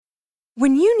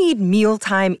When you need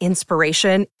mealtime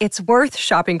inspiration, it's worth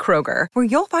shopping Kroger, where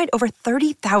you'll find over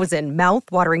 30,000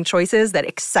 mouth-watering choices that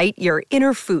excite your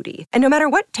inner foodie. And no matter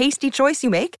what tasty choice you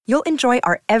make, you'll enjoy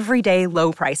our everyday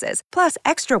low prices, plus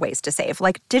extra ways to save,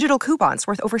 like digital coupons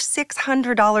worth over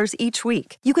 $600 each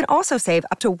week. You can also save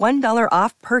up to $1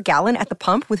 off per gallon at the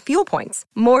pump with fuel points.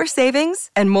 More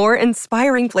savings and more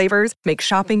inspiring flavors make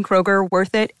shopping Kroger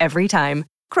worth it every time.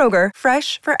 Kroger,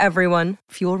 fresh for everyone.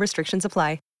 Fuel restrictions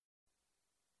apply.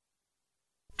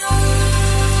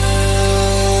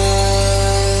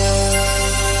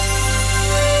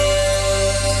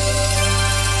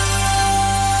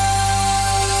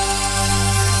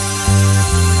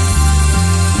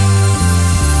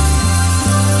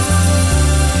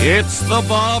 It's the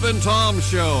Bob and Tom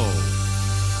Show.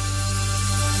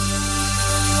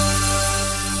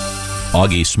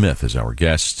 Augie Smith is our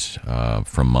guest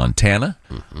from Montana.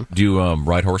 Mm-hmm. Do you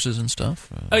ride horses and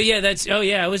stuff?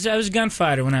 I was a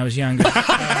gunfighter when I was younger. We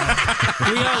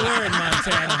all were in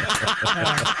Montana.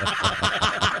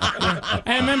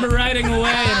 I remember riding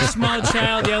away and a small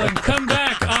child yelling, "Come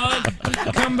back, Og!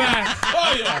 Come back!"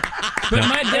 Oh yeah. But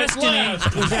my destiny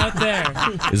was out there.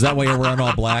 Is that why you're wearing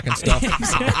all black and stuff? Oh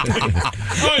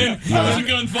yeah. I was a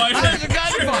gunfighter.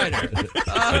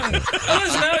 I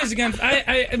wasn't always a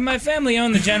gunfighter. My family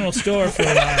owned the general store for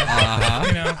a while,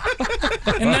 you know,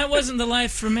 and that wasn't the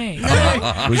life for me.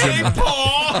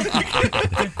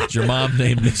 Was your mom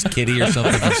named Miss Kitty or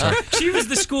something? She was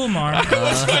the school marm.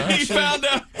 He found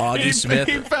out. Augie Smith.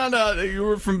 He found out that you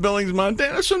were from Billings,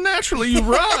 Montana, so naturally you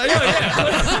ride.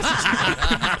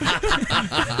 What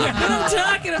I'm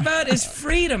talking about is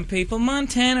freedom, people.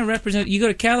 Montana represents. You go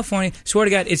to California, swear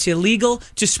to God, it's illegal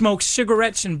to smoke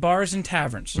cigarettes in bars and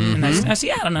taverns. And I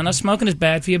say, I don't know, smoking is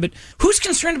bad for you, but who's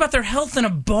concerned about their health in a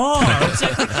bar? It's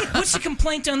like, what's the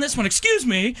complaint on this one? Excuse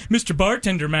me, Mr.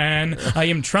 Bartender Man, I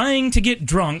am trying to get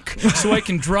drunk so I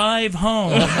can drive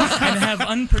home and have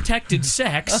unprotected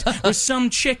sex with some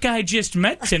chick I just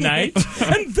met tonight,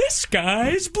 and this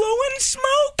guy's blowing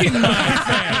smoke in my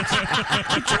face.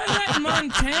 You try that in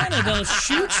Montana, they'll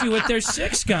shoot you with their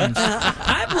 6 guns.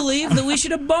 I believe that we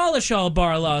should abolish all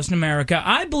bar laws in America.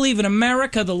 I believe in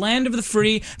America, the land of the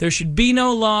free, there should be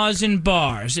no laws in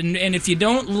bars. And if you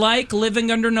don't like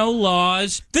living under no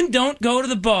laws, then don't go to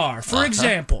the bar. For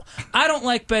example, I don't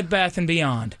like Bed Bath &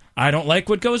 Beyond. I don't like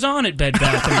what goes on at Bed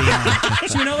Bath & Beyond.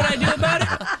 So you know what I do about it?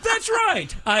 That's right.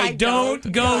 I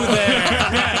don't go there.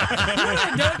 Yeah. You know what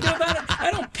I don't do about it?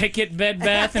 I don't picket Bed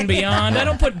Bath & Beyond. I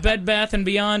don't put Bed Bath &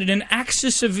 Beyond in an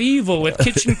axis of evil with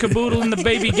Kitchen Caboodle and the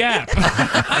Baby Gap.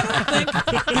 I don't think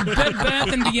that Bed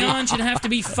Bath & Beyond should have to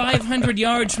be 500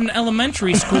 yards from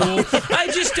elementary school.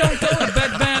 I just don't go to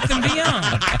Bed Bath &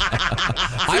 Beyond.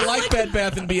 I like Bed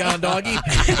Bath & Beyond, Augie.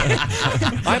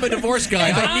 I'm a divorce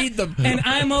guy. I need them. And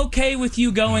I'm okay with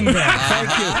you going there. Thank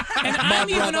you. And I'm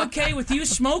even okay with you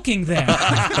smoking there.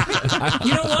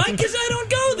 You know why? Because I don't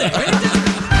go there.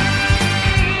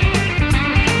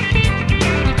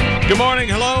 Good morning.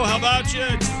 Hello. How about you?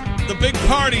 It's the big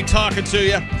party talking to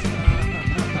you.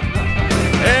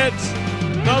 It's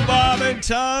the Bob and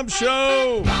Tom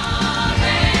Show.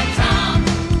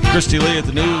 Christy Lee at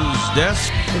the news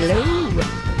desk. Hello.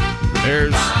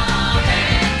 There's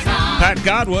Pat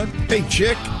Godwin. Hey,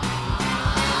 chick.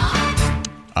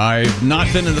 I've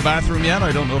not been in the bathroom yet.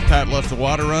 I don't know if Pat left the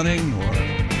water running or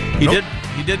he Nope. did.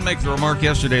 He did make the remark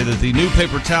yesterday that the new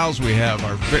paper towels we have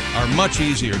are much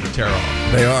easier to tear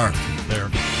off. They are. They're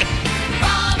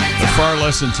far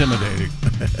less intimidating.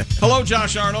 Hello,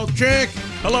 Josh Arnold. Chick.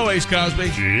 Hello, Ace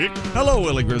Cosby. Chick. Hello,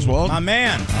 Willie Griswold. My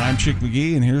man. I'm Chick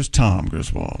McGee, and here's Tom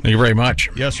Griswold. Thank you very much.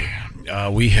 Yes, sir.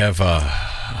 We have a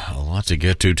lot to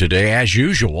get to today, as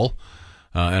usual,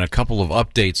 and a couple of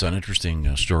updates on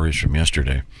interesting stories from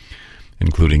yesterday,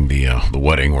 including the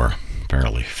wedding where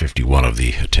apparently 51 of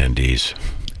the attendees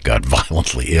got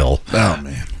violently ill. Oh,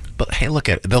 man. But hey, look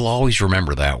at it. They'll always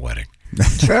remember that wedding.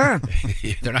 Sure.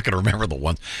 They're not going to remember the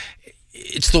ones.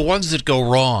 It's the ones that go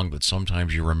wrong that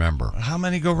sometimes you remember. How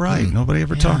many go right? Nobody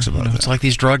ever talks about it. It's like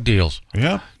these drug deals.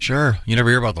 Yeah. Sure. You never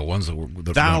hear about the ones that went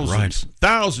right.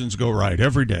 Thousands go right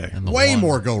every day. And the Way one-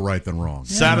 more go right than wrong.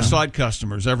 Satisfied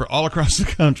customers all across the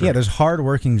country. Yeah, there's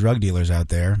hard-working drug dealers out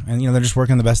there, and they're just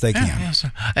working the best they can. Yes.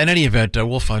 In any event,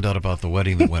 we'll find out about the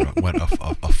wedding that went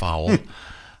afoul.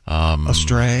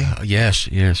 Astray. Yes.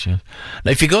 Now,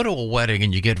 if you go to a wedding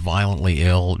and you get violently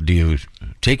ill, do you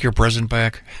take your present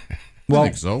back? Well, I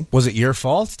think so. Was it your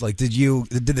fault? Like, did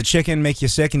the chicken make you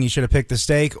sick and you should have picked the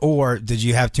steak, or did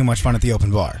you have too much fun at the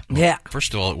open bar? Yeah.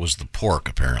 First of all, it was the pork,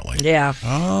 apparently. Yeah.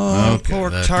 Oh, Okay,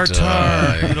 pork that,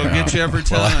 tartare. It'll get you every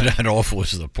time. Well, I don't know if it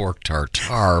was the pork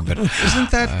tartare, but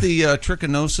Isn't that the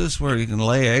trichinosis where you can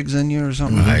lay eggs in you or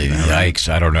something? yikes!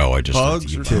 I don't know. I just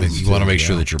Bugs you, or something? you want to make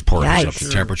sure that your pork is up to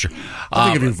Yikes. temperature. I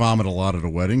think if you vomit a lot at a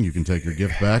wedding, you can take your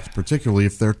gift back, particularly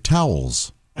if they're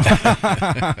towels.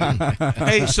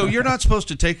 Hey, so you're not supposed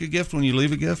to take a gift when you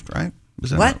leave a gift, right?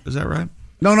 Is that What? Is that right?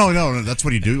 No. That's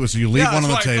what you do. So you leave one on the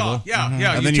that's what I table. thought.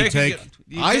 Yeah. And then you a take. gift.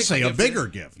 You I take say a gift. bigger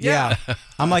gift. Yeah.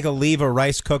 I'm like a leave a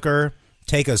rice cooker,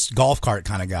 take a golf cart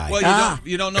kind of guy. Well,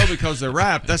 you don't know because they're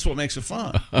wrapped. That's what makes it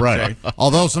fun. Right.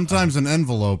 Although sometimes an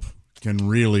envelope can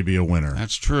really be a winner.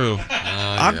 That's true.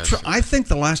 I think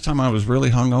the last time I was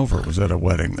really hungover was at a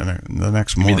wedding the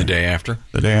next mean morning. the day after?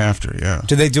 The day after, yeah.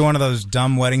 Did they do one of those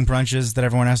dumb wedding brunches that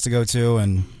everyone has to go to?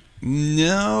 And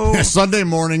No. Sunday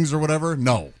mornings or whatever?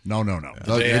 No.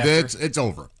 day It's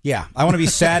over. yeah, I want to be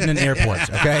sad in an airport.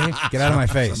 Okay, get out of my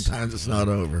face. Sometimes it's not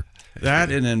over. That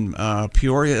and in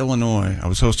Peoria, Illinois, I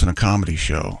was hosting a comedy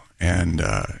show, and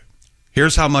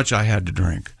here's how much I had to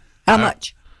drink. How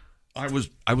much? I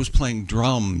was playing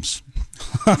drums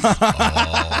Whoa!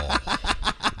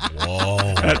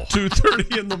 at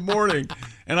 2:30 in the morning,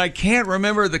 and I can't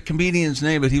remember the comedian's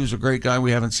name, but he was a great guy.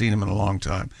 We haven't seen him in a long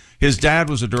time. His dad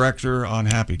was a director on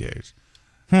Happy Days.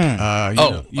 You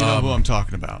know who I'm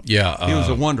talking about. Yeah, he was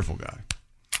a wonderful guy.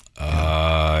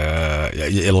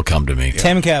 It'll come to me.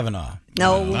 Tim Kavanaugh.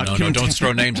 No. No, don't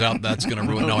throw names out. That's going to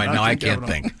ruin. No, I can't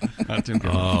think. Not Tim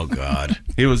Kavanaugh. Oh God,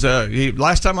 He was.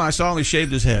 Last time I saw him, he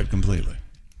shaved his head completely.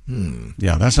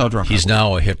 Yeah, that's how drunk he's I was.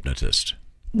 now a hypnotist.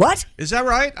 What? Is that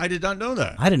right? I did not know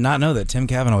that. I did not know that Tim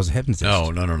Kavanaugh was a hypnotist. No.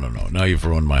 Now you've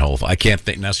ruined my whole. I can't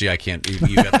think. Now see, I can't.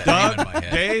 You got that name in my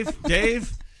head.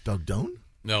 Dave. Doug Doan?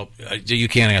 No, you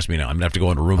can't ask me now. I'm gonna have to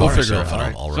go into a room by myself.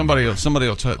 And I'll Somebody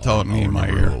will tell it me in my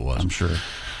remember ear. who it was. I'm sure.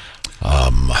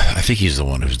 I think he's the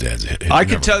one whose dad's. I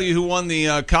can tell you who won the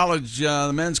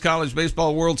the men's college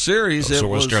baseball World Series. So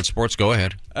we'll start sports. Go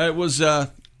ahead. It was.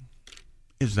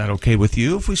 Is that okay with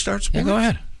you if we start sports? Yeah, go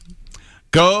ahead.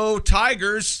 Go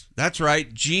Tigers! That's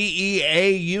right,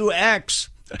 GEAUX.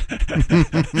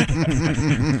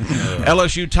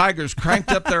 LSU Tigers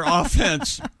cranked up their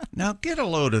offense. Now get a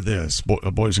load of this,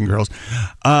 boys and girls.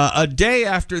 A day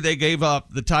after they gave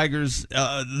up, the Tigers,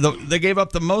 they gave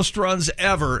up the most runs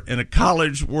ever in a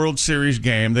college World Series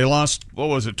game. They lost,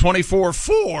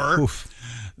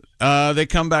 24-4. They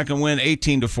come back and win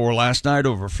 18-4 last night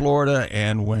over Florida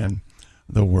and win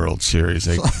the World Series.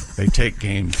 They take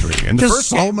game 3. And the Just first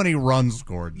so game, many runs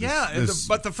scored.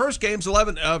 but the first game's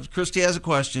 11. Christy has a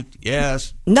question.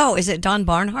 Yes. No, is it Don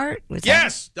Barnhart? Was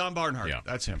Yes, Don Barnhart. Yeah.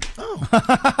 That's him.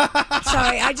 that-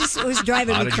 Sorry, it was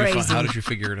driving me crazy. How did you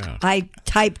figure it out? I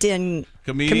typed in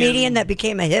Comedian. that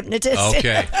became a hypnotist.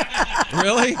 Okay.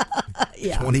 Really?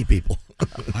 Yeah. 20 people.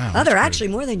 Oh, they're actually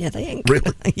more than you think.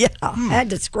 Really? Yeah. I had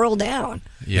to scroll down.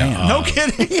 Yeah. No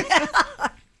kidding.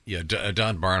 Yeah.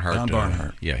 Don Barnhart. Don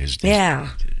Barnhart. Yeah. Yeah.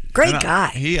 Great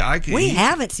guy. We he-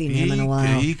 haven't seen him in a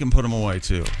while. He can put him away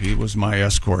too. He was my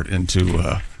escort into.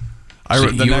 So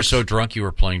you were so drunk you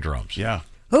were playing drums. Yeah.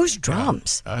 Whose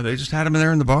drums? They just had him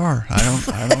there in the bar. I don't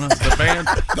know. The band.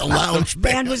 The lounge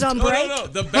Band was on break? No.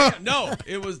 The band. No,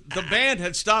 it was the band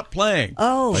had stopped playing.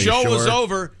 Oh. The Are show you was sure?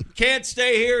 over. Can't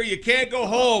stay here. You can't go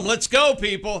home. Let's go,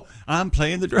 people. I'm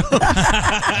playing the drums.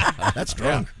 That's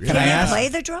drunk. Can I Can you ask? play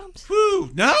the drums? Woo!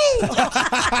 No.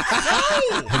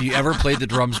 Have you ever played the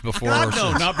drums before? God, or no,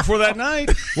 since? not before that night.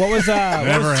 What was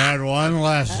Never had one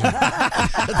lesson.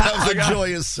 That was a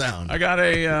joyous sound. I got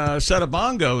a set of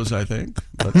bongos, I think.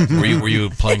 But, Were you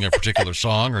playing a particular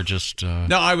song or just?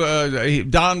 no,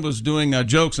 Don was doing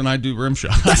jokes, and I do rim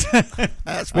shots.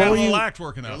 That's What what were you? Act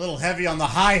working A out. little heavy on the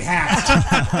hi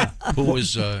hat. Who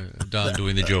was Don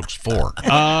doing the jokes for?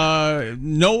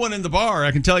 No one in the bar.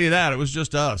 I can tell you that. It was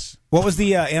just us. What was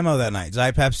the ammo that night?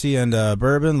 Zy Pepsi and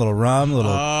bourbon, little rum,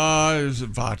 little. It was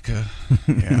vodka.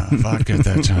 Yeah, vodka at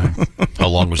that time. How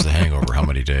long was the hangover? How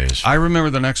many days? I remember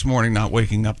the next morning not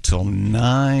waking up till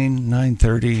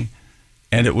 9:30,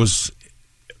 and it was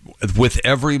with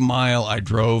every mile I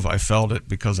drove, I felt it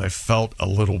because I felt a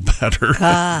little better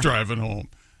driving home.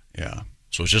 Yeah.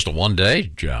 So it's just a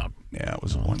one-day job. Yeah, it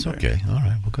was one day. Okay. All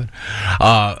right. Well, good.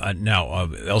 Now,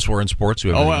 elsewhere in sports, we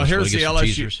have Well, here's the get some LSU.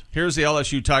 teasers. Here's the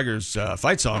LSU Tigers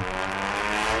fight song.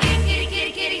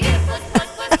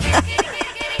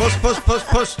 Puss, puss, puss,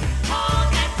 puss.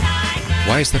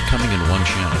 Why is that coming in one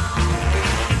channel?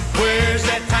 Where's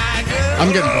that tiger?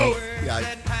 I'm getting both.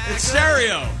 Yeah, It's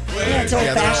stereo. Yeah, it's old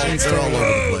fashioned. they're all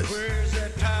over the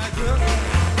place.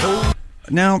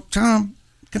 Now, Tom,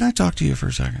 can I talk to you for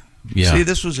a second? Yeah. See,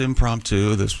 this was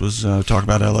impromptu. This was talk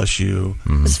about LSU.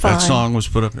 It was fine. That song was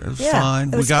put up. It was fine.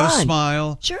 It was we got fun. a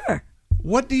smile. Sure.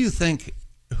 What do you think?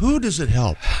 Who does it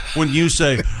help when you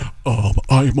say,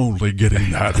 I'm only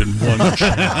getting that in one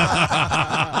channel?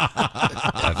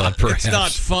 I thought perhaps. It's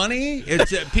not funny.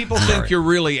 It's people think you're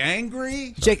really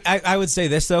angry. Jake, I would say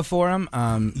this, though, for him.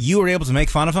 You were able to make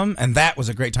fun of him, and that was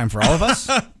a great time for all of us.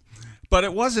 But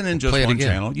it wasn't in just Play it one again.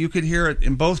 channel. You could hear it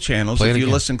in both channels Play it if you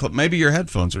again. listen. Maybe your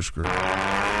headphones are screwed.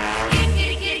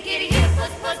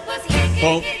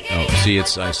 Oh, See, I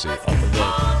see.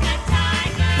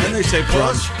 then they say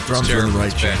push. Drums are in the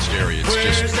right It's bad stereo.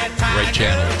 It's just right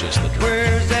channel, just the drum.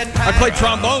 I played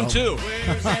trombone too.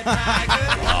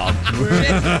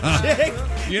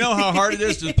 You know how hard it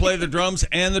is to play the drums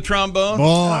and the trombone?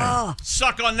 Boy.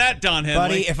 Suck on that, Don Henley.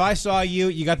 Buddy, if I saw you,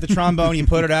 you got the trombone, you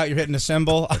put it out, you're hitting a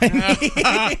cymbal.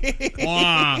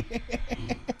 Wah.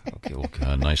 Okay,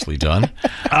 well, nicely done.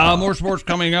 More sports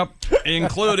coming up,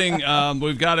 including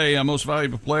we've got a most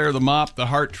valuable player, the MOP, the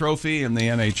Hart Trophy in the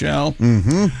NHL.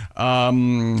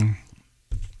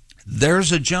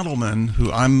 There's a gentleman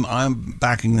who I'm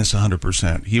backing this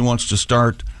 100%. He wants to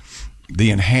start the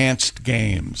enhanced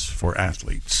games for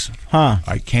athletes. Huh.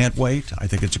 I can't wait. I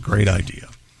think it's a great idea.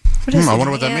 I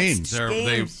wonder what that means.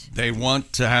 They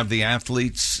want to have the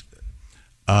athletes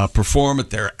perform at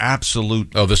their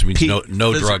absolute Oh, this means peak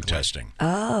no drug physically. testing.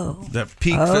 Oh. The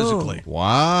peak physically.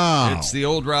 Wow. It's the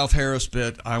old Ralph Harris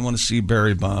bit. I want to see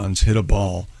Barry Bonds hit a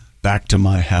ball back to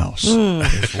my house.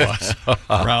 Is what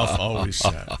Ralph always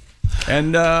said.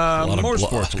 And more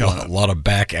sports coming A up. lot of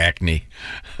back acne.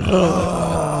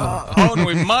 Oh, and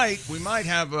we might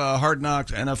have a Hard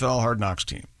Knocks NFL Hard Knocks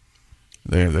team.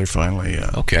 They finally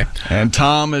Okay. And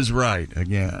Tom is right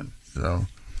again. So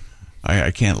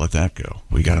I can't let that go.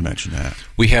 We got to mention that.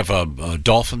 We have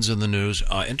dolphins in the news.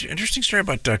 Interesting story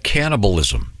about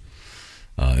cannibalism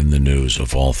in the news,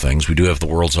 of all things. We do have the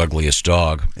world's ugliest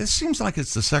dog. It seems like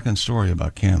it's the second story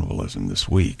about cannibalism this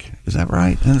week. Is that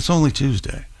right? And it's only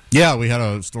Tuesday. Yeah, we had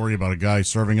a story about a guy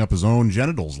serving up his own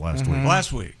genitals last week.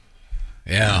 Last week.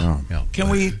 Yeah. Can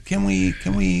we?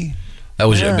 That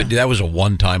was a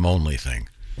one-time only thing,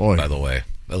 Boy. by the way,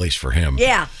 at least for him.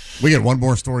 Yeah. We get one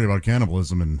more story about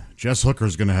cannibalism, and Jess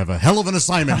Hooker's going to have a hell of an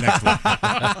assignment next week.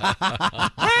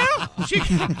 She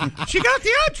got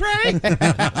the entree.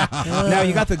 Now,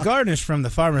 you got the garnish from the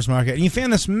farmer's market, and you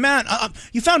found this man.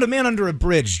 You found a man under a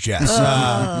bridge, Jess.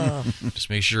 Just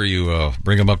make sure you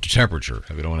bring him up to temperature.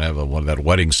 We don't want to have one of that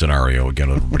wedding scenario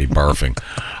again, everybody barfing.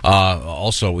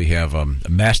 Also, we have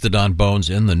mastodon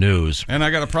bones in the news. And I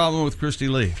got a problem with Christy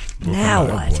Lee. Now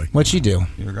what? What'd she do?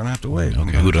 You're going to have to wait.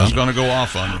 Okay, who done? She's going to go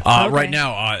off on you. Right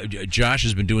now, Josh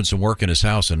has been doing some work in his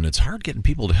house, and it's hard getting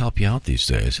people to help you out these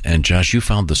days. And Josh, you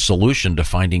found the solution to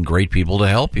finding great people to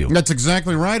help you. That's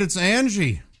exactly right. It's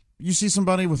Angie. You see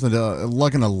somebody with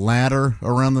lugging a ladder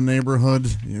around the neighborhood?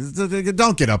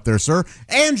 Don't get up there, sir.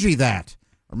 Angie that.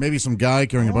 Or maybe some guy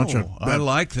carrying a bunch of I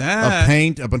like that.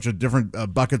 paint, a bunch of different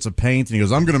buckets of paint, and he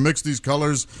goes, I'm going to mix these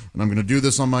colors, and I'm going to do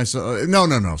this on myself.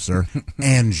 No, sir.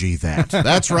 Angie that.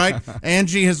 That's right.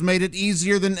 Angie has made it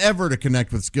easier than ever to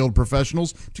connect with skilled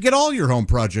professionals to get all your home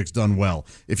projects done well.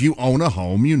 If you own a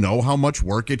home, you know how much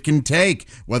work it can take.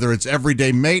 Whether it's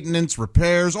everyday maintenance,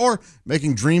 repairs, or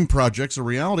making dream projects a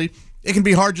reality, it can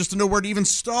be hard just to know where to even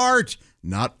start.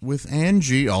 Not with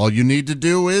Angie. All you need to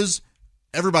do is,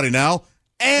 everybody now,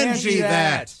 Angie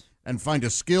that. And find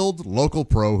a skilled local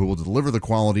pro who will deliver the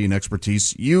quality and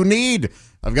expertise you need.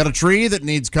 I've got a tree that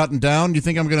needs cutting down. Do you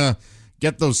think I'm going to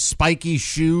get those spiky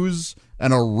shoes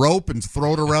and a rope and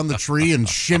throw it around the tree and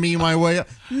shimmy my way up?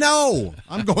 No,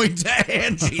 I'm going to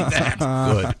Angie that.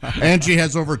 Good. Angie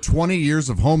has over 20 years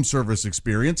of home service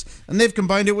experience, and they've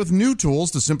combined it with new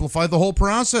tools to simplify the whole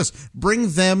process.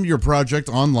 Bring them your project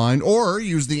online or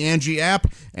use the Angie app.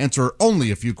 Answer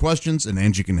only a few questions, and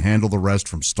Angie can handle the rest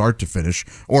from start to finish.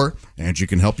 Or Angie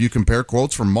can help you compare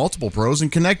quotes from multiple pros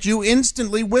and connect you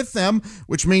instantly with them,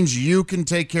 which means you can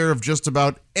take care of just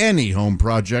about any home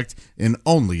project in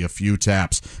only a few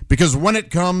taps. Because when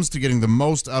it comes to getting the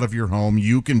most out of your home,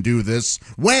 you can do this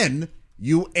when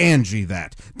you Angie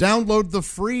that. Download the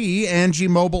free Angie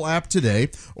mobile app today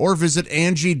or visit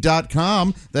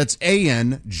Angie.com. That's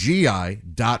ANGI.com.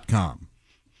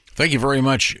 Thank you very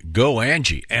much. Go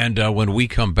Angie. And when we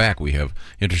come back, we have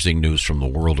interesting news from the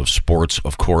world of sports,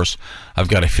 of course. I've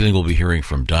got a feeling we'll be hearing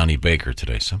from Donnie Baker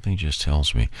today. Something just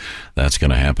tells me that's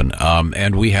going to happen.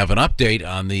 And we have an update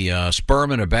on the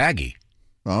sperm in a baggie.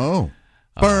 Oh,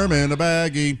 sperm in a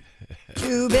baggie.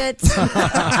 2 bits.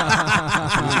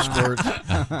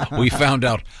 We found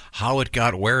out how it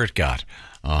got where it got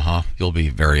You'll be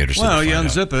very interested. Well, to you find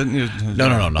out. unzip it. And you,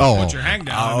 No. Put your hang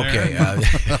down. Okay.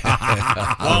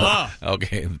 Voila.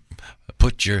 Okay.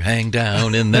 Put your hang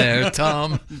down in there,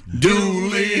 Tom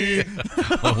Dooley.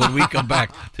 When we come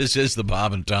back, this is the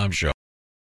Bob and Tom Show.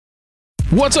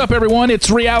 What's up, everyone? It's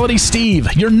Reality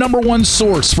Steve, your number one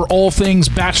source for all things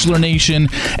Bachelor Nation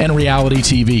and reality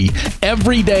TV.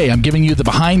 Every day, I'm giving you the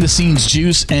behind-the-scenes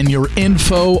juice and your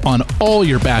info on all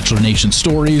your Bachelor Nation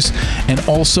stories, and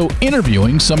also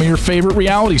interviewing some of your favorite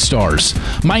reality stars.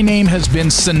 My name has been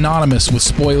synonymous with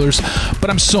spoilers, but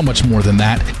I'm so much more than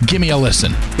that. Give me a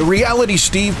listen. The Reality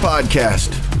Steve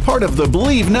Podcast, part of the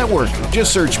Believe Network.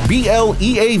 Just search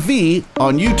BLEAV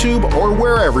on YouTube or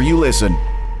wherever you listen.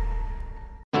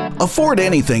 Afford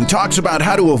Anything talks about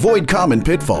how to avoid common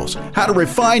pitfalls, how to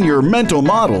refine your mental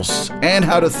models, and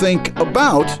how to think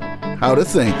about how to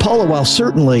think. Paula, while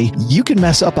certainly you can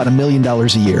mess up on $1 million a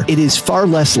year, it is far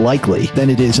less likely than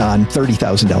it is on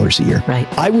 $30,000 a year. Right.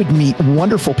 I would meet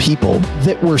wonderful people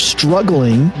that were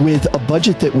struggling with a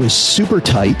budget that was super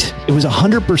tight. It was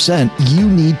 100% you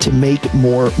need to make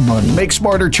more money. Make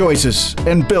smarter choices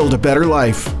and build a better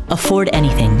life. Afford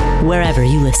Anything, wherever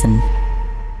you listen.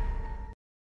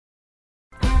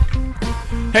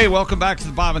 Hey, welcome back to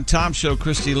the Bob and Tom Show.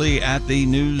 Christy Lee at the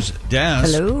news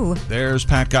desk. Hello. There's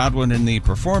Pat Godwin in the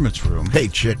performance room. Hey,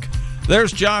 chick.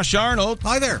 There's Josh Arnold.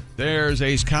 Hi there. There's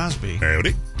Ace Cosby.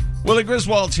 Howdy. Willie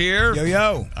Griswold's here. Yo,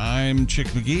 yo. I'm Chick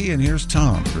McGee, and here's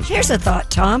Tom. Here's a thought,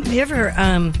 Tom. You ever,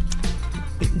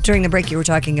 during the break, you were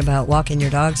talking about walking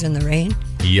your dogs in the rain?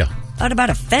 Yeah. Thought about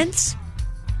a fence?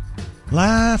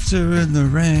 Laughter in the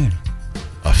rain.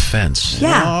 A fence.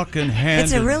 Yeah. Walking hand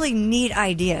It's a in- really neat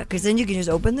idea because then you can just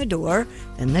open the door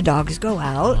and the dogs go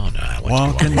out. Oh, no. I like to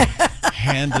Walking go out.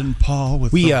 hand in paw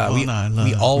with the one I love.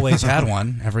 We always had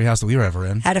one. Every house that we were ever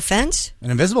in. Had a fence? An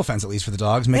invisible fence, at least, for the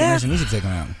dogs. Make it nice and easy to take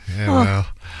them out. Yeah,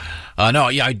 well. No,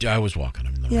 yeah, I was walking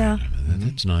them in the Yeah. rain.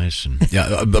 It's nice. And,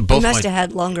 yeah, both We must my, have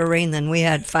had longer rain than we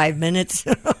had 5 minutes.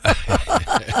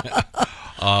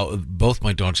 both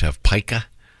my dogs have pica.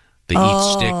 They eat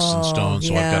sticks and stones,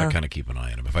 so I've got yeah. to kind of keep an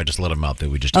eye on them. If I just let them out, they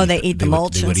would just they eat the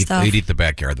mulch and stuff? They'd eat the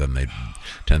backyard, then they'd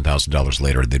 $10,000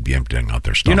 later, they'd be emptying out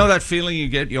their stomach. You know that feeling you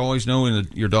get? You always know when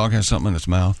your dog has something in its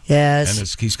mouth. Yes. And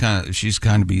she's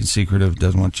kind of being secretive,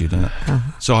 doesn't want you to know.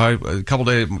 So a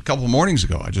couple mornings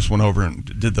ago, I just went over and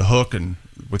did the hook and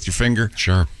with your finger.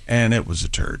 Sure. And it was a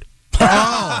turd.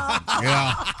 Oh,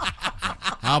 yeah.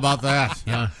 How about that?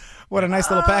 Yeah. What a nice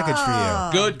little package for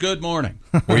you. Good morning.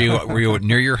 Were you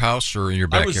near your house or in your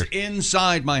I backyard? was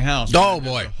inside my house. Oh,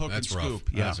 boy. Hook That's and rough. scoop.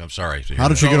 Yeah. I'm sorry. to hear How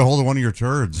did that. she get a hold of one of your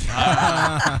turds?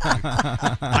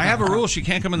 I have a rule: she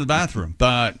can't come in the bathroom.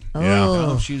 But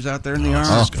she was out there in the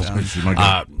arms. She might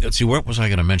get- Let's see, what was I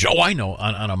going to mention? Oh, I know.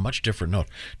 On a much different note,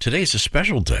 today's a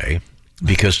special day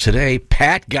because today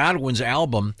Pat Godwin's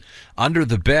album "Under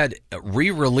the Bed"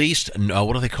 re-released.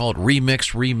 What do they call it?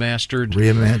 Remixed, remastered,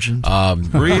 Reimagined.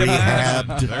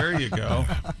 Rehabbed. There you go.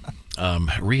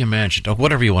 reimagined,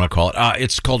 whatever you want to call it.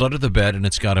 It's called Under the Bed, and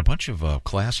it's got a bunch of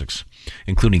classics,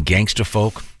 including Gangsta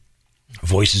Folk,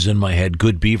 Voices in My Head,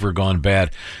 Good Beaver Gone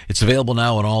Bad. It's available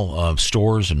now in all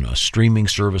stores and streaming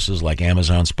services like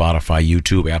Amazon, Spotify,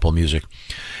 YouTube, Apple Music.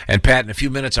 And Pat, in a few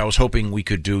minutes, I was hoping we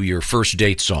could do your first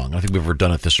date song. I don't think we've ever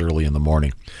done it this early in the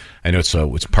morning. I know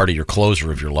it's part of your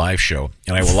closer of your live show.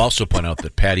 And I will also point out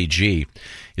that Patty G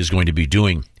is going to be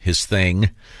doing his thing.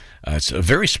 It's a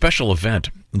very special event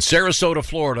in Sarasota,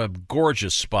 Florida.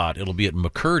 Gorgeous spot. It'll be at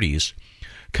McCurdy's.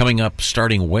 Coming up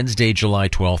starting Wednesday, July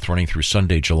 12th, running through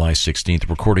Sunday, July 16th,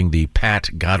 recording the Pat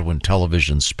Godwin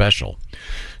television special.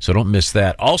 So don't miss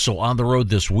that. Also on the road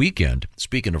this weekend,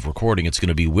 speaking of recording, it's going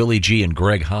to be Willie G and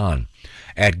Greg Hahn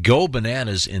at Go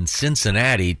Bananas in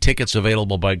Cincinnati. Tickets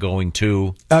available by going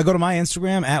to... Go to my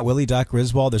Instagram, at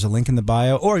Willie.Griswold. There's a link in the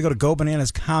bio. Or go to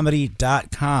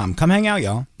GoBananasComedy.com. Come hang out,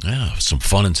 y'all. Yeah, some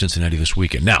fun in Cincinnati this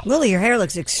weekend. Now, Willie, your hair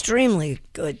looks extremely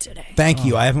good today. Thank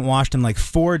you. I haven't washed in like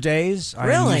 4 days.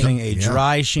 Really? I'm using a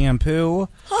dry shampoo.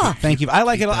 Huh. Thank you. I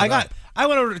like it. I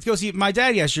went over to go see my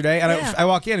dad yesterday, and I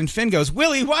walk in, and Finn goes,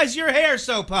 "Willie, why's your hair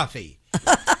so puffy?"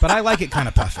 But I like it kind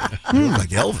of puffy. You look like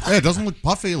Elvis. Hey, it doesn't look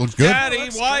puffy. It looks good. Daddy,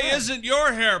 why isn't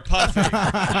your hair puffy?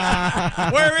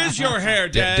 Where is your hair,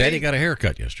 Daddy? Daddy got a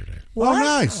haircut yesterday. Oh,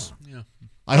 nice.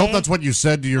 I hope that's what you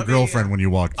said to your girlfriend when you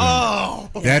walked in. Oh.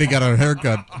 Daddy got a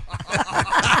haircut.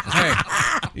 Hey,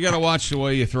 You got to watch the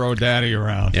way you throw Daddy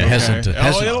around. Yeah, hasn't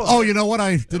you know what?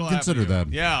 I didn't consider that.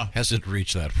 Yeah. Hasn't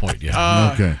reached that point yet.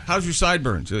 Okay. How's your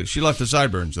sideburns? She left the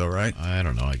sideburns, though, right? I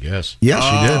don't know, I guess. Yeah,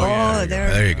 she did. Oh,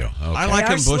 There you go. Okay. I like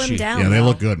them bushy. Yeah, they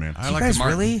look good, man. I like guys the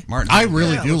Martin. really? Martin. I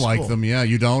really Yeah, do looks like cool. them. Yeah,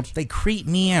 you don't? They creep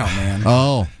me out, man.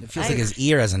 Oh. It feels like his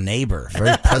ear as a neighbor.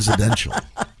 Very presidential.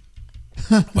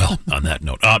 Well, on that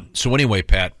note. So anyway,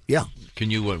 Pat. Yeah. Can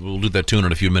you, we'll do that tune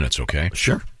in a few minutes, okay?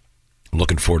 Sure.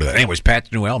 Looking forward to that. Anyways,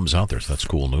 Pat's new album's out there, so that's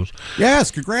cool news.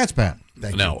 Yes, congrats, Pat.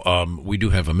 Thank you. Now, we do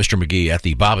have a Mr. McGee at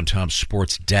the Bob and Tom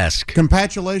Sports Desk.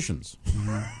 Congratulations.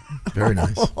 Very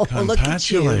nice.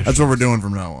 Congratulations. That's what we're doing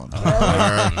from now on.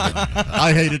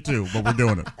 I hate it too, but we're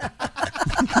doing it.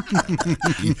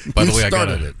 By the You way,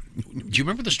 started it. Do you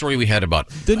remember the story we had about?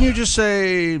 Didn't you just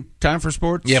say time for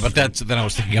sports? Yeah, but then I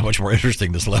was thinking how much more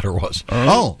interesting this letter was.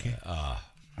 Oh.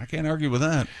 I can't argue with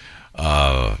that.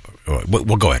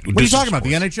 We'll go ahead. What are you talking about?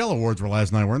 The NHL awards were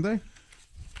last night, weren't they?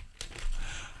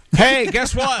 Hey,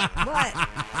 guess what? What?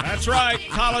 That's right.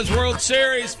 College World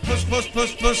Series. Puss, puss,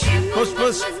 puss, puss, puss,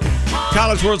 puss.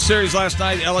 College World Series last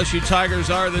night. LSU Tigers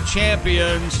are the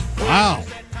champions. Wow.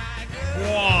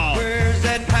 Wow. Where's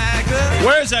that Tiger?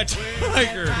 Where's that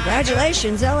Tiger?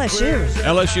 Congratulations, LSU.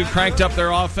 LSU cranked up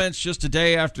their offense just a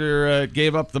day after it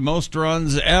gave up the most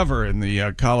runs ever in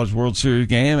the College World Series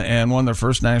game and won their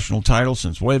first national title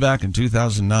since way back in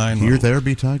 2009. Here there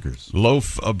be Tigers.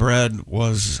 Loaf of bread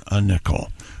was a nickel.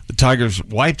 The Tigers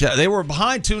wiped out. They were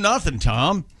behind 2-0,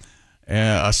 Tom.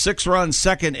 A 6-run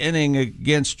second inning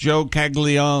against Joe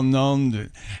Caglianone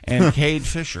and Cade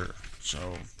Fisher.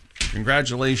 So,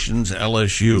 congratulations,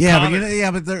 LSU.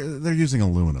 Yeah, but they're using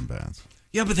aluminum bats.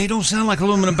 Yeah, but they don't sound like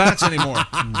aluminum bats anymore.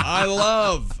 I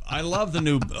love the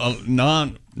new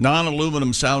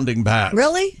non-aluminum sounding bats.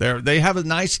 Really? They have a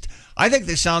nice. I think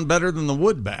they sound better than the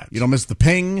wood bats. You don't miss the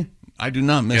ping. I do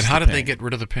not miss. And how the did ping. they get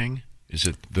rid of the ping? Is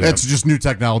it? That's just new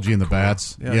technology in the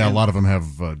bats. Yeah, a lot of them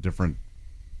have different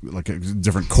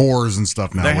cores and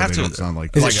stuff now. They where have they to- don't sound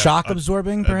like. Is it shock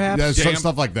absorbing, perhaps? Yeah, some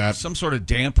stuff like that. Some sort of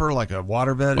damper, like a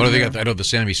waterbed. Oh, in they there? got. I know the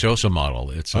Sammy Sosa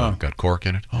model. It's got cork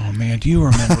in it. Oh man, do you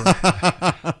remember?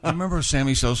 I remember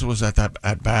Sammy Sosa was at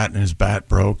bat and his bat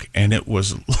broke, and it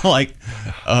was like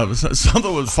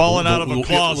something was falling out of a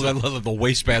closet. The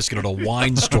wastebasket at a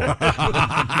wine store.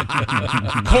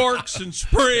 Corks and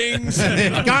springs,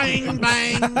 and Gang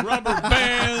bang. rubber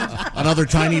bands. Another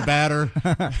tiny batter.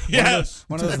 Yes.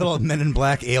 One of those little Men in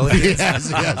Black aliens.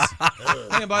 yes.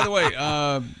 And by the way,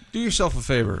 do yourself a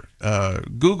favor.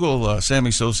 Google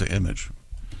Sammy Sosa image.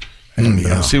 And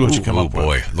see what you come up with. Oh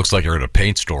boy, looks like you're at a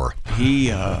paint store.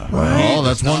 Oh,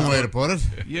 that's one way to put it.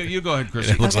 You go ahead, Chris.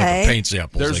 It looks like Okay. a paint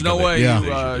sample. There's no way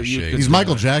Yeah. you could He's do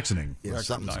Michael that. Jacksoning. Yeah,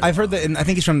 something's I've heard that, and I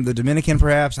think he's from the Dominican,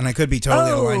 perhaps, and I could be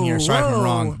totally out of line here. Sorry if I'm whoa.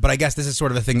 wrong, but I guess this is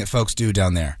sort of a thing that folks do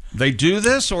down there. They do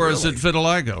this, or is it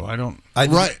vitiligo? I don't.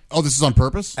 Right. Oh, this is on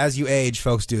purpose? As you age,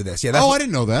 folks do this. Yeah. Oh, I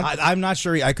didn't know that. I'm not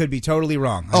sure. I could be totally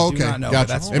wrong. I Oh, do okay. not know, but Gotcha.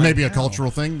 that's It may be a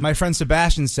cultural thing. My friend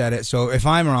Sebastian said it, so if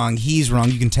I'm wrong, he's wrong.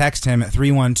 You can text him at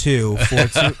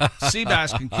 312-42.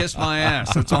 Seabass can kiss my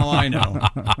ass. That's all I know.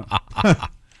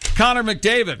 Connor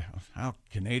McDavid, how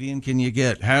Canadian can you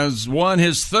get, has won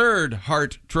his third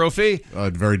Hart Trophy,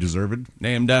 Very deserved.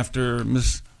 named after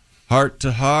Miss Heart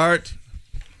to Heart.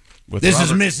 With This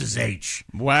is Robert Mrs. H.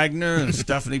 Wagner and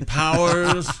Stephanie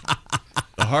Powers.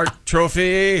 The Hart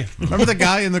Trophy. Remember the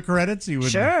guy in the credits? He would.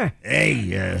 Sure.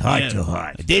 Hey, heart to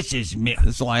heart. This is me.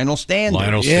 This is Lionel Stander.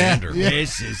 Lionel Stander.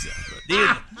 This is.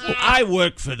 I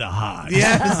work for the Heart.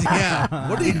 Yes, yeah.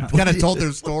 What did he Kind of told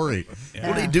their story.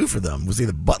 What did he do for them? Was he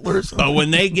the butler or something? But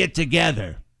when they get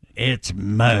together, it's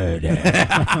murder.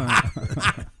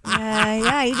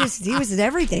 Yeah, he was at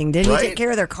everything. Didn't he Right? take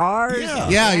care of their cars?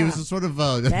 Yeah, he was a sort of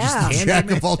Yeah. just a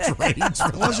jack of all trades.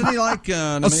 Wasn't he like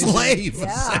an A amazing- slave.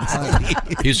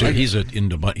 Yeah.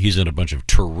 He's in a bunch of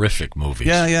terrific movies.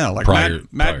 Yeah, like Prior-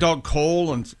 Mad Dog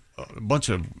Cole and a bunch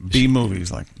of B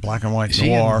movies like black and white Is he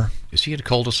noir. Is he at a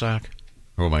cul-de-sac?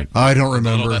 Or am I? I don't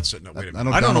remember. No, that's it. No, wait a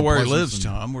minute. I don't count know on where he Pleasance lives,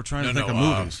 and- Tom. We're trying to No, think no,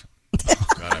 of movies. God,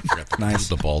 I forgot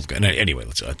the bald guy. No, anyway,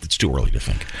 it's too early to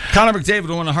think. Connor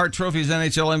McDavid won the Hart Trophy as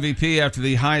NHL MVP after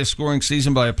the highest scoring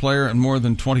season by a player in more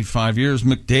than 25 years.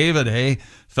 McDavid,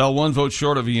 fell one vote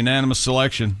short of a unanimous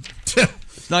selection.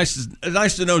 It's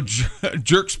nice to know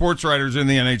jerk sports writers in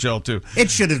the NHL, too. It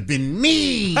should have been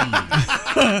me.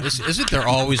 Isn't there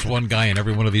always one guy in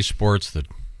every one of these sports that,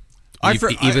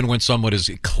 even when someone is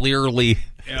clearly...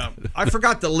 Yeah, I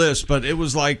forgot the list, but it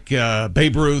was like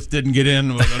Babe Ruth didn't get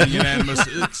in with a unanimous.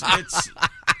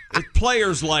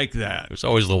 players like that. There's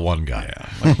always the one guy.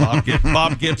 Yeah, like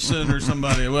Bob Gibson or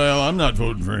somebody. Well, I'm not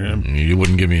voting for him. You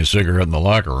wouldn't give me a cigarette in the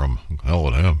locker room. Hell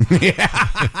with him.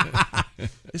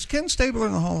 Is Ken Stabler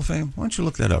in the Hall of Fame? Why don't you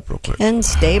look that up real quick? Ken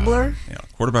Stabler? Yeah,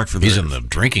 quarterback for the He's in the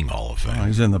drinking Hall of Fame.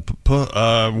 he's in the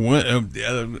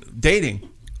dating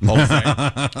Hall of Fame.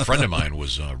 A friend of mine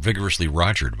was vigorously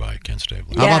rogered by Ken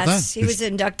Stabler. How about that? Yes, he was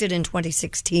inducted in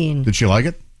 2016. Did she like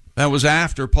it? That was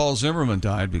after Paul Zimmerman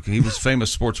died, because he was a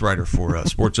famous sports writer for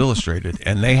Sports Illustrated,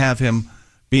 and they have him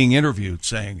being interviewed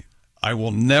saying, I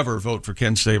will never vote for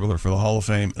Ken Stabler for the Hall of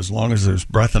Fame as long as there's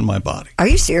breath in my body. Are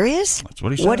you serious? That's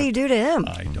what he said. What do you do to him?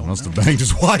 I don't Must know. have banged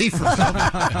his wife.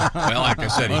 Well, like I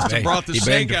said, Must have brought the he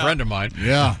steak banged a out. friend of mine.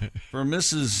 Yeah. For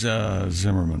Mrs.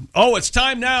 Zimmerman. Oh, it's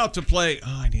time now to play.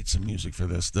 Oh, I need some music for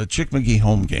this. The Chick McGee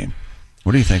home game.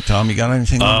 What do you think, Tom? You got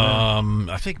anything?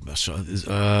 I think so.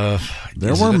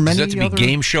 There were many Does that to be other-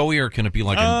 game showy, or can it be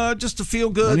like just to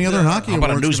feel good. Any other hockey how about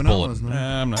a awards news given out, bulletin? wasn't there?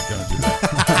 I'm not going to do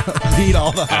that. Beat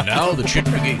all the. And now the Chick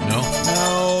McGee. No.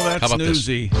 No, that's How about this?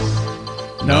 newsy.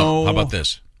 No. No. How about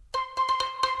this?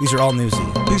 These are all newsy.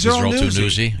 These are all too newsy.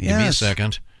 newsy. Give me a Yes.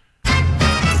 second.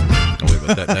 Oh, wait,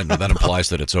 but that implies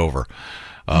that it's over.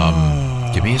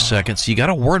 Give me a second. So you got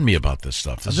to warn me about this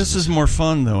stuff. This is more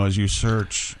fun, though, as you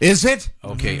search. Is it?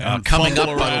 Okay, And coming up,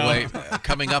 fumble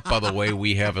by the way,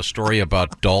 we have a story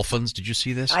about dolphins. Did you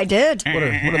see this? I did. What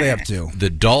are they up to? The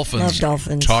dolphins, Love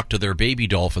dolphins. talk to their baby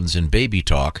dolphins in baby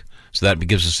talk, so that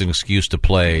gives us an excuse to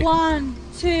play. 1,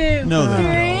 2, No,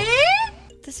 they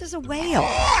 3. This is a whale.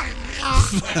 Oh,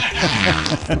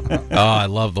 I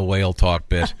love the whale talk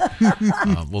bit.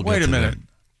 We'll Wait get a to minute.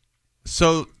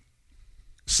 So,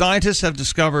 scientists have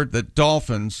discovered that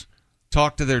dolphins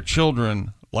talk to their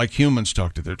children like humans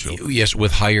talk to their children. that. Yes,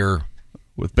 with higher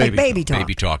With Like baby talk.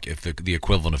 baby talk, if the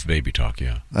equivalent of baby talk,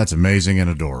 yeah. That's amazing and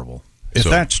adorable. If So-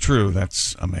 that's true,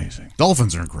 that's amazing.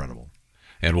 Dolphins are incredible.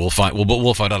 And we'll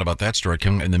find out about that story.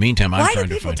 In the meantime, I'm Why do trying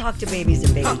to people find. talk to babies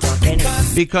in baby talk anyway?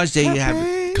 Because they have.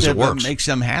 Because it works. Makes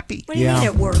them happy. What do you mean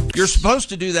it works? You're supposed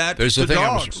to do that There's to the thing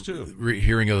dogs, I was too.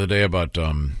 hearing the other day about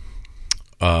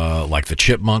like the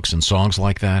chipmunks and songs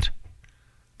like that.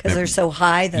 Because they're so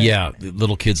high. That Yeah, the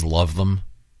little kids love them.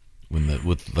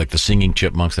 With like the singing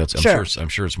chipmunks, I'm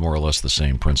sure it's more or less the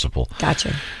same principle.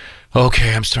 Gotcha.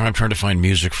 Okay, I'm trying to find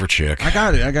music for Chick. I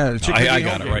got it. Chick I McGee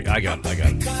got home it right. game. I got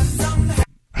it.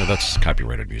 No, that's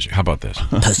copyrighted music. How about this?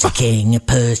 Pussy king,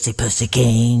 pussy, pussy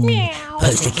king.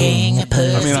 Pussy king,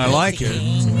 pussy. I mean, I like it.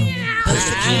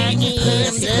 Pussy king,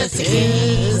 pussy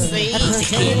king.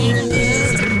 Pussy king.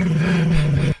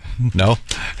 No.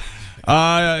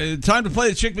 Time to play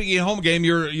the Chick McGee home game.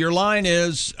 Your line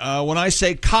is when I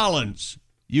say Collins,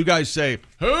 you guys say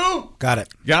who? Got it.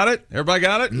 Got it? Everybody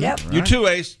got it? Yep. You too,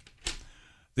 Ace.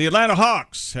 The Atlanta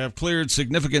Hawks have cleared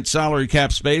significant salary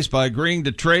cap space by agreeing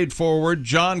to trade forward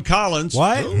John Collins.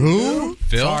 What? Who?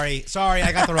 Phil? Sorry,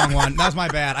 I got the wrong one. That was my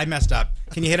bad. I messed up.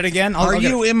 Can you hit it again? Are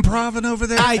you improving over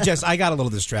there? I got a little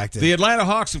distracted. The Atlanta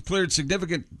Hawks have cleared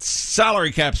significant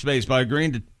salary cap space by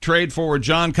agreeing to trade forward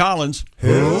John Collins.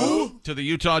 Who? To the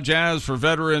Utah Jazz for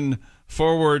veteran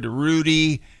forward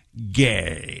Rudy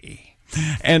Gay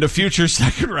and a future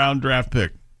second-round draft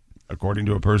pick, according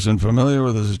to a person familiar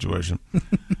with the situation.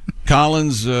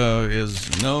 Collins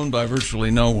is known by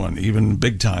virtually no one, even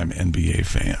big-time NBA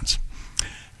fans.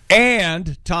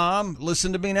 And, Tom,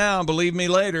 listen to me now, believe me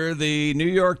later, the New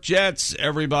York Jets,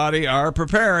 everybody, are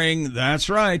preparing, that's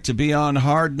right, to be on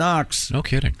Hard Knocks. No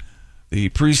kidding. The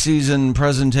preseason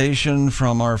presentation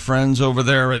from our friends over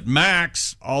there at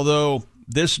Max, although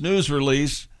this news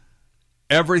release,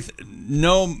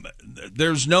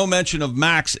 there's no mention of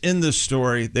Max in this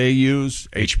story. They use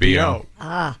HBO.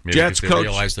 Maybe Jets they coach.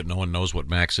 realize that no one knows what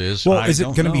Max is. Well, I is it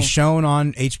don't going to be know. shown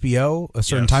on HBO a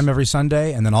certain time every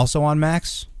Sunday, and then also on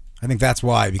Max? I think that's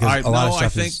why, because a lot of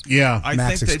stuff is I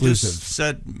Max think exclusive. They just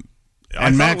said. I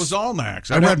And thought Max- it was all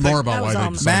Max. I read more think- about why they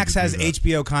decided Max to has do that.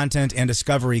 HBO content and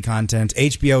Discovery content.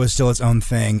 HBO is still its own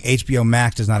thing. HBO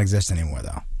Max does not exist anymore,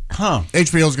 though. Huh.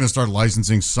 HBO is going to start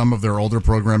licensing some of their older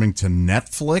programming to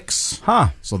Netflix.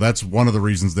 Huh. So that's one of the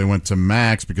reasons they went to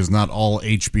Max, because not all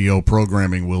HBO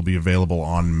programming will be available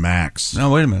on Max.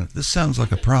 Now, wait a minute. This sounds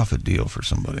like a profit deal for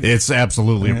somebody. It's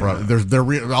absolutely a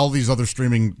problem. All these other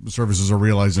streaming services are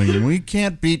realizing we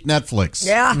can't beat Netflix.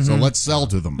 Yeah. So let's sell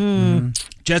to them.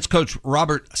 Jets coach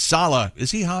Robert Saleh.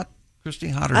 Is he hot? Christy,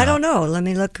 hot or I not? don't know. Let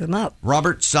me look him up.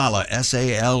 Robert Saleh,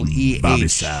 S-A-L-E-H. Bobby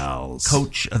Sal's.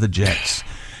 Coach of the Jets.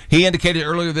 He indicated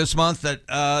earlier this month that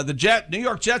the New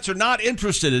York Jets are not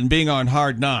interested in being on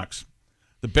Hard Knocks.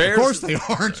 The Bears, Of course they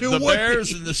aren't. Who The would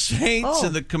Bears be? and the Saints Oh.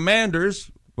 and the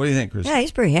Commanders. What do you think, Chris? Yeah,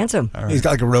 he's pretty handsome. He's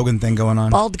got like a Rogan thing going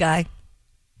on. Bald guy.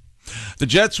 The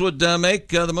Jets would make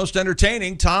the most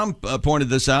entertaining. Tom pointed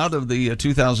this out of the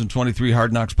 2023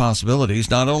 Hard Knocks possibilities.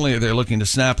 Not only are they looking to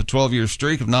snap a 12-year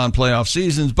streak of non-playoff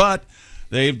seasons, but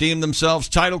they've deemed themselves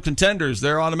title contenders.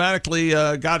 They're automatically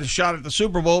got a shot at the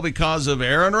Super Bowl because of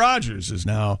Aaron Rodgers is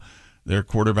now their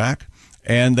quarterback.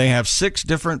 And they have 6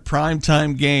 different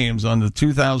primetime games on the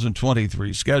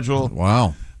 2023 schedule.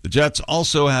 Wow. The Jets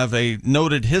also have a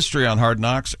noted history on Hard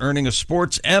Knocks, earning a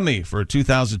Sports Emmy for a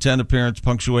 2010 appearance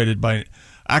punctuated by,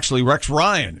 actually, Rex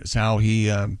Ryan is how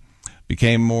he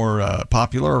became more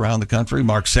popular around the country.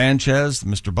 Mark Sanchez,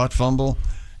 Mr. Butt Fumble,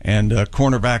 and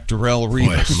cornerback Darrelle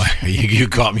Revis. Boy, you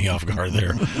caught me off guard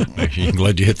there. I'm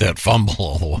glad you hit that fumble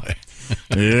all the way.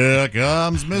 Here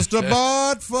comes Mr.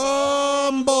 Butt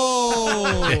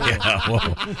Fumble. Yeah,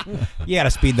 well, You got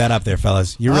to speed that up there,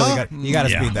 fellas. You really got to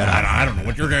speed that up. I don't know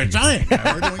what you're going to say.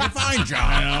 We're doing a fine job.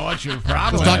 I know, what's your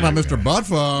problem? Let's talk about Mr. Butt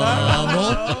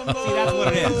Fumble. See, that's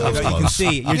what it is. You can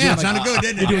see. You're Yeah, it sounded good,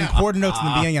 didn't it? You're doing quarter notes in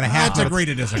the beginning and a half. Let's agree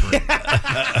to disagree.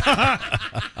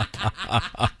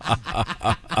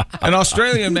 An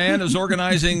Australian man is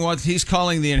organizing what he's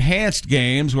calling the enhanced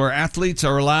games, where athletes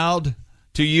are allowed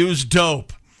to use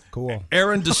dope. Cool.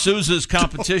 Aaron D'Souza's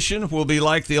competition will be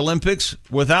like the Olympics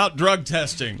without drug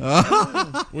testing,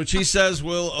 which he says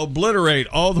will obliterate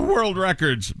all the world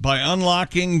records by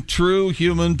unlocking true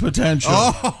human potential.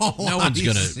 no one's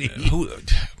going to...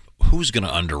 Who's going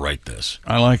to underwrite this?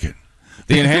 I like it.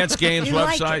 The Enhanced Games You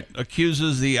like website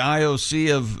accuses the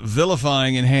IOC of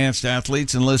vilifying enhanced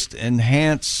athletes and lists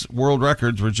enhanced world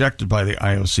records rejected by the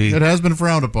IOC. It has been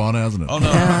frowned upon, hasn't it? Oh,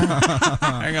 no.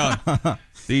 Hang on.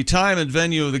 The time and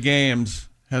venue of the games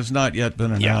has not yet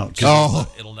been announced.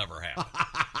 It'll never happen.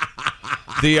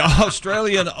 The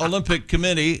Australian Olympic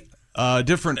Committee,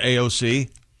 different AOC,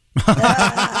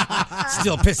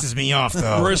 Still pisses me off,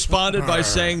 though. responded by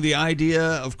saying the idea,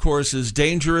 of course, is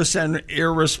dangerous and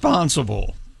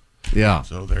irresponsible. Yeah.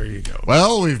 So there you go.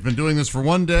 Well, we've been doing this for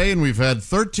one day, and we've had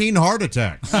 13 heart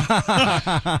attacks. And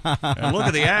look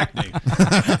at the acne.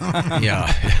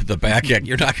 Yeah, the back act.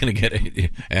 You're not going to get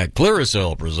it.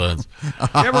 Clearasil presents. You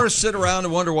ever sit around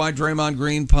and wonder why Draymond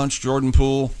Green punched Jordan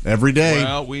Poole? Every day.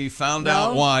 Well, we found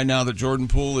out why now that Jordan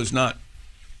Poole is not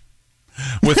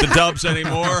with the Dubs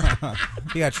anymore.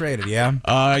 He got traded,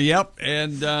 yeah? Yep,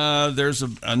 and there's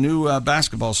a new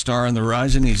basketball star on the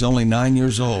horizon. He's only 9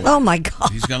 years old. Oh, my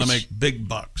God. He's going to make big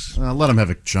bucks. Let him have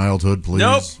a childhood, please.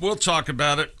 Nope, we'll talk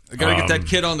about it. I got to get that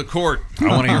kid on the court. I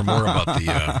want to hear more about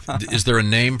the... is there a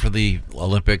name for the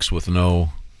Olympics with no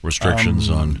restrictions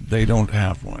on... They don't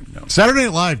have one, no. Saturday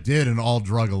Night Live did an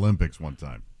all-drug Olympics one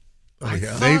time. I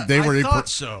thought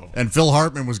so. And Phil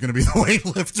Hartman was going to be the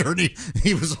weightlifter, and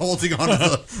he was holding on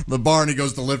to the bar, and he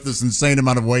goes to lift this insane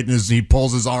amount of weight, and he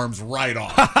pulls his arms right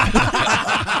off.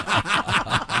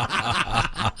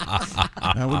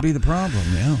 That would be the problem,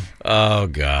 yeah. Oh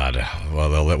God!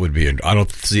 Well, that would be. I don't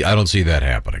see that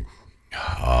happening.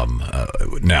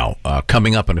 Now,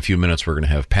 coming up in a few minutes, we're going to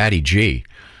have Patty G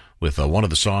with one of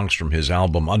the songs from his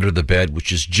album Under the Bed, which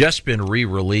has just been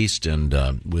re-released and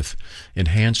with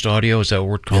enhanced audio. Is that what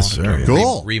we're calling Yes, sir. it?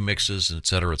 Cool. Remixes, et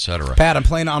cetera, et cetera. Pat, I'm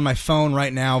playing it on my phone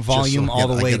right now, volume all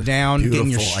the way down, getting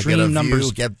your stream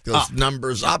numbers Get those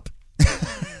numbers up.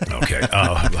 Okay,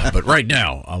 but right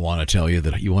now, I want to tell you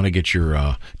that you want to get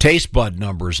your taste bud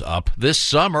numbers up this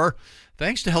summer.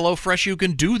 Thanks to HelloFresh, you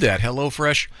can do that.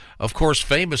 HelloFresh, of course,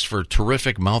 famous for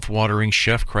terrific, mouth-watering,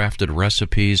 chef-crafted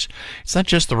recipes. It's not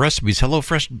just the recipes.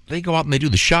 HelloFresh, they go out and they do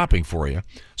the shopping for you.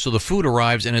 So the food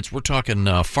arrives, and we're talking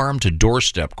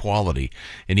farm-to-doorstep quality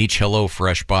in each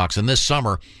HelloFresh box. And this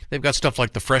summer, they've got stuff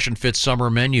like the Fresh and Fit Summer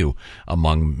Menu.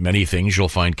 Among many things, you'll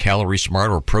find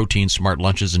calorie-smart or protein-smart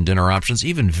lunches and dinner options,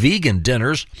 even vegan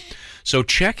dinners. So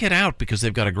check it out because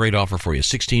they've got a great offer for you.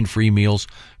 16 free meals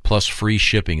plus free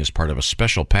shipping as part of a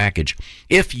special package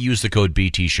if you use the code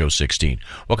BTShow16.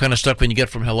 What kind of stuff can you get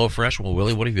from HelloFresh? Well,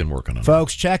 Willie, what have you been working on?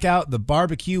 Folks, check out the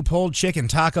barbecue pulled chicken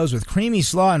tacos with creamy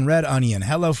slaw and red onion.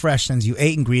 HelloFresh sends you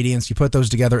 8 ingredients. You put those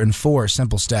together in 4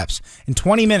 simple steps. In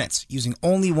 20 minutes, using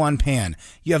only one pan,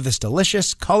 you have this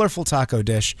delicious, colorful taco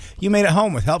dish you made at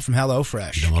home with help from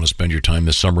HelloFresh. You don't want to spend your time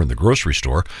this summer in the grocery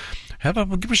store.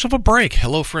 Give yourself a break.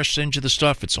 HelloFresh sends you the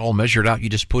stuff. It's all measured out. You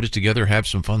just put it together, have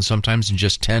some fun, sometimes in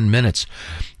just 10 minutes.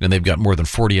 And they've got more than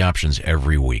 40 options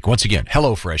every week. Once again,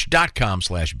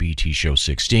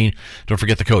 HelloFresh.com/BTShow16. Don't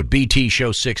forget the code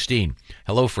BTShow16.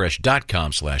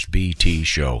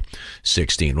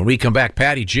 HelloFresh.com/BTShow16. When we come back,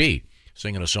 Patty G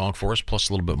singing a song for us,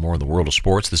 plus a little bit more in the world of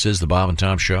sports. This is the Bob and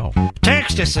Tom Show.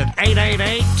 Text us at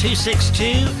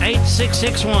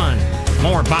 888-262-8661.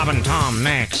 More Bob and Tom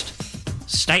next.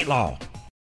 State law.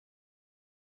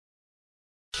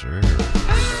 Sure.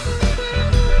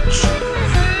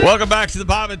 Welcome back to the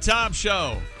Bob and Tom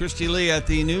Show. Christy Lee at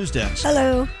the news desk.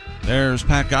 Hello. There's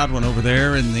Pat Godwin over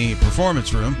there in the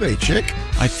performance room. Hey, Chick.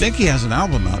 I think he has an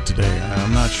album out today.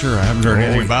 I'm not sure. I haven't heard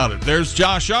anything about it. There's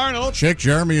Josh Arnold. Chick,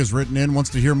 Jeremy has written in, wants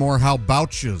to hear more how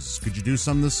about yous. Could you do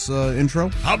some this intro?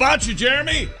 How about you,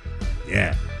 Jeremy?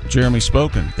 Yeah. Jeremy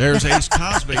Spoken. There's Ace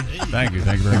Cosby. Thank you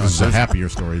very much. This is a happier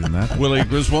story than that. Willie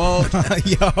Griswold.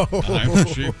 Yo. I'm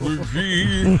Chick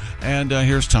McGee. And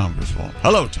here's Tom Griswold.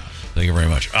 Hello, Tom. Thank you very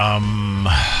much.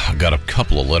 I've got a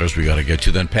couple of letters we got to get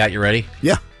to. Then, Pat, you ready?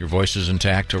 Yeah. Your voice is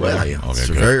intact already? Yeah. Okay, It's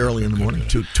good. very early in the morning,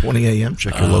 2:20 a.m.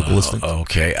 Check your local listing.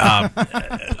 Okay.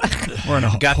 We're in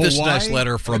got this Hawaii? nice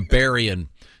letter from Barry in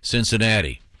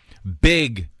Cincinnati.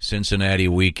 Big Cincinnati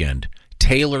weekend.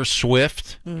 Taylor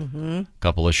Swift. Mm-hmm.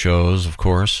 Couple of shows, of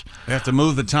course. They have to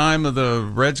move the time of the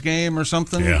Reds game or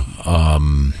something? Yeah.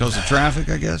 Because of traffic,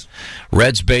 I guess?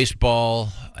 Reds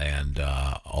baseball and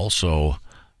also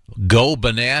Go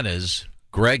Bananas,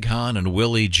 Greg Hahn and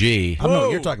Willie G. I don't know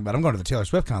what you're talking about. I'm going to the Taylor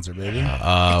Swift concert, baby.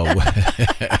 What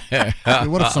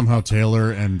if somehow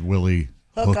Taylor and Willie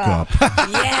hook up?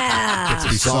 Yeah.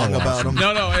 It's a song about him.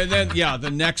 No, and then,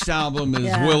 the next album is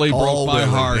Yeah. Willie Broke All My Willie.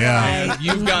 Heart. Yeah. And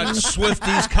you've got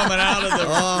Swifties coming out of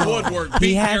the woodwork, He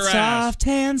beating had your ass. soft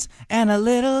hands and a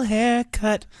little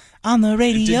haircut on the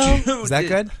radio. Is that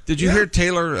good? Did you hear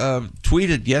Taylor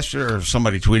tweeted yesterday, or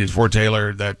somebody tweeted for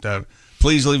Taylor that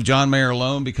please leave John Mayer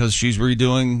alone because she's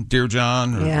redoing Dear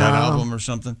John or that album or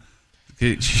something?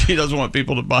 She doesn't want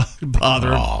people to bother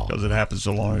because it happened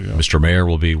so long ago. Mr. Mayor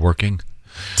will be working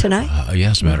Tonight?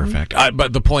 yes, as a matter of fact.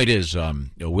 But the point is,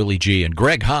 Willie G and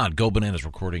Greg Hahn, Go Bananas,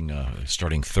 recording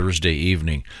starting Thursday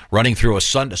evening, running through a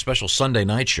special Sunday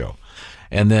night show.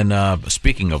 And then,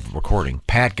 speaking of recording,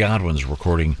 Pat Godwin's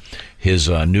recording his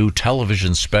new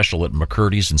television special at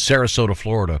McCurdy's in Sarasota,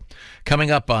 Florida,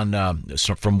 coming up on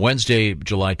from Wednesday,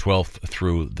 July 12th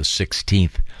through the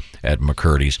 16th at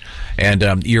McCurdy's. And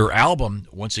your album,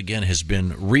 once again, has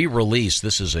been re-released.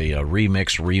 This is a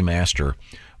remix, remaster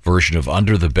version of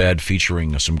Under the Bed,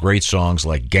 featuring some great songs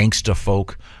like Gangsta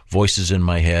Folk, Voices in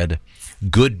My Head,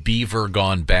 Good Beaver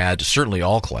Gone Bad, certainly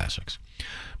all classics.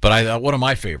 But one of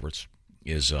my favorites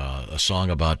is a song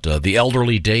about the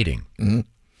elderly dating. Mm-hmm.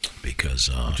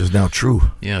 Because which is now true.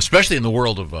 Yeah, especially in the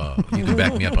world of you can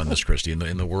back me up on this, Christy.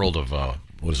 In the world of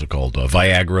what is it called?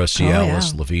 Viagra,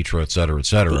 Cialis, Levitra, et cetera, et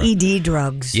cetera. The ED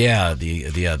drugs. Yeah,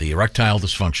 the erectile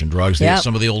dysfunction drugs. Yep.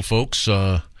 Some of the old folks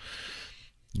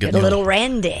Get a little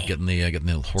randy. Getting the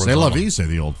horizontal. Say la vie, say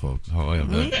the old folks. Oh, yeah,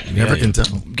 You never can tell.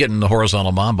 Getting the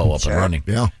horizontal mambo up and running.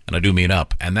 Yeah, and I do mean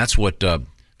up, and that's what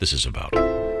this is about.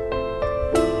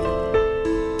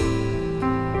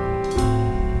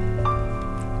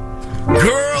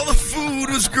 Girl, the food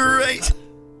was great.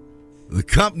 The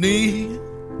company,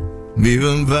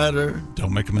 even better.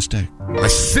 Don't make a mistake. I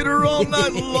sit her all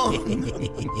night long,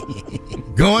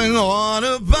 going on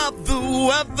about the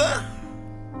weather.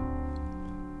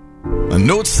 I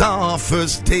know it's our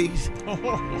first date.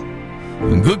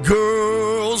 Good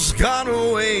girls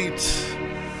gotta wait.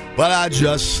 But I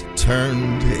just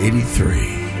turned 83.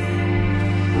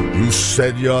 You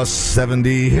said you're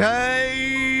 78.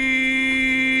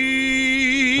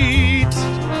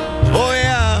 Oh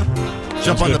yeah.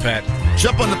 Jump on the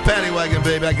paddy wagon,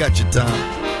 baby. I got you, Tom.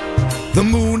 The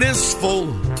moon is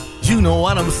full. You know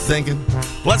what I'm thinking.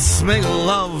 Let's make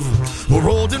love. We're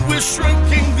old and we're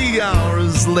shrinking. The hour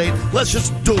is late. Let's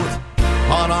just do it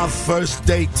on our first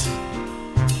date.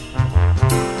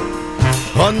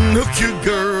 Unhook your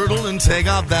girdle and take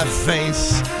off that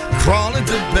face. Crawl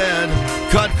into bed.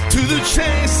 Cut to the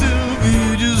chase. The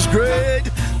view is great.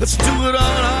 Let's do it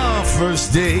on our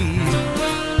first date.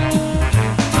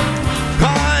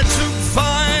 I took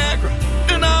Viagra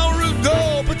an hour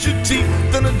ago. Put your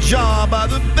teeth in a jar by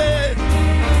the bed.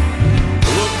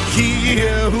 Looky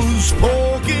here who's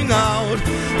poking out,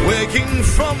 waking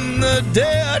from the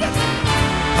dead.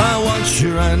 I want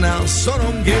you right now, so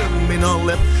don't give me no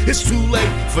lip. It's too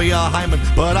late for your hymen,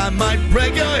 but I might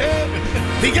break your head.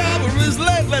 The hour is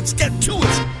late, let's get to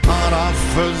it on our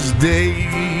first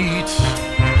date.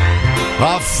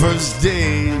 Our first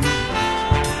date.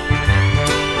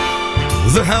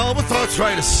 The hell with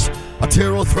arthritis,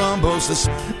 arterial thrombosis,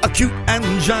 acute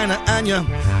angina, and your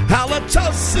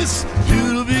halitosis.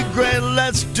 It'll be great,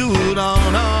 let's do it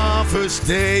on our first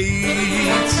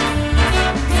date.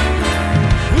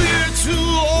 We're too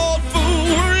old for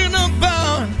worrying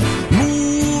about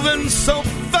moving so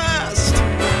fast.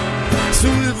 So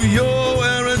if you're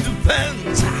wearing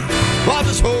depends, I'll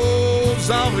just hose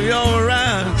off your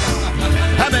ass.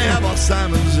 I may have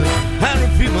Alzheimer's and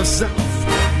repeat myself.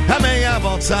 I may have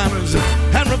Alzheimer's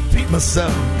and repeat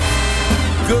myself.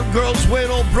 good girls wait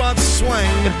old broad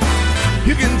swing.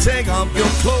 You can take off your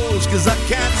clothes, cause I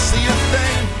can't see a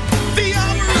thing. The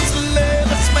hour is late,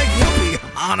 let's make whoopee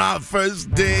on our first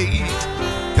date.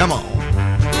 Come on.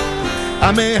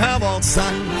 I may have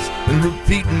Alzheimer's and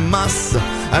repeating myself.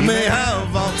 I may have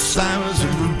Alzheimer's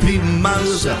and repeating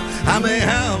myself. I may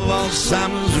have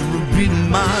Alzheimer's and repeating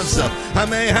myself. I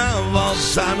may have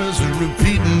Alzheimer's and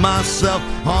repeating myself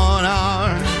on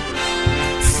our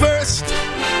first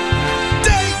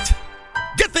date.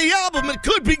 Get the album, it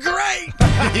could be great.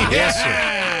 Yes, sir.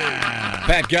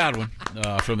 Pat Godwin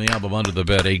from the album Under the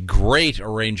Bed. A great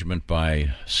arrangement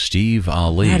by Steve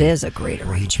Ali. That is a great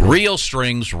arrangement. Real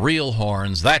strings, real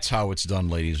horns. That's how it's done,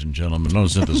 ladies and gentlemen. No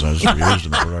synthesizers used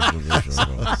in the production of this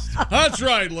show. That's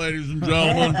right, ladies and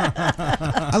gentlemen.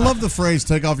 I love the phrase,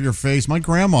 take off your face. My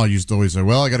grandma used to always say,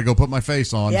 well, I got to go put my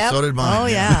face on. Yep. So did mine. Oh,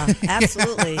 yeah.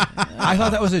 Absolutely. I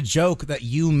thought that was a joke that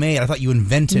you made. I thought you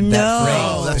invented that phrase.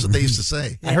 Oh, that's what they used to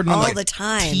say. I heard it on all like the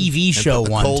time. TV show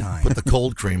one time. Put the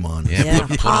cold cream on. Yeah,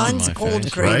 Pond's cold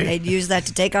face, cream. right? They'd use that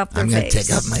to take off their I'm face. going to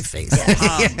take off my face.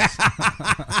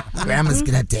 Grandma's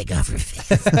going to take off her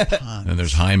face. And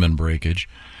there's hymen breakage.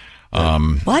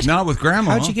 What? Not with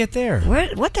Grandma. How'd you get there?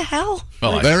 What the hell?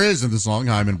 Well, there is in the song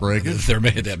hymen breakage. that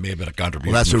may have been a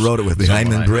contribution. Well, that's who wrote it with the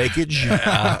hymen breakage.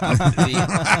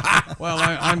 Well,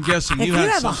 I'm guessing If you you had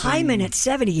have a something- hymen at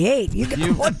 78, you got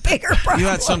one bigger problem. You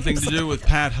had something to do with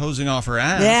Pat hosing off her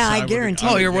ass. Yeah, I would- guarantee.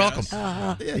 Oh, you're welcome.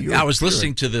 I was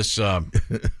listening to this. This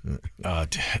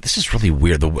is really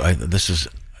weird.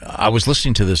 I was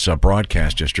listening to this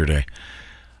broadcast yesterday.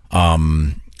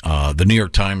 The New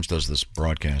York Times does this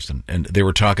broadcast, and they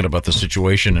were talking about the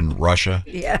situation in Russia.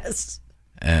 Yes.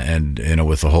 And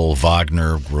with the whole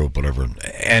Wagner group, whatever.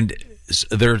 And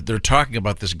they're talking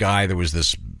about this guy. There was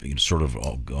this sort of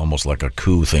almost like a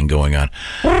coup thing going on,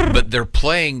 but they're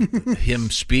playing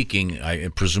him speaking,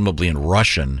 presumably in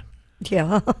Russian.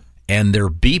 Yeah. And they're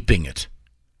beeping it.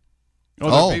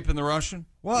 Oh, they're beeping the Russian?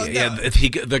 Well, yeah.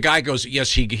 The guy goes,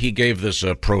 yes, he gave this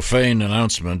profane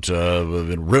announcement,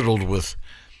 riddled with,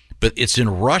 but it's in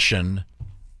Russian,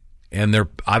 and they're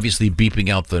obviously beeping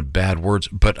out the bad words.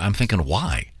 But I'm thinking,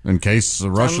 why? In case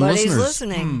the Russian Somebody's listeners,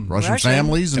 listening. Russian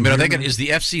families. I mean, are they is the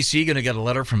FCC going to get a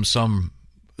letter from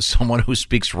someone who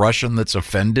speaks Russian that's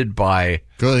offended by?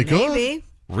 Maybe.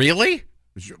 Really?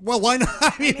 Well, why not?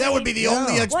 I mean, that would be the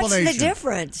only explanation. What's the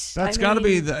difference? That's got to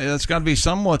be. That's got to be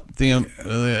somewhat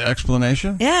the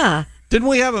explanation. Yeah. Didn't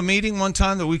we have a meeting one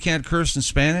time that we can't curse in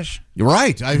Spanish? You're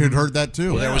right. I had heard that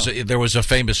too. Well, there was a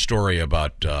famous story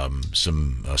about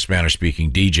some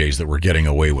Spanish-speaking DJs that were getting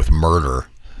away with murder.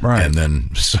 Right. And then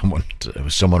someone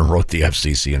wrote the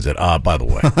FCC and said, by the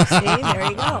way. See, there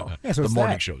you go. Yeah, so the it's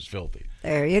morning that. show is filthy.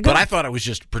 There you go. But I thought it was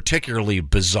just particularly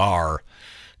bizarre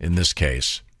in this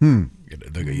case.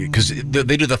 Because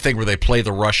they do the thing where they play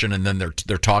the Russian and then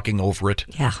they're talking over it.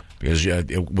 Yeah. Because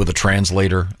with a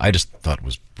translator, I just thought it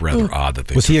was rather odd that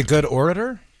they. Was he a good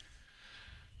orator?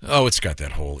 Oh, it's got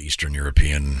that whole Eastern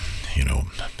European,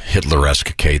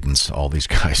 Hitler-esque cadence. All these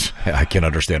guys, I can't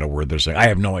understand a word they're saying. I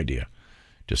have no idea.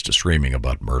 Just screaming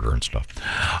about murder and stuff.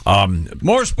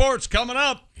 More sports coming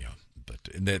up. Yeah, but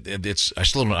it's. I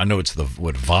still don't. I know it's the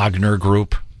Wagner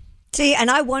Group. See,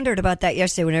 and I wondered about that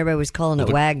yesterday when everybody was calling it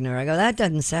Wagner. I go, that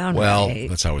doesn't sound right.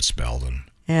 That's how it's spelled. And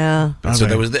yeah. so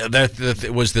there was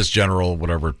that was this general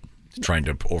whatever trying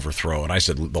to overthrow, and I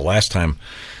said the last time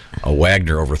a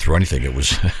Wagner overthrew anything, it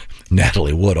was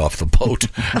Natalie Wood off the boat.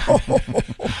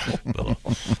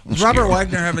 Does Robert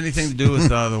Wagner have anything to do with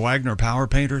the Wagner power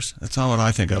painters? That's not what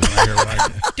I think of when I hear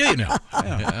Wagner. Do you know?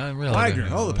 Yeah. Really Wagner.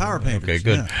 Oh, the power painters. Okay,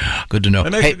 good. Yeah. Good to know. They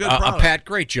make Hey, a good product. Pat,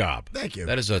 great job. Thank you.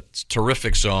 That is a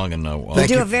terrific song, and You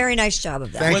do a very nice job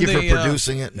of that. Thank you for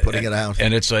producing it and putting it out.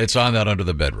 And it's on that Under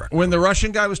the Bed record. When the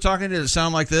Russian guy was talking, did it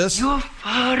sound like this? You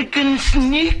fucking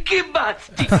sneaky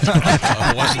bastard. Wasn't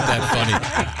that funny?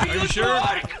 Are you sure?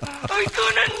 I'm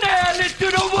gonna nail it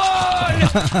to the wall.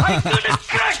 I'm gonna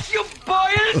crush you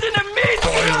boils in a meat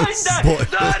grinder.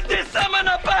 I'm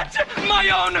gonna batch my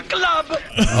own club.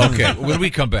 Okay, when we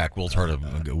come back, we'll try to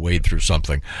wade through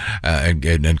something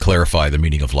and clarify the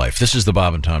meaning of life. This is the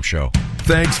Bob and Tom Show.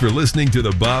 Thanks for listening to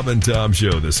the Bob and Tom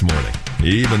Show this morning.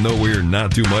 Even though we're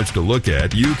not too much to look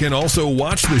at, you can also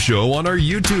watch the show on our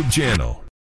YouTube channel.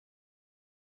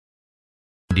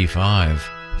 95.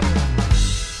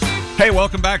 Hey,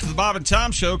 welcome back to the Bob and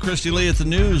Tom Show. Christy Lee at the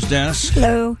news desk.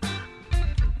 Hello.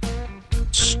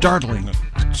 Startling.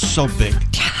 So big.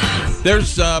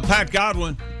 There's Pat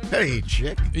Godwin. Hey,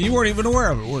 chick. You weren't even aware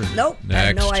of it, were you? Nope. I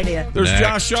have no idea. There's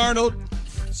Next. Josh Arnold.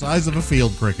 Size of a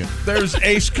field cricket. There's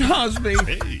Ace Cosby.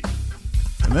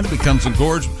 And And then it becomes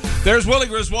engorged. There's Willie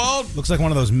Griswold. Looks like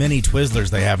one of those mini Twizzlers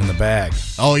they have in the bag.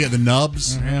 Oh, yeah, the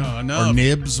nubs. Yeah, a nub. Or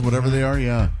nibs, whatever they are,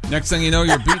 yeah. Next thing you know,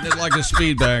 you're beating it like a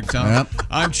speed bag, Tom. Yep.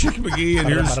 I'm Chick McGee, and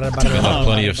here's You'll have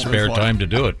plenty of spare time to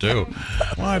do it, too.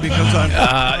 Why? Because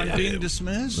I'm being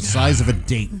dismissed? The size of a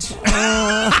date.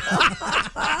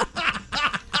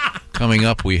 Coming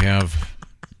up, we have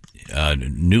a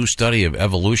new study of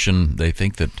evolution. They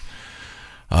think that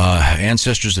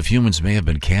ancestors of humans may have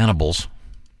been cannibals.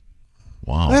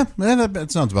 Wow. Yeah,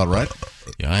 that sounds about right.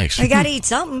 Yikes. They got to eat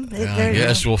something.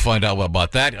 Yes, we'll find out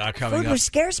about that coming Food up. was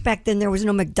scarce back then. There was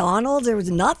no McDonald's. There was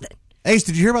nothing. Ace,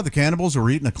 did you hear about the cannibals who were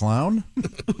eating a clown?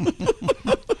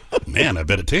 Man, I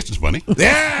bet it tasted funny.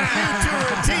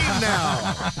 Yeah, team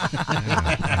now.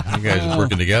 You guys are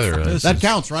working together. That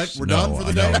counts, right? We're done for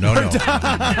the day? No.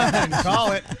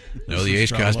 Call it. No, the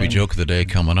Ace Cosby joke of the day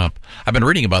coming up. I've been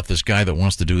reading about this guy that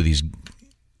wants to do these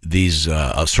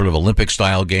sort of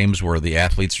Olympic-style games where the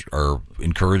athletes are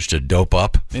encouraged to dope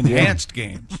up. Enhanced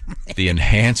games. The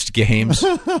enhanced games.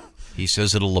 He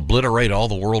says it'll obliterate all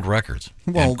the world records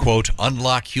and, quote,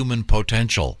 unlock human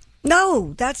potential.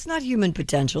 No, that's not human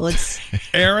potential. It's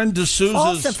Aaron D'Souza's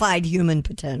falsified human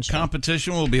potential.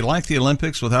 competition will be like the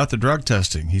Olympics without the drug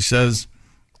testing. He says,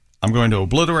 I'm going to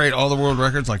obliterate all the world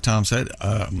records, like Tom said.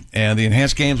 And the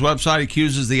Enhanced Games website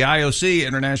accuses the IOC,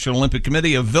 International Olympic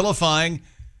Committee, of vilifying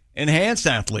enhanced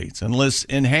athletes and lists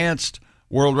enhanced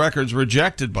world records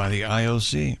rejected by the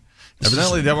IOC.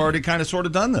 Evidently, they've already kind of sort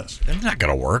of done this. It's not going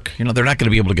to work. You know, they're not going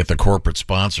to be able to get the corporate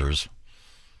sponsors.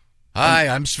 Hi,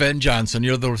 I'm Sven Johnson.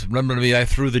 Remember me? I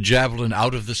threw the javelin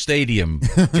out of the stadium,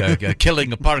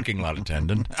 killing a parking lot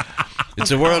attendant. It's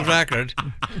a world record.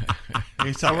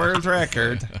 It's a world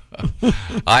record.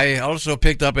 I also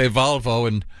picked up a Volvo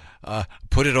and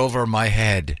put it over my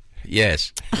head.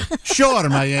 Yes. Sure,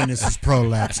 my anus is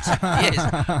prolapsed. Yes,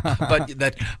 but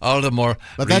that all the more.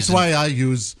 But that's why I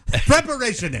use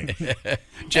Preparation.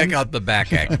 Check out the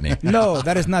back acne. No,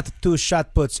 that is not 2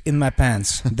 shot puts in my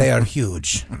pants. They are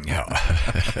huge.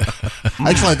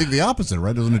 Actually, I think the opposite,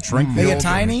 right? Doesn't it shrink? They get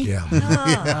tiny? Yeah.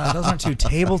 Those aren't 2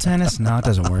 table tennis? No, it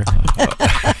doesn't work.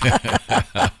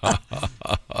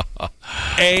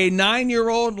 A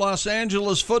 9-year-old Los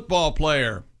Angeles football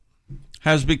player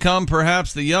has become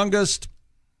perhaps the youngest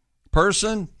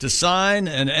person to sign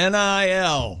an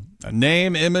NIL, a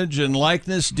name, image, and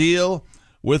likeness deal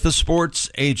with a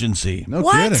sports agency. No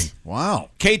kidding.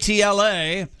 Wow.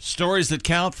 KTLA, stories that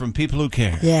count from people who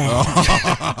care. Yeah.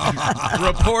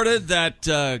 Reported that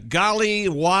Gali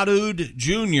Wadud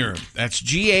Jr., that's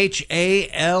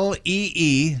Ghalee,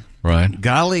 right?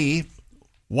 Gali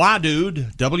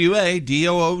Wadud,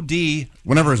 Wadood.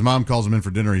 Whenever his mom calls him in for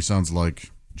dinner, he sounds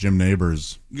like Jim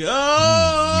Neighbors.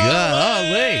 Golly!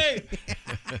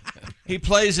 He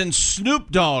plays in Snoop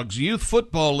Dogg's Youth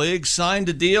Football League, signed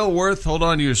a deal worth, hold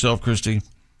on to yourself, Christy,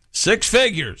 6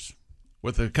 figures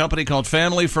with a company called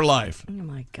Family for Life. Oh,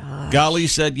 my God. Gali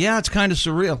said, yeah, it's kind of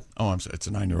surreal. Oh, it's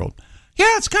a 9-year-old.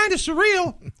 Yeah, it's kind of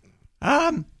surreal.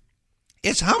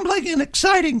 It's humbling and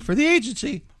exciting for the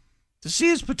agency to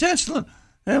see its potential.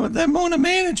 They want to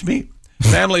manage me.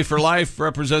 Family for Life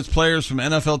represents players from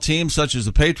NFL teams such as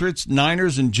the Patriots,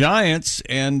 Niners, and Giants.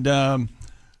 And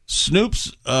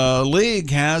Snoop's league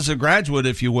has a graduate,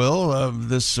 if you will, of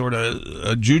this sort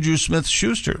of Juju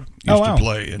Smith-Schuster used to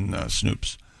play in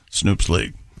Snoop's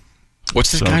league.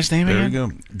 What's this guy's name there again? There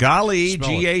you go. Gali,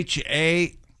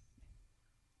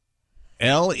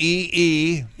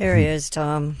 Ghalee. Here he is,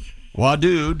 Tom.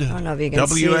 Wadood. I don't know if you can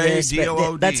see this,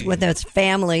 but that's with his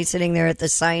family sitting there at the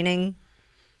signing.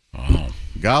 Oh.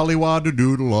 Golly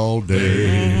wad-a-doodle all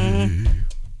day.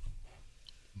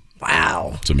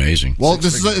 Wow. It's amazing. Well, it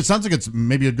sounds like it's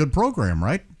maybe a good program,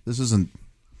 right? This isn't...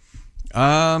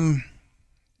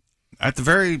 At the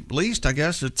very least, I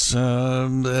guess it's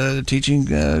teaching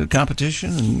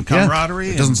competition and camaraderie.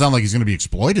 Yeah. It doesn't sound like he's going to be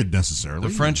exploited necessarily.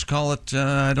 The French call it,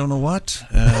 I don't know what,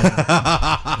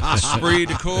 esprit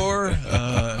de corps,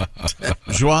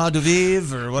 joie de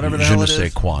vivre, or whatever the hell it is. Je ne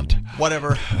sais quant.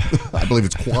 Whatever. I believe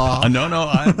it's qua. No,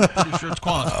 I'm pretty sure it's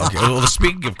quant. Okay. Well,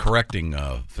 speaking of correcting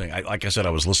thing, like I said,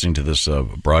 I was listening to this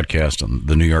broadcast on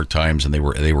the New York Times, and they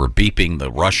were beeping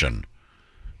the Russian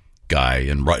guy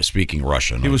and speaking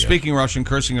Russian. He was speaking Russian,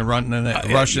 cursing in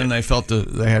Russian. They felt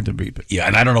they had to beep it. Yeah,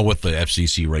 and I don't know what the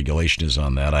FCC regulation is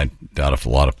on that. I doubt if a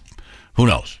lot of who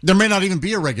knows. There may not even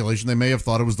be a regulation. They may have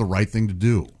thought it was the right thing to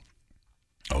do.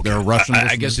 Okay. There are Russian.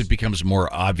 I guess it becomes more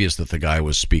obvious that the guy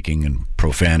was speaking in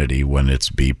profanity when it's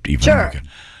beeped. Even sure.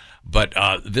 But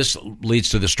this leads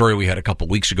to the story we had a couple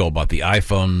weeks ago about the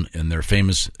iPhone and their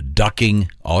famous ducking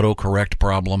autocorrect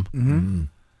problem. Mm-hmm.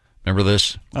 Remember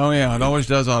this? Oh, yeah. It always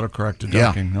does autocorrect to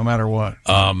ducking, no matter what.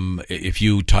 If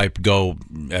you type go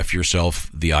F yourself,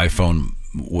 the iPhone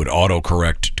would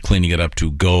autocorrect, cleaning it up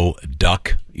to go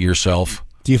duck yourself.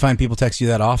 Do you find people text you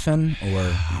that often, or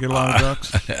you get a lot of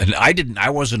ducks? And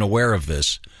I wasn't aware of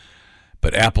this,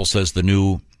 but Apple says the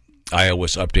new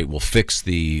iOS update will fix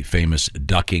the famous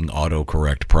ducking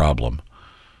autocorrect problem.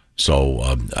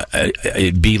 So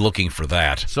be looking for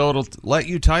that. So it'll let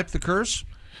you type the curse?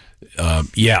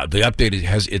 Yeah, the update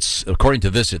it's according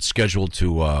to this, it's scheduled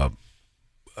to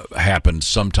happen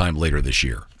sometime later this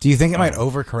year. do you think it might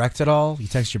overcorrect at all? You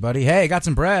text your buddy, "Hey, I got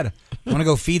some bread. Want to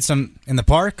go feed some in the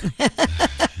park?"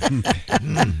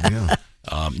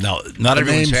 Now, not everyone's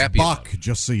name's happy. Buck,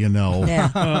 just so you know.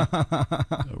 Yeah.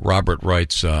 Robert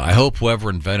writes, "I hope whoever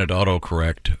invented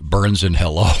autocorrect burns in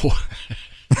hello."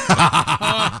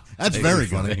 That's very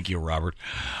funny. Thank you, Robert.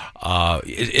 I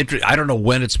don't know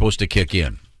when it's supposed to kick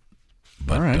in,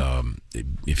 but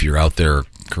if you're out there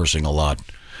cursing a lot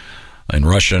in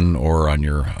Russian or on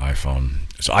your iPhone,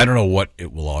 so I don't know what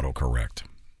it will autocorrect.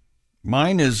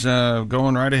 Mine is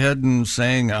going right ahead and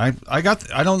saying I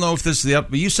don't know if this is the up,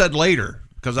 but you said later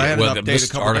because I had an update this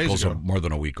a couple article's days ago. more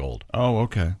than a week old. Oh,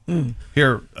 okay.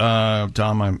 Here,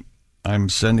 Tom, I'm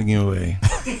sending you a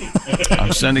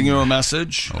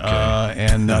message,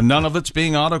 and none of it's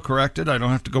being autocorrected. I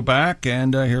don't have to go back,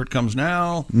 and here it comes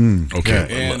now. Okay,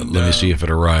 and, let me see if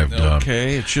it arrived.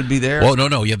 Okay, it should be there. Well,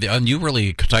 no, you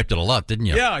really typed it a lot, didn't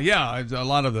you? Yeah, a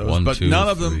lot of those, 1, but 2, none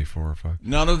of 3, them, 4, 5.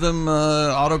 none of them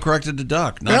autocorrected to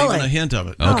duck. Not even a hint of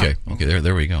it. Okay,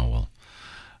 there we go.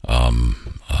 Well,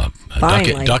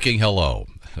 ducking hello.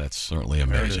 That's certainly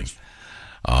amazing.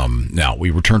 Now, we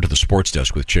return to the sports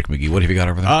desk with Chick McGee. What have you got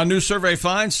over there? New survey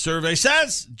finds. Survey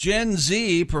says Gen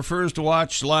Z prefers to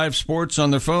watch live sports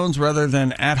on their phones rather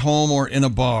than at home or in a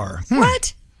bar.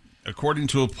 What? According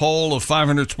to a poll of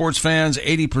 500 sports fans,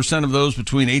 80% of those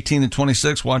between 18 and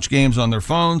 26 watch games on their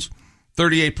phones.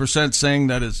 38% saying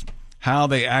that is how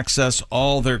they access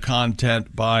all their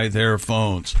content by their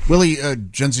phones. Willie,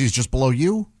 Gen Z is just below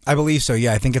you? I believe so,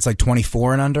 yeah. I think it's like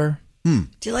 24 and under. Do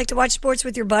you like to watch sports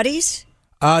with your buddies?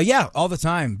 Yeah, all the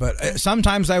time. But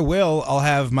sometimes I'll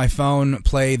have my phone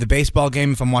play the baseball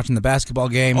game if I'm watching the basketball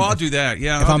game. Oh, I'll do that,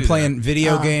 yeah. If I'll I'm do playing that.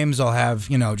 video games, I'll have,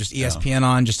 just ESPN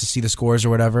on just to see the scores or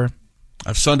whatever. I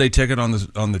have Sunday Ticket on the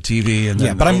TV, and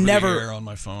then but I'm over the never air on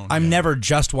my phone. I'm never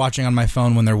just watching on my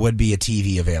phone when there would be a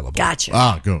TV available.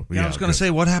 Gotcha. Go. Yeah, I was going to say,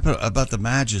 what happened about the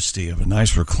majesty of a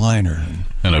nice recliner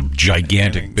and a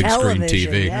gigantic big screen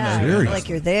Television, TV? yeah. I feel like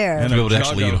you're there. And to be able to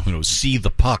actually see the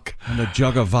puck. And a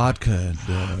jug of vodka and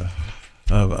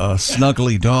a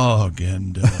snuggly dog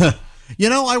and...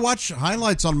 I watch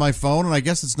highlights on my phone, and I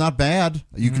guess it's not bad.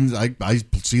 You can I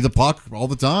see the puck all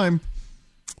the time.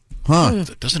 Huh.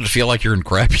 Doesn't it feel like you're in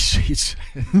crappy seats?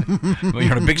 When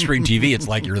you're on a big screen TV, it's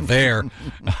like you're there.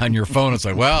 On your phone, it's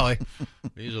like, well,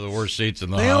 these are the worst seats in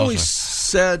the house. They always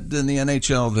said in the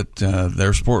NHL that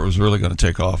their sport was really going to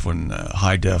take off when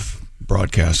high-def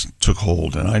broadcast took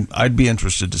hold, and I'd be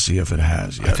interested to see if it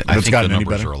has yet. I think the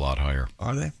numbers are a lot higher.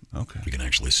 Are they? Okay. You can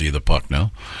actually see the puck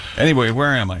now. Anyway,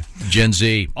 where am I? Gen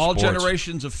Z. All sports.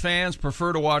 generations of fans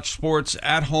prefer to watch sports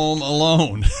at home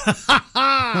alone.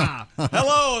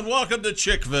 Hello and welcome to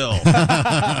Chickville.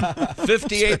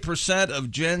 58%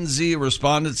 of Gen Z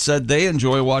respondents said they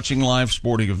enjoy watching live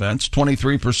sporting events.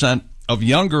 23% of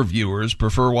younger viewers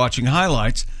prefer watching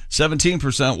highlights.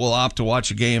 17% will opt to watch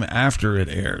a game after it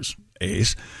airs.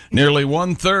 Ace. Nearly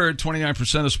one-third,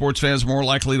 29% of sports fans are more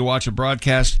likely to watch a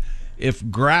broadcast if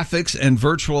graphics and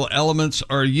virtual elements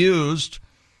are used.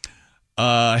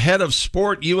 Head of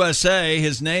Sport USA,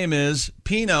 his name is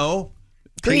Pino.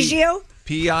 Grigio?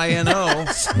 P-I-N-O.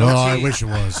 No, I wish it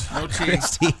was. No T.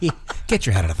 Christy, get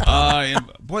your head out of the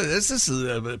pot. Boy, this is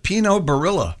Pinot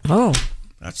Barilla. Oh.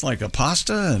 That's like a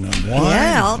pasta and a wine.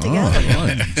 Yeah, all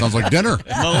together. Sounds like dinner.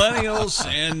 Millennials,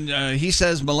 and he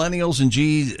says millennials and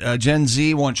Gen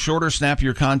Z want shorter,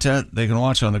 snappier content they can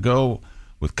watch on the go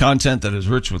with content that is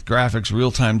rich with graphics,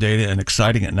 real-time data, and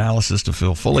exciting analysis to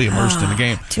feel fully immersed in the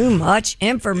game. Too much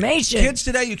information. Kids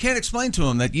today, you can't explain to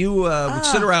them that you would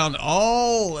sit around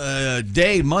all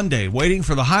day Monday waiting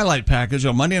for the highlight package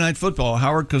on Monday Night Football.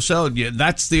 Howard Cosell,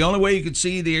 that's the only way you could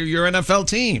see your NFL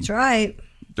team. That's right.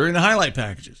 During the highlight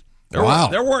packages. There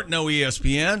weren't no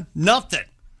ESPN. Nothing.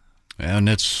 And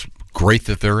it's great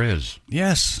that there is.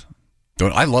 Yes.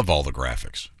 I love all the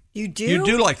graphics. You do? You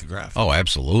do like the graphics. Oh,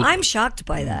 absolutely. I'm shocked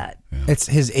by that. Yeah. It's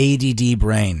his ADD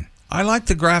brain. I like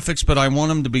the graphics, but I want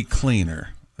them to be cleaner.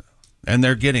 And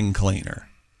they're getting cleaner.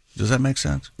 Does that make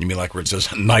sense? You mean like where it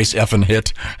says, nice effing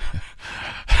hit?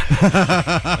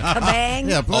 Kabang.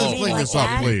 Yeah, please You mean clean like this up,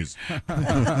 that? please.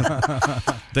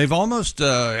 They've almost,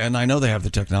 and I know they have the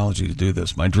technology to do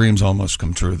this. My dreams almost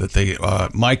come true that they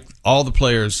mic all the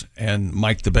players and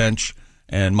mic the bench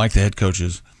and mic the head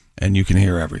coaches, and you can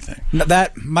hear everything. No,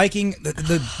 that miking,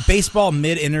 the baseball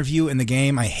mid-interview in the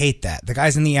game, I hate that. The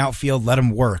guys in the outfield, let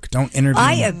them work. Don't interview.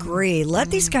 I agree. Let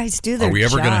these guys do their Are we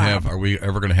ever job.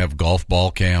 going to have golf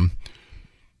ball cam?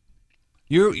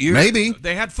 You Maybe.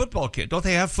 They had football cam. Don't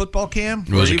they have football cam?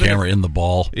 There's a camera in the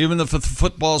ball. Even if the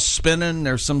football's spinning,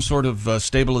 there's some sort of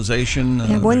stabilization.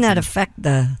 Yeah, wouldn't that affect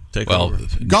the... Over.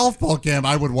 Golf ball cam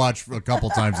I would watch a couple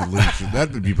times at least.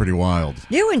 That would be pretty wild.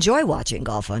 You enjoy watching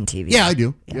golf on TV. Yeah, I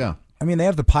do. Yeah. I mean, they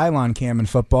have the pylon cam in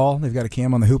football. They've got a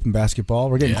cam on the hoop in basketball.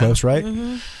 We're getting close, right?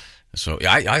 Mm-hmm. So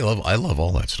I love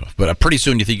all that stuff. But pretty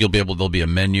soon you think there'll be a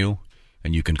menu,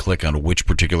 and you can click on which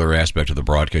particular aspect of the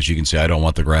broadcast. You can say, I don't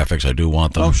want the graphics, I do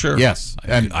want them. Oh, sure. Yes.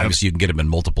 And obviously you can get them in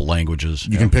multiple languages.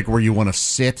 You can pick where you want to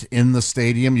sit in the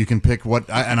stadium. You can pick what,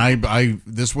 I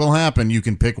this will happen. You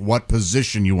can pick what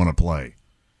position you want to play.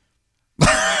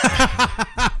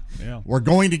 We're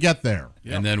going to get there.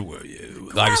 And then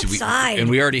obviously outside.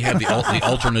 we already had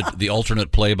the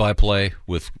alternate play-by-play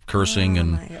with cursing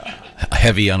and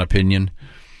heavy on opinion.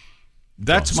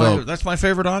 That's my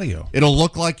favorite audio. It'll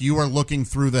look like you are looking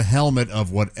through the helmet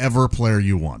of whatever player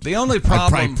you want. The only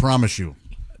problem, I promise you.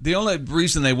 The only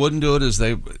reason they wouldn't do it is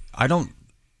I don't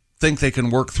think they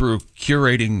can work through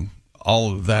curating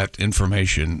all of that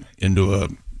information into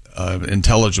a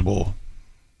intelligible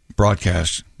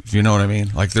broadcast. If you know what I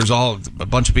mean. Like there's a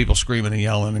bunch of people screaming and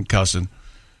yelling and cussing.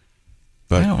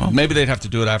 But maybe they'd have to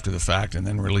do it after the fact and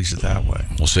then release it that way.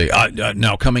 We'll see.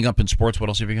 Now, coming up in sports, what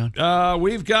else have you got?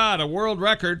 We've got a world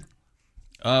record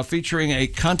featuring a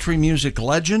country music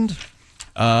legend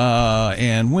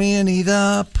and Winnie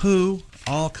the Pooh,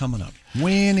 all coming up.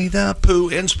 Winnie the Pooh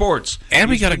in sports. And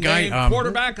we He's got a been guy, named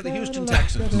quarterback of the Houston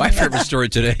Texans. My favorite story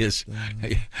today is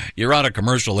you're on a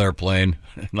commercial airplane,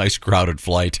 nice crowded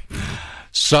flight.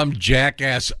 Some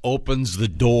jackass opens the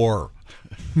door.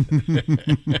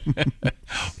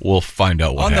 We'll find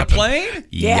out what happened. On the plane?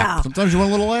 Yeah. Yep. Sometimes you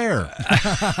want a little air.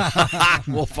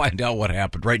 We'll find out what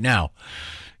happened right now.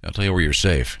 I'll tell you where you're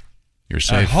safe. You're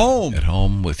safe At home. At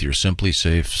home with your Simply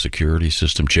Safe security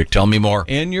system. Chick, tell me more.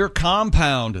 In your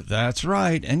compound. That's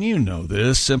right. And you know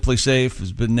this. Simply Safe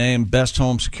has been named Best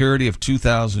Home Security of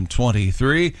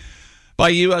 2023 by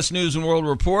U.S. News and World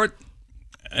Report.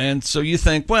 And so you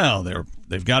think, well,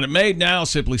 they've got it made now.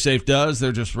 Simply Safe does.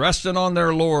 They're just resting on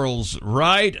their laurels,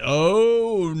 right?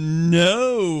 Oh,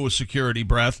 no, security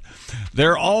breath.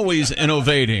 They're always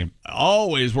innovating,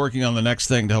 always working on the next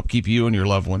thing to help keep you and your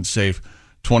loved ones safe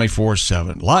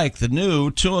 24/7. Like the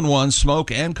new 2-in-1 smoke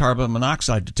and carbon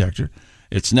monoxide detector.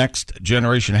 Its next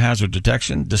generation hazard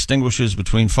detection distinguishes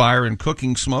between fire and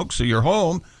cooking smoke, so your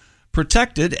home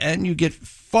protected and you get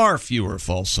far fewer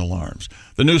false alarms.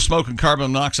 The new smoke and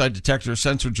carbon monoxide detector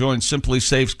sensor joins Simply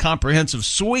Safe's comprehensive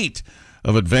suite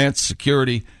of advanced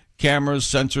security cameras,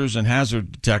 sensors, and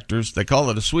hazard detectors. They call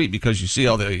it a suite because you see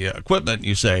all the equipment and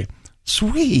you say,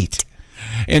 sweet.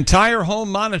 Entire home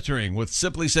monitoring with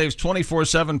Simply Safe's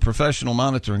 24/7 professional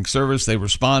monitoring service. They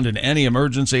respond in any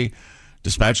emergency,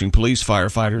 dispatching police,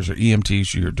 firefighters, or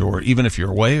EMTs to your door, even if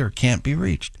you're away or can't be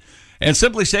reached. And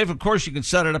Simply Safe, of course, you can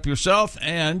set it up yourself,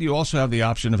 and you also have the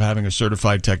option of having a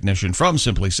certified technician from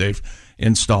Simply Safe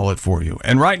install it for you.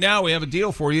 And right now, we have a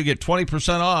deal for you. Get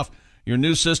 20% off your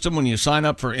new system when you sign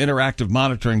up for interactive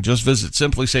monitoring. Just visit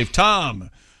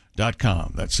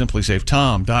simplysafetom.com. That's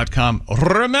simplysafetom.com.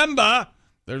 Remember,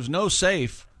 there's no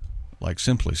safe like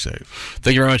Simply Safe.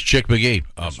 Thank you very much, Chick McGee.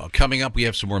 Coming up, we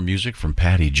have some more music from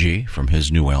Patty G from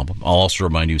his new album. I'll also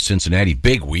remind you, Cincinnati,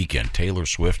 big weekend. Taylor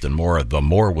Swift and more. The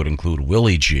more would include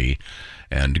Willie G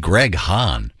and Greg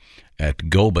Hahn at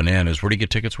Go Bananas. Where do you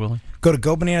get tickets, Willie? Go to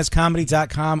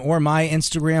GoBananasComedy.com or my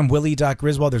Instagram,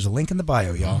 Willie.Griswold. There's a link in the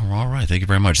bio, y'all. All right. Thank you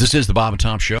very much. This is the Bob and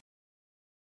Tom Show.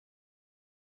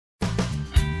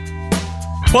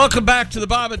 Welcome back to the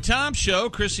Bob and Tom Show.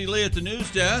 Chrissy Lee at the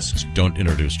news desk. Don't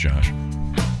introduce Josh.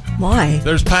 Why?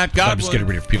 There's Pat Godwin. I'm just getting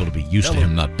ready for people to be used to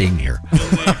him not being here.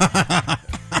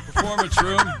 Performance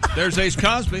room. There's Ace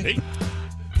Cosby.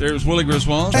 There's Willie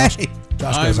Griswold. Hey,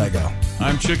 Josh goes, I go.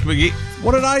 I'm Chick McGee.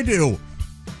 What did I do?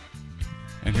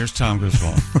 And here's Tom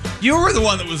Griswold. You were the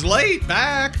one that was late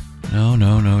back. No,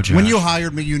 Josh. When you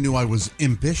hired me, you knew I was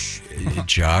impish.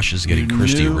 Josh is getting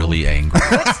Christy really angry.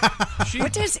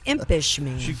 What does impish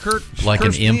mean? She like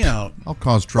an imp. I'll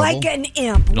cause trouble. Like an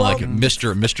imp. No, Well, like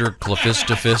Mr.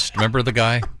 Clefistofist. Remember the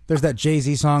guy? There's that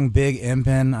Jay-Z song, Big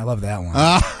Impin'. I love that one.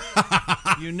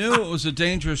 You knew it was a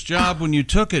dangerous job when you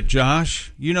took it,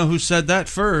 Josh. You know who said that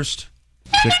first.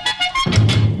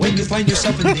 When you find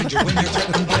yourself in danger, when you're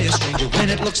threatened by a stranger, when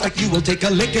it looks like you will take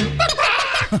a licking,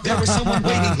 there is someone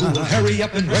waiting who will hurry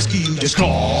up and rescue you. Just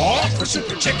call for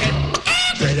Super Chicken.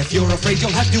 But if you're afraid, you'll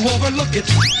have to overlook it.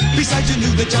 Besides, you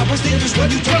knew the job was dangerous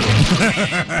when you took it.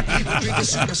 He will bring the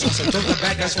super sauce and throw the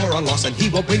bad guys for a loss, and he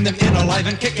will bring them in alive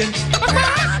and kicking.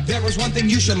 There is one thing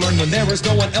you should learn when there is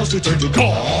no one else to turn to.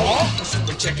 Call for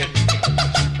Super Chicken.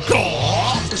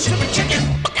 Call for Super Chicken.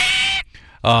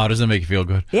 Does that make you feel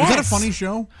good? Yes. Was that a funny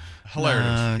show?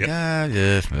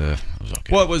 Hilarious. It was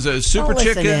okay. What was it? Super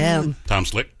Chicken? Tom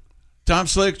Slick. Tom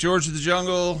Slick, George of the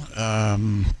Jungle.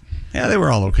 Yeah, they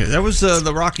were all okay. That was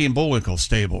the Rocky and Bullwinkle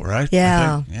stable, right?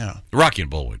 Yeah. Yeah. Rocky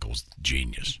and Bullwinkle's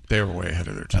genius. They were way ahead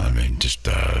of their time. I mean, just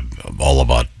all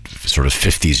about sort of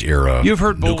 50s era You've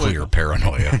heard nuclear Bullwinkle.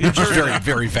 paranoia. It's very,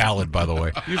 very valid, by the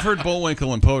way. You've heard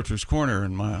Bullwinkle in Poetry's Corner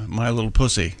and My Little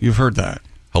Pussy. You've heard that.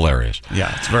 Hilarious.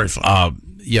 Yeah, it's very fun.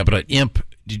 Yeah, but Imp,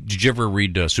 did you ever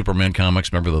read Superman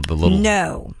comics? Remember the little...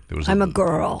 No, I'm a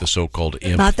girl. The so-called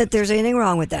Imp. Not that there's anything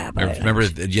wrong with that. But Remember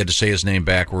you had to say his name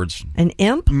backwards? An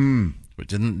imp? But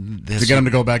didn't to get him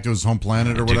to go back to his home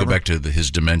planet or to whatever? go back to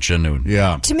his dimension.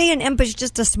 Yeah. To me, an imp is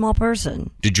just a small person.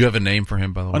 Did you have a name for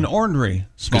him, by the way? An ornery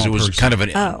small Because it was person. kind of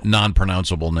a Oh.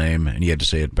 non-pronounceable name, and you had to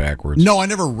say it backwards. No, I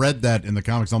never read that in the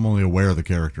comics. I'm only aware of the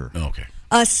character. Okay.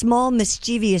 A small,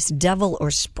 mischievous devil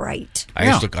or sprite. I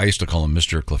used to call him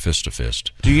Mr.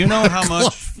 Clephistofist. Do you know how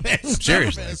much...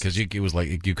 Seriously, because it was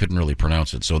like you couldn't really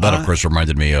pronounce it. So that, of course,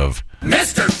 reminded me of...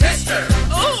 Mr. Fister!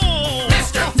 Oh!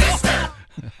 Mr. Fister!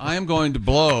 I am going to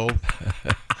blow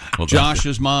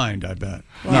Josh's mind, I bet.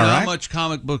 All You know right. how much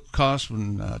comic book cost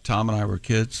when Tom and I were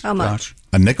kids? How much? Josh?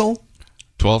 A nickel?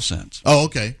 12 cents. Oh,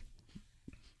 okay.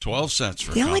 12 cents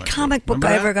for The a only comic book Remember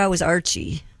I that? ever got was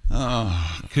Archie.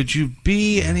 Could you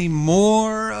be any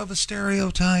more of a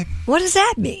stereotype? What does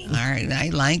that mean? All right, I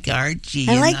like Archie.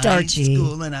 I liked Archie.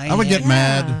 And I would get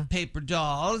mad. Paper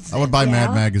dolls. I would buy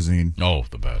Mad Magazine. Oh,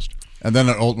 the best. And then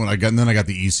an old one. I got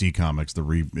the EC comics, the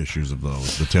reissues of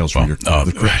those, the Tales from Your.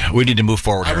 We need to move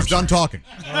forward. I was done talking.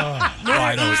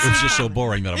 I know it was just so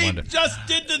boring that I wanted. Just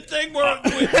did the thing where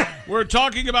we're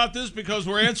talking about this because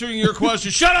we're answering your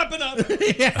question. Shut up and up.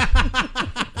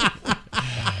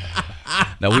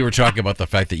 Now we were talking about the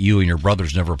fact that you and your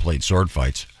brothers never played sword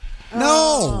fights.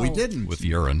 No, we didn't. With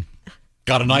urine.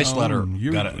 Got a nice letter.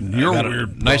 You're got a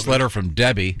weird. nice letter from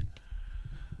Debbie.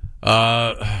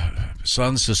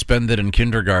 Son suspended in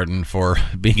kindergarten for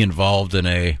being involved in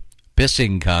a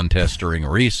pissing contest during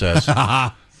recess.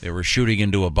 They were shooting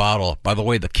into a bottle. By the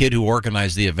way, the kid who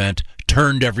organized the event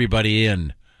turned everybody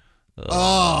in.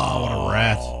 Oh, what a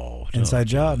rat. Inside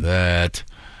job. That.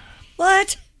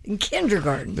 What? In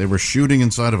kindergarten. They were shooting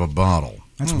inside of a bottle.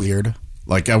 That's weird.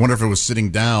 Like, I wonder if it was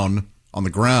sitting down on the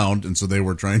ground, and so they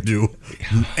were trying to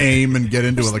aim and get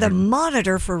into it. Was Like the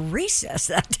monitor for recess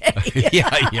that day.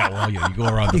 Well, you go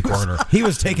around the corner. He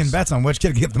was taking bets on which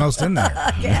kid could get the most in there.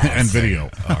 Yes. and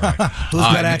video. All right. Who's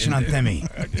got action on Themi?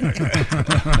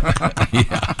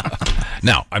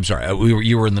 Now, I'm sorry.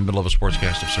 You were in the middle of a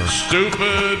sportscast of sorts.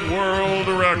 Stupid world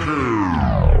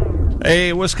record.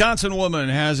 A Wisconsin woman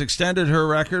has extended her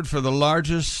record for the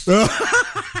largest...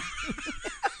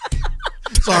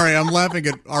 Sorry, I'm laughing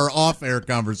at our off-air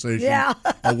conversation. Yeah.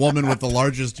 A woman with the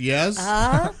largest yes.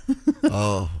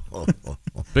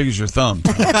 Big as your thumb.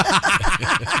 Remember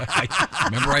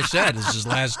I said this is his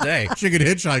last day. She could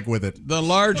hitchhike with it. The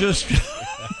largest...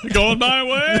 Going my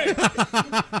way.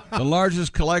 The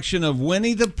largest collection of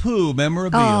Winnie the Pooh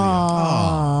memorabilia.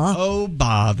 Oh,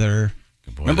 bother.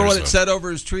 Boy, Remember what there's it said over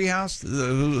his treehouse?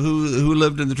 Who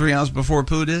lived in the treehouse before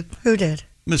Pooh did? Who did?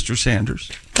 Mr.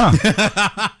 Sanders.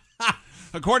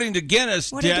 According to Guinness,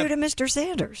 What did he do to Mr.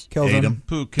 Sanders? Killed him.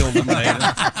 Pooh killed him. And ate him.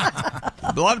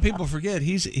 A lot of people forget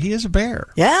he is a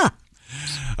bear. Yeah.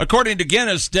 According to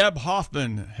Guinness, Deb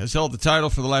Hoffman has held the title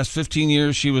for the last 15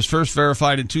 years. She was first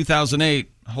verified in 2008.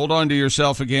 Hold on to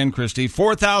yourself again, Christy.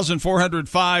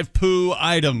 4,405 Pooh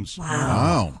items.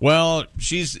 Wow. Well,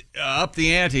 she's up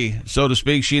the ante, so to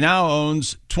speak. She now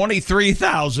owns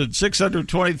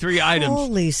 23,623 items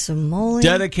Holy simoly.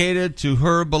 dedicated to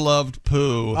her beloved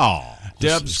Pooh. Oh.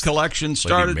 Deb's collection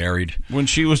started married. when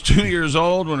she was 2 years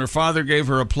old, when her father gave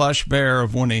her a plush bear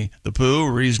of Winnie the Pooh,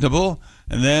 reasonable.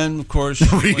 And then, of course,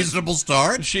 Reasonable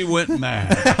start. she went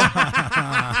mad.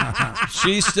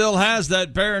 She still has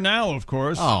that bear now, of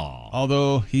course. Oh.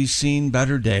 Although he's seen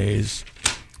better days.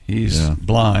 He's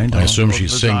blind. I assume Both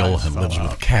she's of his single eyes and fell lives out.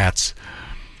 with cats.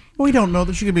 We don't know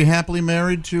that she could be happily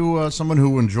married to someone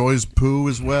who enjoys poo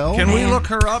as well. Can we look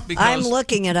her up? Because I'm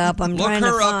looking it up. I'm look trying to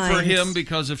her up find. for him,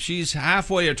 because if she's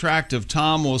halfway attractive,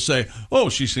 Tom will say, "Oh,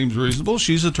 she seems reasonable.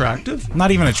 She's attractive." Not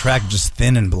even attractive, just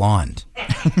thin and blonde.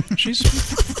 She's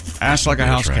ass like a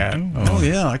house cat. Oh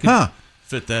yeah, I can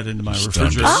fit that into my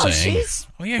refrigerator.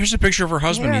 Oh, yeah, here's a picture of her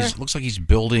husband. Here. He looks like he's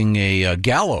building a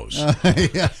gallows.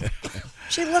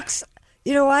 She looks.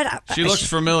 You know what? She looks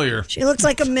familiar. She looks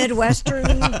like a Midwestern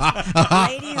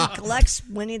lady who collects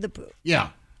Winnie the Pooh. Yeah.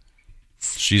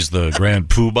 She's the grand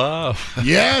poobah.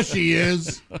 Yeah, she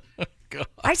is.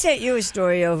 I sent you a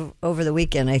story over the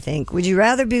weekend, I think. Would you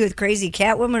rather be with crazy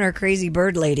Catwoman or crazy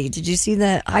bird lady? Did you see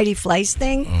the Heidi Fleiss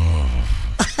thing?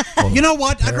 You know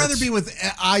what? I'd rather be with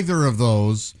either of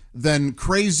those than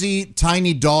crazy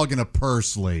tiny dog in a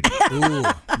purse lady. Ooh,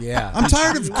 yeah. I'm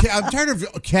tired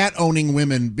of cat owning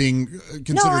women being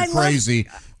considered crazy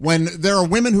when there are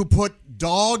women who put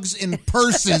dogs in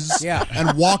purses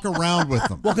and walk around with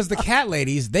them. Well, because the cat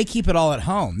ladies, they keep it all at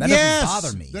home. That doesn't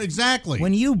bother me. Exactly.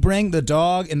 When you bring the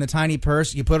dog in the tiny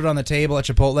purse, you put it on the table at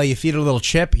Chipotle, you feed it a little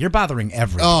chip, you're bothering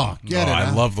everyone. Oh, get it.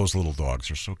 I love those little dogs.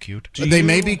 They're so cute. They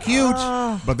may be cute,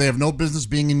 but they have no business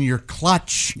being in your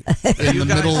clutch in the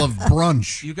middle of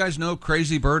brunch. You guys know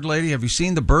Crazy Bird Lady? Have you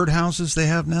seen the bird houses they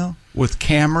have now with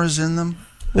cameras in them?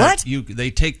 What? They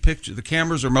take pictures. The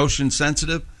cameras are motion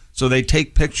sensitive. So they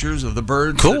take pictures of the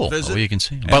birds. Cool. That visit. Oh, you can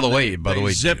see. By the way,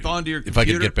 zip onto your computer. if I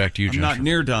could get back to you, I'm Joshua. not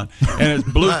near done. And it's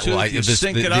Bluetooth. Well, you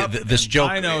sync it up. This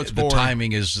joke, I know it's the boring.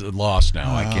 timing is lost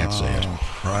now. I can't say it.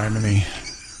 Criminy.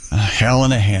 Hell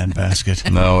in a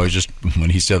handbasket. No, it's just when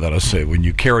he said that, I say, when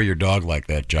you carry your dog like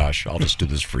that, Josh, I'll just do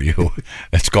this for you.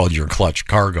 That's called your clutch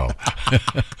cargo,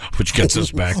 which gets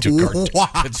us back to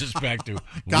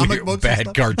Comic books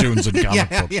bad cartoons and comic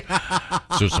books. Yeah.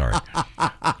 So sorry.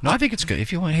 No, I think it's good.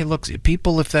 If you want, hey, look,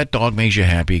 people, if that dog makes you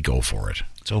happy, go for it.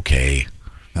 It's okay.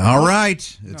 All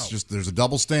right. It's just there's a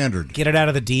double standard. Get it out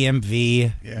of the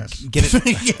DMV. Yes. Get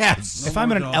it. Yes. If I'm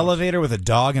in an elevator with a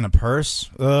dog in a purse,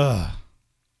 ugh.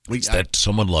 That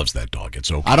someone loves that dog.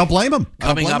 It's okay. I don't blame him.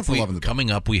 Coming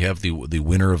up, we have the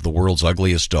winner of the world's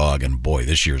ugliest dog, and boy,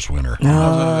 this year's winner.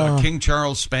 King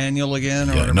Charles Spaniel again?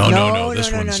 Or whatever? No. This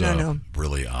one's a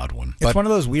really odd one. It's one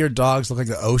of those weird dogs look like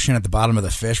the ocean at the bottom of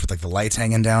the fish with like the lights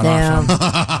hanging down off them.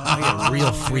 Like a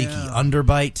real freaky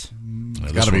underbite.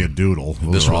 It's got to be a doodle.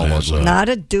 This one has Not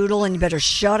a doodle, and you better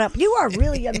shut up. You are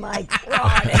really in my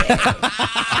chronic.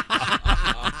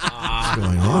 What's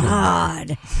going on?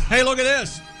 God. Hey, look at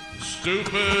this.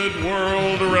 Stupid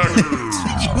world record.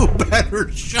 You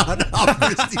better shut up,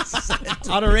 Christy said.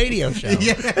 On a radio show.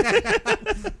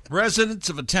 Residents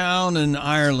of a town in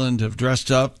Ireland have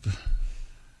dressed up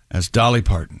as Dolly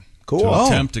Parton Cool. to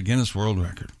attempt a Guinness World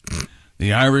Record.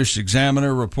 The Irish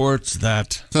Examiner reports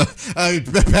that...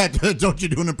 Pat, don't you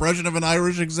do an impression of an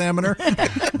Irish Examiner?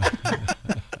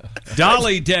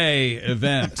 Dolly Day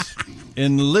event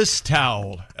in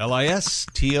Listowel,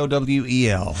 Listowel.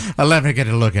 Let me get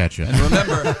a look at you. And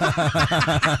remember,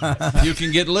 you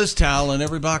can get Listowel in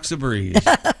every box of Breeze.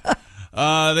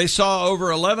 They saw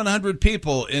over 1,100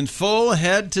 people in full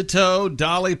head-to-toe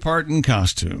Dolly Parton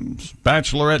costumes.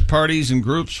 Bachelorette parties and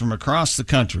groups from across the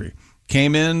country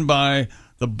came in by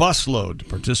the busload to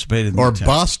participate in the attempt.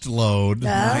 Bust load.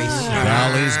 Nice.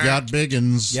 Dolly's got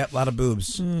biggins. Yep, a lot of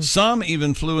boobs. Some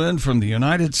even flew in from the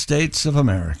United States of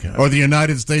America. Or the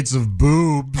United States of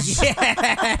boobs.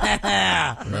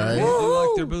 Right? They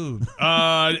like their boobs.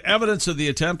 Evidence of the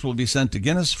attempt will be sent to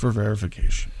Guinness for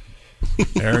verification.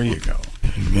 There you go.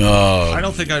 I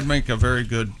don't think I'd make a very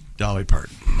good Dolly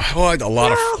Parton. Well, a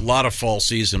lot of fall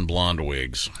season blonde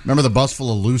wigs. Remember the bus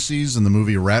full of Lucy's in the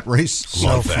movie Rat Race?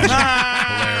 Love that.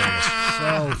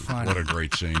 Hilarious. So funny. What a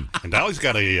great scene. And Dolly's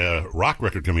got a rock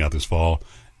record coming out this fall.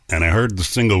 And I heard the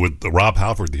single with Rob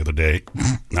Halford the other day.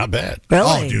 Not bad.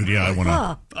 Really? Oh, dude, yeah, I want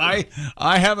to.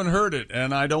 I haven't heard it,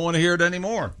 and I don't want to hear it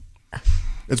anymore.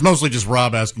 It's mostly just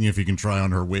Rob asking if he can try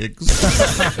on her wigs.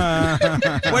 Wait a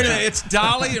minute, it's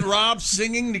Dolly and Rob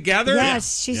singing together?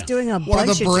 Yes, she's doing a bunch One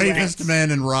of the duets. bravest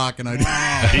men in rock. And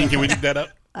Can we dig that up?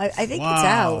 I think it's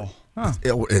out. Huh.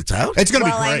 It's out? It's going to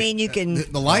be great. I mean, you can...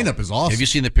 The lineup is awesome. Have you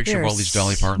seen the picture of all these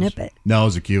Dolly Partons? Snippet. No,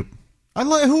 is it cute?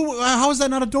 How is that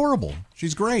not adorable?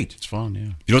 She's great. It's fun, yeah.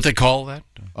 You know what they call that?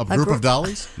 A group of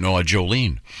dollies? No, a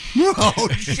Jolene. Oh,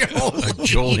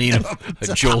 Jolene.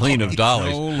 a Jolene of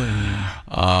dollies.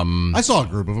 I saw a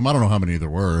group of them. I don't know how many there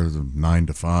were. 9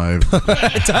 to 5.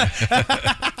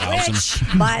 Which,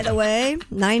 by the way,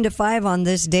 9 to 5 on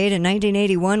this date in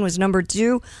 1981 was number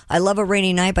 2. I Love a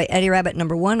Rainy Night by Eddie Rabbitt,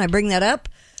 number 1. I bring that up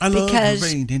I love because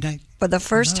rainy night. for the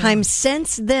first time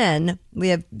since then, we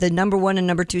have the number 1 and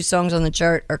number 2 songs on the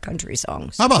chart are country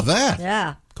songs. How about that?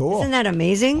 Yeah. Cool. Isn't that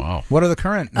amazing? Wow. What are the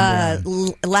current?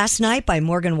 Last Night by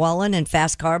Morgan Wallen and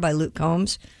Fast Car by Luke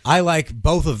Combs. I like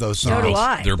both of those songs. So do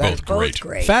I. They're both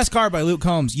great. Fast Car by Luke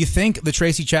Combs. You think the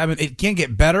Tracy Chapman, it can't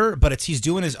get better, but he's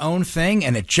doing his own thing,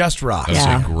 and it just rocks.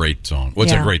 That's a great song. Well,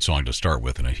 it's a great song to start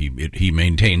with, and he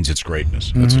maintains its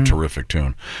greatness. It's a terrific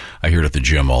tune. I hear it at the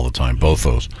gym all the time, both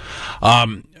those.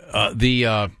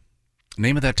 The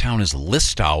name of that town is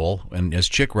Listowel, and as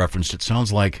Chick referenced, it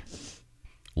sounds like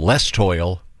less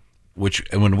toil, which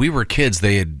when we were kids,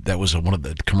 that was one of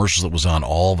the commercials that was on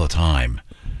all the time.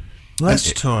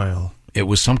 Less toil. It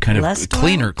was some kind of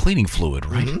cleaning fluid,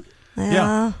 right? Mm-hmm.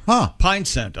 Yeah. Huh. Pine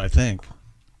scent, I think.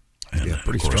 And yeah,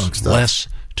 pretty of course, strong stuff. Less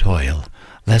toil,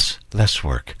 less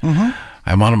work. Mm-hmm.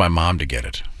 I wanted my mom to get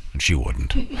it, and she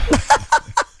wouldn't.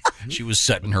 She was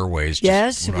set in her ways.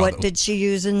 Yes. What did she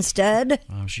use instead?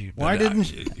 Why didn't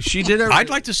she did it? I'd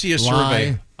like to see a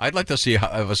survey. I'd like to see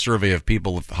a survey of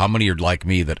people, how many are like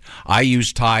me, that I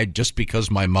use Tide just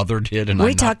because my mother did, and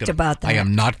we talked about that. I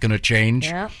am not going to change.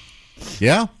 Yeah.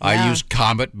 Yeah. I use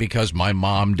Comet because my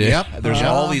mom did. Yep. There's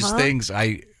all these things.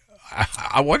 I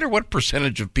wonder what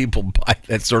percentage of people buy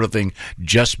that sort of thing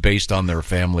just based on their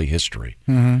family history.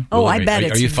 Mm-hmm. Oh, I bet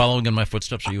Are you following in my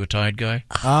footsteps? Are you a Tide guy?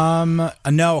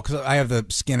 No, because I have the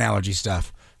skin allergy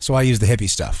stuff, so I use the hippie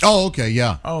stuff. Oh, okay,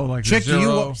 yeah. Oh, like Chick, do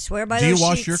you swear by do you those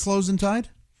wash sheets? your clothes in Tide?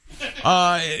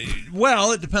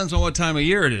 Well, it depends on what time of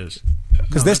year it is.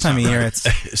 Because this time of year, it's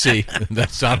see,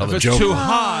 that's not how the If joke. it's too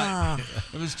hot,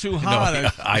 if it's too hot,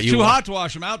 it's too hot to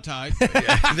wash them out Tide.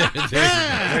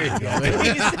 There you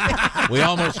go. We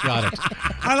almost got it.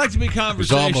 I like to be It was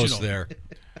conversational. almost there.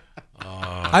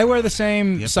 I wear the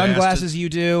same You sunglasses bastard. you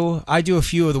do. I do a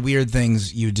few of the weird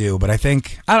things you do, but I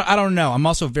think I don't know. I'm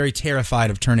also very terrified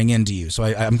of turning into you, so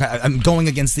I'm going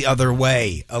against the other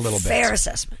way a little bit. Fair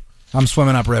assessment. I'm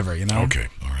swimming upriver, you know. Okay,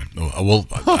 all right. Well,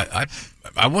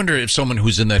 I wonder if someone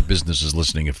who's in that business is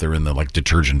listening. If they're in the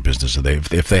detergent business,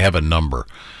 if they have a number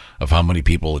of how many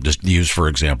people just use, for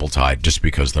example, Tide just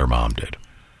because their mom did.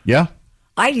 Yeah.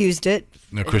 I used it.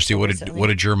 Now, Christy, what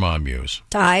did your mom use?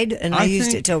 Tide, and I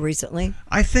used think- it till recently.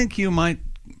 I think you might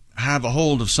have a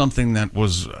hold of something that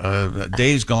was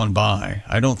days gone by.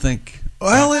 I don't think.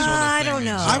 Well, I don't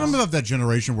know. I'm of that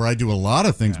generation where I do a lot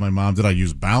of things my mom did. I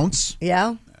use Bounce.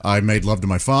 Yeah. I made love to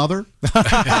my father.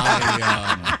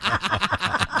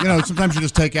 Sometimes you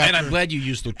just take after. And I'm glad you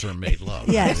used the term "made love."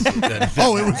 Yes.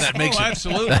 That makes it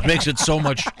absolutely. That makes it so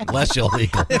much less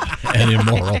illegal and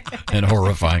immoral and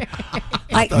horrifying.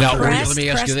 Now, let me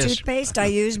ask you this: toothpaste I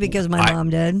used because my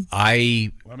mom did. Let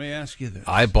me ask you this.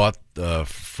 I bought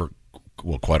for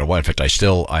quite a while. In fact,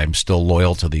 I'm still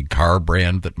loyal to the car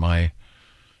brand that my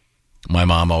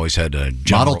mom always had.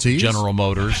 Model Ts? General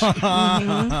Motors.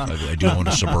 I do own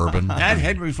a Suburban. That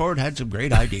Henry Ford had some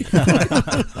great ideas.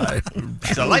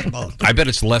 It's a light bulb. I bet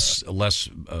it's less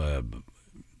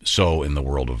so in the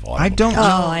world of automobiles. I don't know.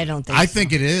 I don't think. I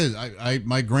think it is.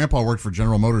 My grandpa worked for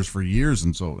General Motors for years,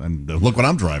 and look what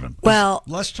I'm driving. Well,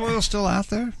 Less toil still out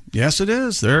there? Yes, it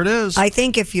is. There it is. I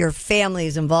think if your family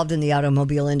is involved in the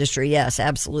automobile industry, yes,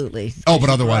 absolutely. Oh,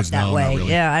 but otherwise, that no, way. not really.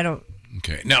 Yeah, I don't.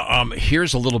 Okay. Now,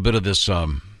 here's a little bit of this.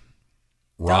 Rob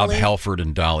Dolly? Halford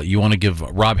and Dolly. You want to give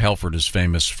Rob Halford is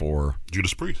famous for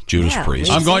Judas Priest. Yeah, Priest.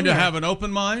 lead I'm going to singer. have an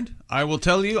open mind. I will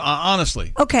tell you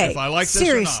honestly. Okay. If I like this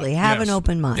seriously, or not. have Yes. an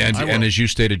open mind. And as you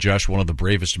stated, Josh, one of the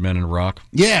bravest men in rock.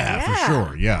 Yeah, for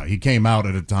sure. Yeah, he came out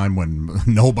at a time when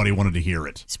nobody wanted to hear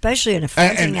it. Especially in a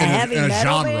heavy in a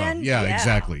metal genre. band. Yeah,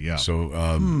 exactly. Yeah.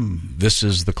 So this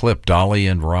is the clip, Dolly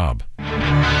and Rob.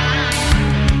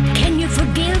 Can you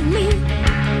forgive me?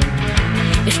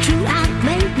 It's true, I've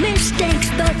made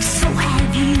mistakes, but so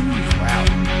have you. Wow.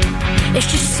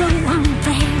 It's just so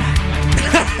unfair.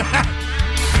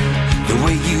 The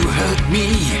way you hurt me.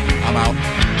 I'm out.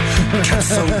 Cut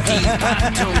so deep,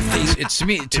 I don't think. It's to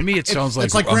me, it sounds like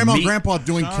It's like a Grandma and Grandpa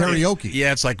doing karaoke.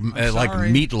 Yeah, it's like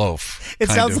Meatloaf. It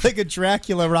kind sounds of. like a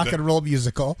Dracula rock and roll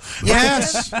musical.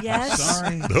 Yes. Yes.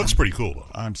 Sorry. The hook's pretty cool, though.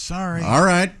 I'm sorry. All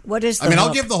right. What is the I mean, I'll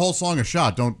hook? give the whole song a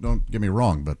shot. Don't get me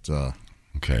wrong, but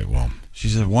Okay, well,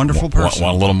 She's a wonderful person.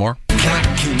 want a little more? I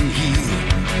can heal.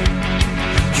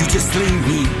 You just leave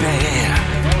me bare.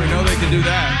 Well, we know they can do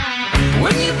that.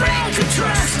 When you break the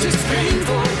trust, it's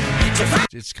painful.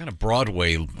 It's kind of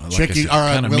Broadway, like I Chicky, said, all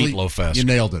right, kind of Willie, Meatloaf-esque. you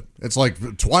nailed it. It's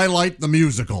like Twilight the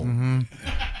musical.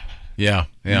 Yeah,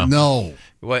 yeah. No.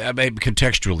 Well, I mean,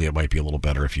 contextually, it might be a little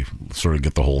better if you sort of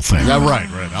get the whole thing. Yeah, right.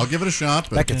 I'll give it a shot.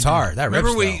 But That guitar, that rips,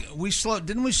 Remember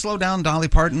didn't we slow down Dolly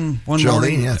Parton one Jolene,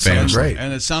 morning? yeah, it sounded great.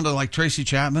 And it sounded like Tracy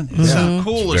Chapman. It Yeah. sounded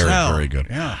cool Very, as hell. very good.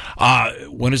 Yeah.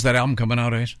 When is that album coming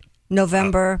out, Ace?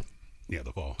 November. Yeah,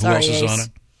 the fall. Who else is on it?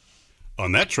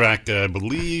 On that track, I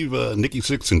believe Nikki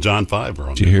Sixx and John Five are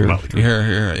on. Did you hear? Motley Crue.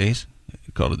 Hear, Ace?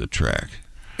 He called it the track.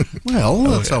 Well,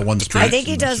 that's how one I think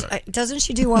he does. Doesn't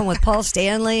she do one with Paul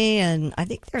Stanley? And I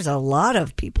think there's a lot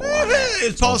of people on it.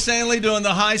 Is Paul Stanley doing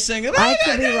the high singing? I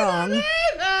could be wrong.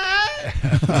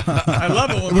 I love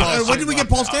it when did we get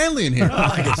Paul Stanley in here?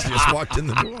 I guess he just walked in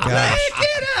the door.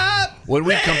 When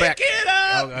we come back,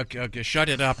 okay, shut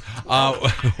it up.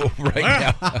 Right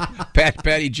now,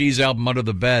 Patty G's album "Under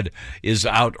the Bed" is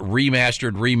out,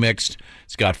 remastered, remixed.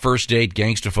 It's got First Date,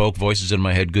 Gangsta Folk, Voices in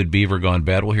My Head, Good Beaver, Gone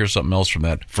Bad. We'll hear something else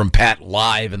from Pat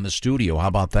live in the studio. How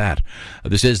about that?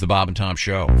 This is the Bob and Tom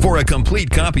Show. For a complete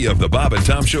copy of the Bob and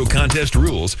Tom Show contest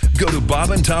rules, go to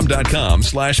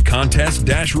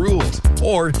bobandtom.com/contest-rules,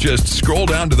 or just scroll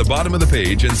down to the bottom of the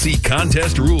page and see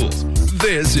contest rules.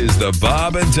 This is the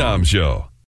Bob and Tom Show.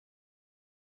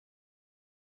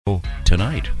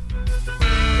 Tonight.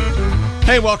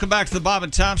 Hey, welcome back to the Bob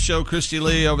and Tom Show. Christy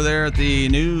Lee over there at the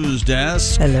news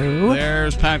desk. Hello.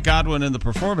 There's Pat Godwin in the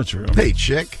performance room. Hey,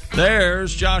 chick.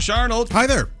 There's Josh Arnold. Hi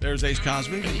there. There's Ace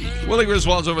Cosby. Willie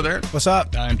Griswold's over there. What's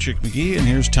up? I'm Chick McGee, and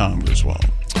here's Tom Griswold.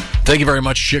 Thank you very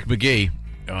much, Chick McGee.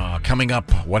 Coming up,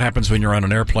 what happens when you're on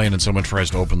an airplane and someone tries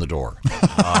to open the door?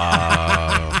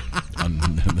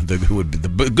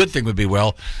 The good thing would be,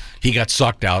 well, he got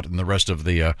sucked out and the rest of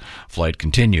the flight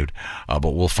continued.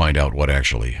 But we'll find out what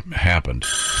actually happened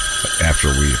after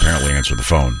we apparently answer the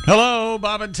phone. Hello,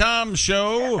 Bob and Tom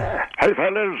Show. Hey,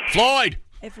 fellas. Floyd.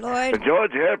 Hey, Floyd.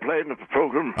 Enjoyed the airplane of the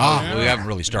program. We haven't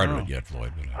really started it yet,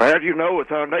 Floyd. Well, you know,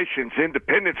 with our nation's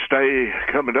Independence Day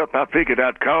coming up, I figured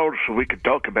I'd call so we could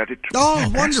talk about it. Oh,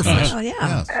 wonderful. Oh,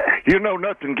 yeah. You know,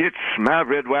 nothing gets my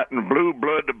red, white, and blue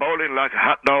blood to boiling like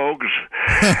hot dogs,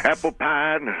 apple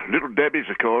pie, and Little Debbie's,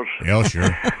 of course. Yeah,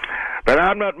 sure. But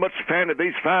I'm not much a fan of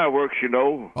these fireworks, you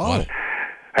know. Oh.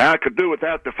 I could do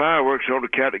without the fireworks on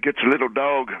account it gets a little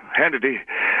dog, Hannity,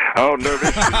 all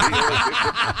nervous.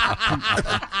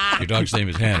 Your dog's name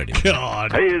is Hannity.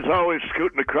 God. He is always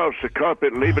scooting across the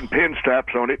carpet, leaving pin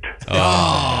straps on it.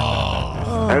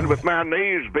 Oh. And with my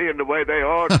knees being the way they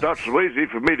are, it's not so easy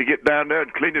for me to get down there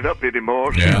and clean it up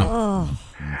anymore. Yeah. Oh.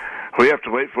 We have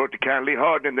to wait for it to kindly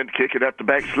harden and then kick it out the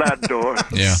back slide door.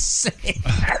 Yeah.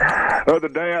 Other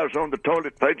day I was on the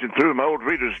toilet paging through my old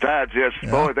Reader's Digest.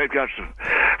 Yeah. Boy, they've got some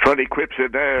funny quips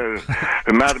in there.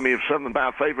 Reminded me of some of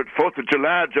my favorite 4th of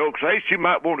July jokes. Ace, you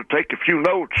might want to take a few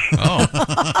notes. Oh.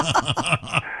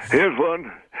 Here's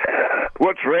one.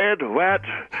 What's red, white,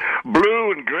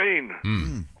 blue, and green?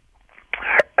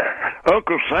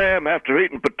 Uncle Sam, after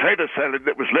eating potato salad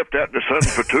that was left out in the sun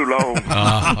for too long.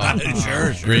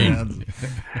 Sure, green.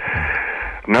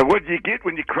 Now, what do you get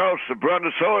when you cross the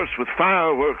brontosaurus with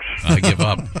fireworks? I give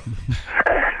up.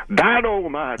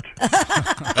 Dynamite.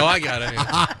 Oh, I got it.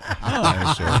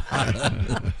 Oh, sure.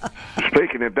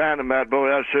 Speaking of dynamite,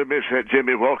 boy, I sure miss that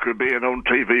Jimmy Walker being on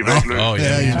TV regularly. Oh,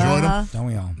 yeah. You enjoyed him? Don't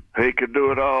we all? He could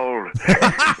do it all.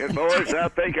 And boys, I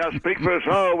think I speak for us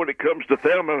all when it comes to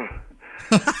Thelma.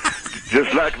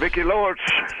 Just like Vicki Lawrence,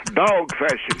 dog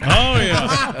fashion. Oh,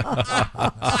 yeah.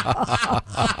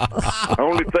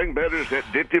 Only thing better is that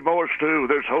Dinty Moore stew.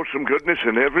 There's wholesome goodness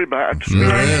in every bite.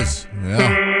 There is.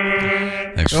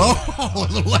 Yeah. Excellent. Oh,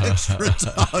 a little extra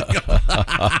dog.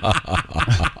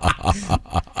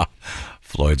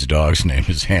 Floyd's dog's name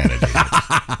is Hannity.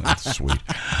 That's sweet.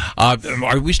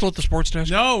 Are we still at the sports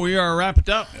desk? No, we are wrapped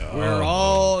up. We're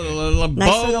all a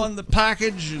bow on the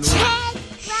package. And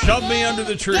shove me under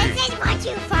the tree. This is what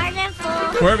you farted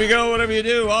for. Wherever you go, whatever you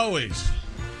do, always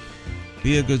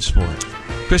be a good sport.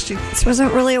 Christy? This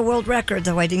wasn't really a world record,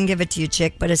 though I didn't give it to you,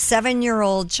 Chick, but a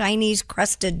 7-year-old Chinese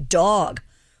crested dog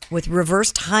with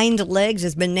reversed hind legs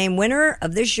has been named winner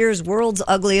of this year's World's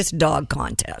Ugliest Dog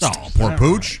Contest. Oh, poor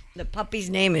Pooch. The puppy's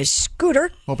name is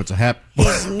Scooter. Hope it's a hap.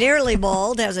 He's nearly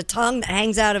bald, has a tongue that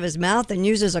hangs out of his mouth, and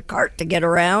uses a cart to get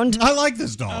around. I like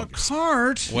this dog. A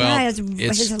cart? Well, Yeah, his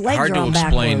legs hard are to on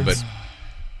explain, backwards. but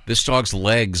this dog's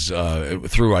legs,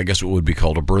 through, I guess, what would be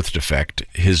called a birth defect,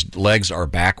 his legs are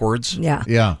backwards. Yeah.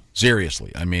 Yeah.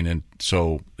 Seriously. I mean, and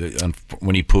so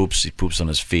when he poops on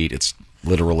his feet. It's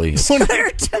literally. Scooter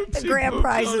took the grand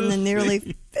prize in the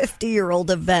nearly 50-year-old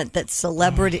event that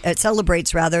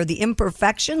celebrates the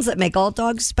imperfections that make all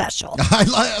dogs special.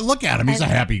 Look at him. He's a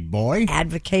happy boy.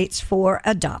 Advocates for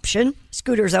adoption.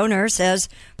 Scooter's owner says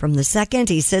from the second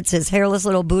he sits his hairless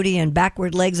little booty and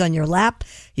backward legs on your lap,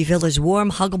 you feel his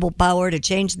warm, huggable power to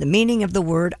change the meaning of the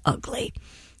word ugly.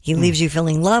 He leaves you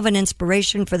feeling love and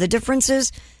inspiration for the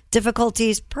differences,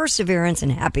 difficulties, perseverance,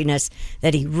 and happiness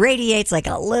that he radiates like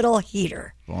a little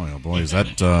heater. Boy, oh boy, is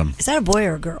that a boy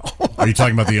or a girl? Are you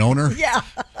talking about the owner? Yeah.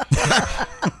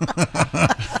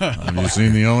 Have you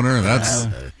seen the owner?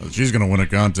 She's going to win a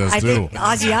contest I too. think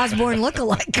Ozzy Osbourne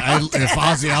lookalike.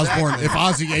 If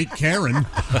Ozzy ate Karen.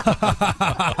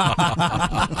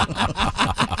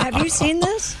 Have you seen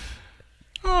this?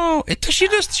 Oh,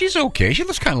 she's okay. She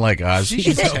looks kind of like Ozzy.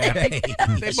 She's happy.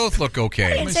 They both look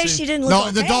okay. I didn't say she didn't look No,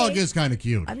 okay. the dog is kind of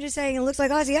cute. I'm just saying it looks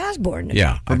like Ozzy Osbourne.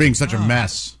 Yeah. For being such a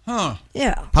mess. Huh.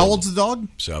 Yeah. How old's the dog?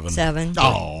 7.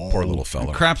 Oh. Poor little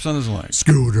fella. Craps on his leg.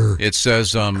 Scooter. It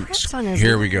says, on his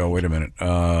here leg. we go. Wait a minute.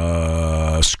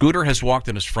 Scooter has walked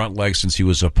on his front legs since he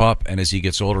was a pup, and as he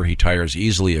gets older, he tires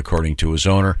easily, according to his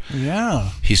owner. Yeah.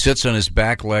 He sits on his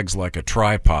back legs like a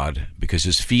tripod because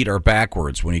his feet are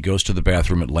backwards. When he goes to the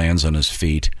bathroom, it lands on his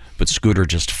feet, but Scooter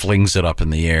just flings it up in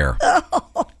the air.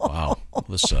 Wow.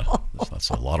 That's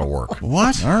a lot of work.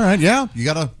 What? All right, yeah. You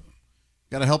got to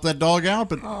help that dog out,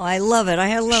 but I love it.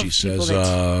 I love She people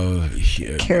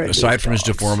says, care of aside these from his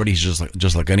dogs. deformity, he's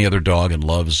just like any other dog and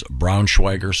loves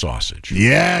Braunschweiger sausage.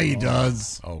 yeah, he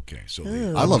does. Okay, so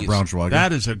I love Braunschweiger.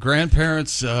 That is a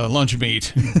grandparent's lunch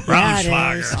meat. That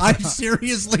Braunschweiger. is. I'm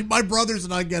seriously, my brothers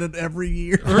and I get it every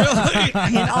year. Really?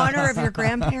 In honor of your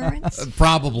grandparents?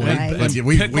 Probably, Right. but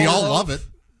we Pickle all loaf? love it.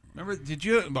 Remember, did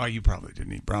you? Well, you probably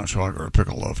didn't eat Braunschweiger or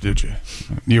pickle loaf, did you?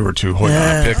 You were too hoy.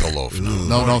 pickle loaf.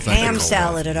 No, thank you. Ham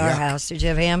salad at our house. Did you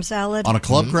have ham salad? On a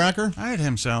club cracker? I had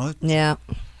ham salad. Yeah.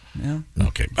 Yeah.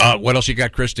 Okay. What else you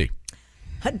got, Christy?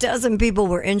 A dozen people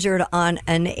were injured on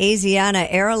an Asiana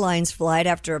Airlines flight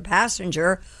after a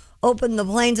passenger opened the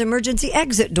plane's emergency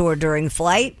exit door during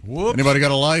flight. Anybody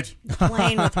got a light? The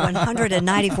plane with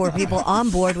 194 people on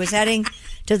board was heading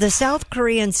to the South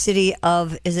Korean city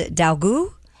of, is it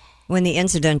Daegu? When the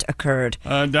incident occurred.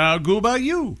 Daegu about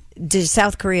you.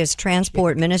 South Korea's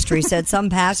transport ministry said some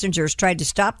passengers tried to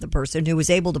stop the person who was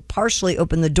able to partially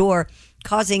open the door,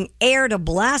 causing air to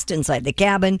blast inside the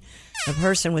cabin. The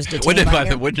person was detained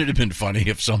Wouldn't it have been funny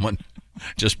if someone,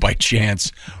 just by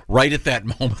chance, right at that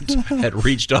moment, had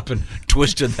reached up and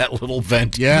twisted that little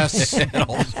vent? Yes. And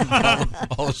all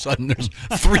of a sudden, there's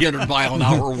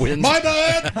 300-mile-an-hour winds. My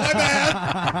bad.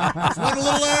 Just want a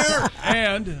little air.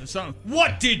 And some.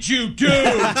 What did you do?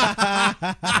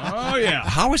 Oh yeah.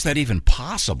 How is that even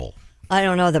possible? I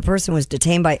don't know. The person was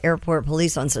detained by airport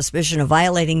police on suspicion of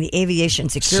violating the aviation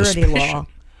security law.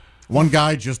 One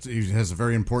guy he has a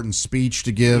very important speech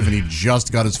to give, and he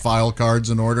just got his file cards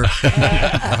in order.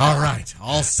 All right,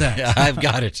 all set. Yeah, I've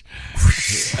got it.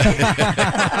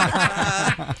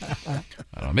 I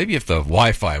don't know, maybe if the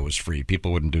Wi-Fi was free,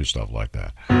 people wouldn't do stuff like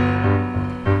that.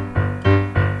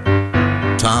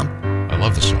 Tom, I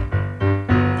love the song.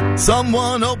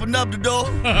 someone opened up the door.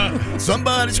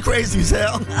 Somebody's crazy as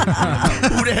hell.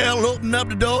 Who the hell opened up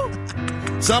the door?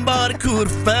 Somebody could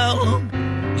have found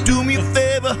him. Do me a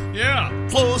favor. Yeah.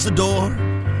 Close the door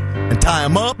and tie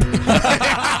him up.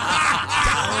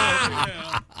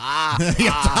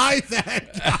 Tie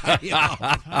that guy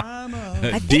up.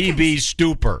 DB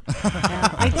Stupor.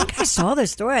 I think I saw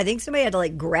this story. I think somebody had to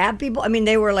like grab people. I mean,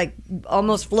 they were like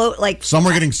almost float. Like some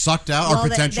were getting sucked out, well, or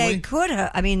potentially they could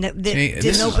have. I mean, they Hey, this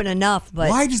didn't is- open enough. But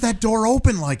why does that door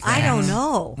open like that? I don't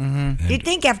know. You'd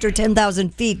think after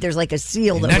 10,000 feet, there's like a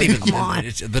seal that Not would even come on.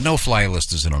 the no-fly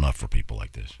list isn't enough for people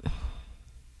like this.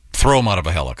 Throw them out of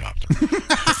a helicopter,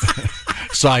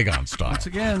 Saigon style. Once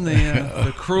again,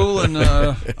 the cruel and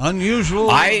unusual.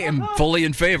 I am fully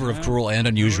in favor of cruel and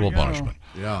unusual punishment.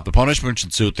 Yeah, the punishment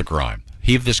should suit the crime.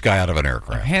 Heave this guy out of an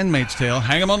aircraft. Handmaid's Tale.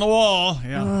 Hang him on the wall.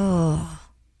 Yeah. Oh.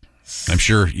 I'm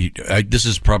sure this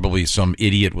is probably some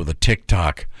idiot with a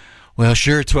TikTok. Well,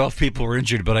 sure, 12 people were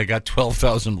injured, but I got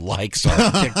 12,000 likes on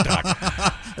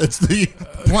TikTok. It's the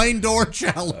plane door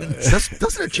challenge.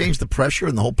 Doesn't it change the pressure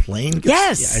in the whole plane?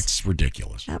 Yes. Yeah, it's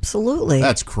ridiculous. Absolutely.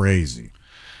 That's crazy.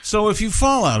 So if you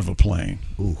fall out of a plane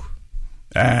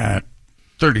at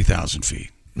 30,000 feet,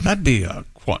 that'd be a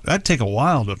that'd take a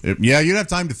while to. Yeah, you'd have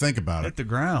time to think about hit the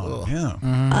ground.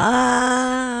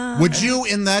 Yeah. Would you,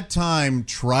 in that time,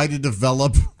 try to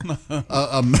develop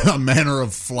a manner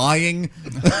of flying?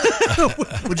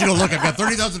 Would you look? I've got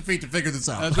 30,000 feet to figure this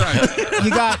out. That's right. You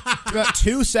got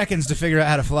 2 seconds to figure out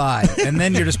how to fly, and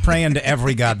then you're just praying to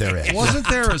every god there is. Wasn't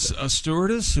there a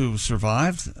stewardess who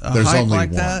survived a There's height only like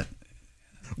one. that?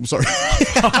 I'm sorry.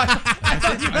 I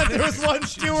thought you meant there was one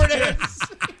stewardess.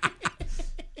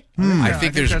 I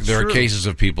think there are true. cases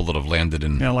of people that have landed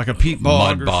in like a peat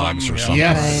bog mud or bogs something. or something.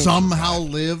 Yes, somehow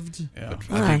lived.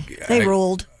 They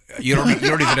rolled. You don't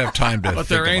even have time to. But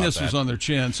their anus was on their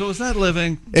chin. So is that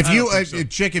living? If I you, don't think so.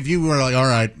 Chick, if you were like, all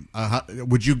right,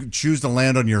 would you choose to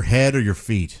land on your head or your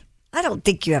feet? I don't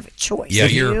think you have a choice. Yeah,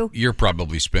 do you're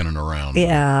probably spinning around.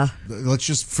 Yeah.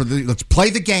 Let's play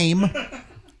the game.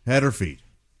 Head or feet?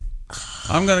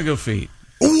 I'm gonna go feet.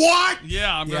 What?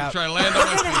 Yeah, I'm gonna try to land on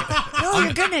my feet. No,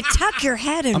 you're going to tuck your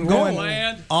head and I'm roll.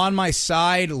 going on my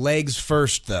side, legs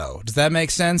first, though. Does that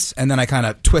make sense? And then I kind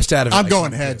of twist out of it. I'm like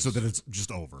going head so that it's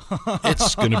just over.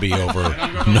 It's going to be over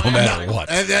no matter what.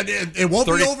 It won't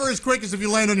be over as quick as if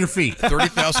you land on your feet.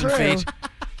 30,000 feet.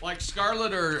 Like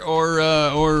Scarlett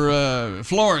or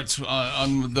Florence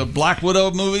on the Black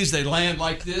Widow movies, they land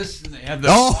like this and they have the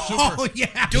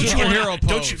superhero pose.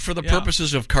 Don't you, for the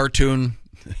purposes of cartoon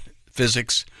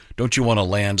physics, don't you want to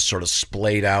land sort of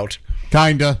splayed out?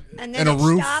 Kinda. And then in a it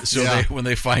roof. stops. So when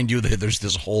they find you, there's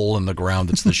this hole in the ground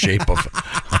that's the shape of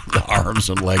the arms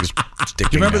and legs sticking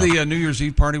Do you remember out. the New Year's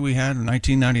Eve party we had in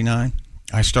 1999?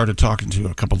 I started talking to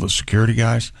a couple of the security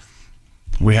guys.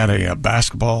 We had a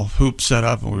basketball hoop set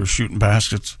up, and we were shooting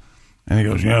baskets. And he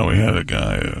goes, we had a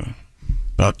guy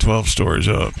about 12 stories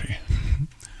up.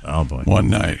 Oh, boy. One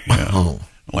night,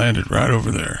 landed right over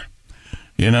there.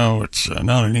 It's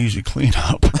not an easy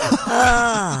cleanup.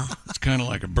 It's kind of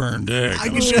like a burned egg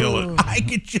on a skillet. I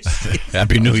could just see.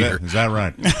 Happy New Year. Is that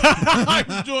right? I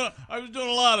was doing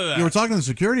a lot of that. You were talking to the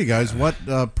security guys. What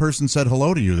person said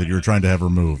hello to you that you were trying to have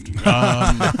removed?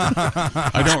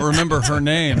 I don't remember her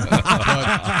name.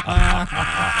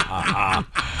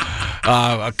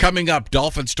 Coming up,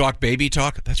 Dolphins Talk, Baby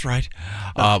Talk. That's right.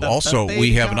 Also,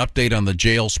 we have an update on the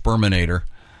jail Sperminator.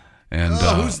 And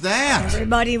who's that?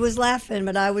 Everybody was laughing,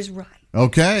 but I was right.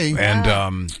 Okay.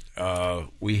 And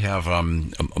we have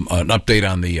an update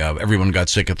on the everyone got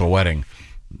sick at the wedding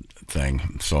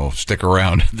thing. So stick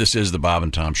around. This is the Bob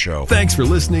and Tom Show. Thanks for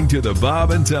listening to the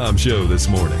Bob and Tom Show this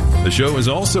morning. The show is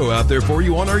also out there for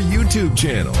you on our YouTube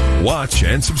channel. Watch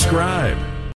and subscribe.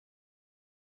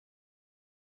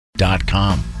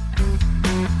 .com.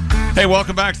 Hey,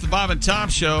 welcome back to the Bob and Tom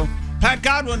Show. Pat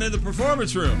Godwin in the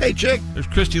performance room. Hey, Chick. There's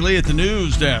Christy Lee at the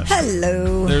news desk.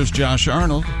 Hello. There's Josh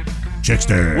Arnold.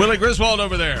 Chickster. Willie Griswold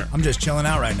over there. I'm just chilling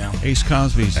out right now. Ace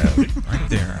Cosby's right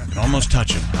there. I can almost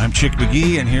touch him. I'm Chick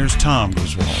McGee, and here's Tom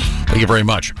Griswold. Thank you very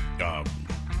much.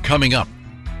 Coming up,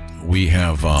 we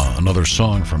have another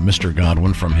song from Mr.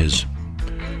 Godwin from his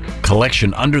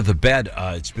collection Under the Bed.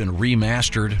 It's been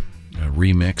remastered,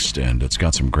 remixed, and it's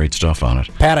got some great stuff on it.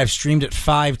 Pat, I've streamed it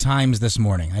 5 times this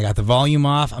morning. I got the volume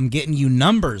off. I'm getting you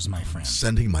numbers, my friend.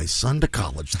 Sending my son to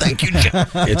college. Thank you, Jeff.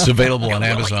 It's available on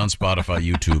Amazon, Spotify,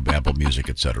 YouTube, Apple Music,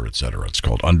 etc., etc. It's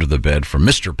called Under the Bed from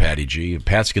Mr. Patty G.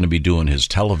 Pat's going to be doing his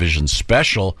television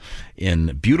special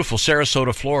in beautiful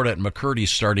Sarasota, Florida at McCurdy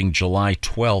starting July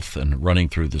 12th and running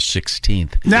through the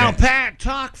 16th. Now, Pat,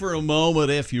 talk for a moment,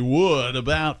 if you would,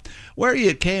 about where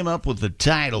you came up with the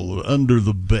title Under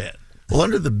the Bed. Well,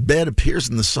 Under the Bed appears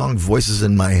in the song Voices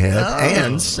in My Head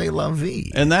and C'est La Vie.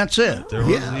 And that's it.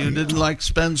 You didn't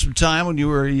spend some time when you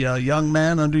were a young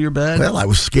man under your bed? Well, I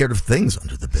was scared of things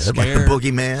under the bed, like the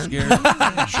boogeyman.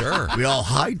 Sure. We all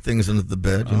hide things under the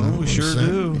bed. You know we sure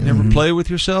do. Never play with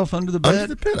yourself under the bed? Under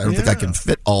the bed. I don't think I can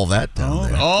fit all that down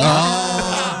there. You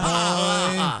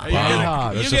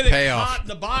get it caught in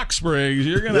the box springs,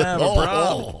 you're going to have a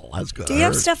problem. That's good. Do you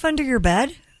have stuff under your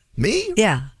bed? Me?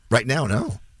 Yeah. Right now,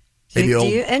 no.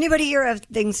 Anybody here have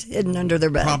things hidden under their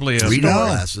bed? Probably reading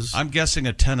glasses. I'm guessing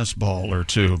a tennis ball or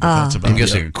two, but that's about I'm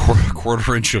guessing a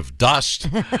quarter inch of dust.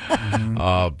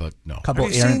 But no.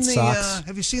 Couple errant socks.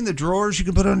 Have you seen the drawers you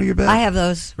can put under your bed? I have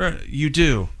those. You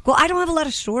do? Well, I don't have a lot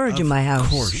of storage in my house.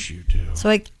 Of course you do. So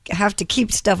I have to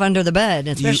keep stuff under the bed,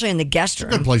 especially in the guest room.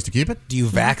 Good place to keep it. Do you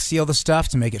vac seal the stuff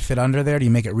to make it fit under there? Do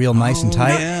you make it real nice and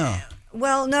tight? Yeah.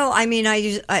 Well, no. I mean,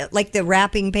 I like the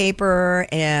wrapping paper,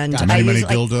 and many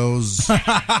dildos.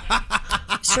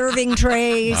 serving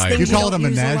trays, Nice. things You call don't it a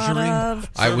use menagerie? lot of.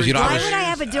 I was, Why would I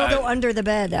have a dildo under the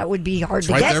bed? That would be hard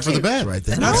to right get there for to. the bed. Right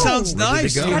there. That No. sounds Ready to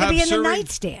nice. go. You Gotta have be in the serving-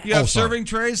 nightstand. You have sorry. serving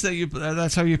trays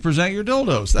that's how you present your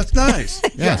dildos. That's nice.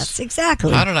 Yes,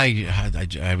 exactly. How did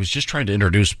I was just trying to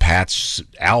introduce Pat's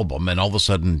album, and all of a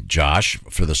sudden, Josh,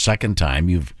 for the second time,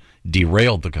 you've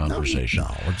derailed the conversation.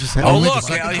 No, we're just Oh, having look, the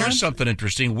second time? here's something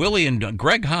interesting. Willie and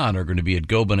Greg Hahn are going to be at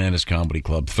Go Bananas Comedy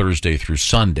Club Thursday through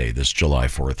Sunday, this July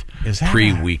 4th,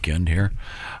 pre-weekend here.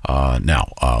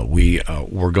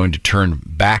 We're going to turn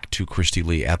back to Christy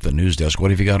Lee at the news desk.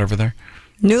 What have you got over there?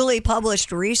 Newly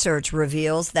published research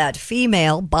reveals that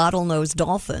female bottlenose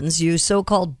dolphins use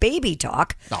so-called baby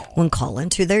talk when calling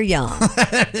to their young.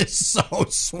 That is so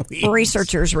sweet.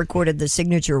 Researchers recorded the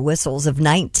signature whistles of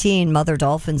 19 mother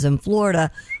dolphins in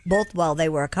Florida, both while they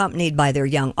were accompanied by their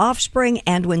young offspring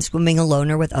and when swimming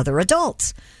alone or with other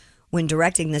adults. When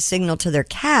directing the signal to their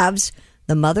calves,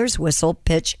 the mother's whistle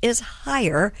pitch is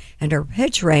higher and her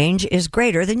pitch range is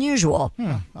greater than usual.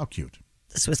 How cute.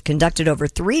 This was conducted over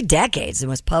 3 decades and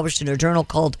was published in a journal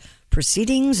called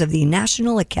Proceedings of the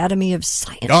National Academy of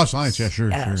Science. Oh, science, yeah, sure.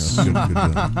 Yes. Sure. That's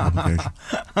good publication.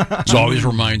 This always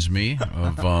reminds me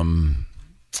of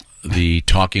the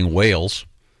talking whales.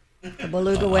 The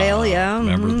beluga whale, yeah.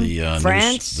 Remember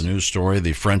mhm. the news story,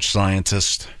 the French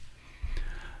scientist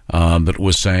that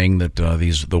was saying that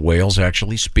the whales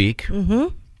actually speak,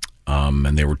 and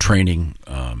they were training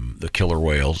the killer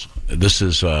whales. This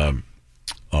is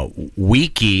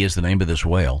Wiki is the name of this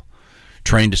whale,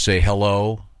 trained to say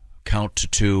hello, count to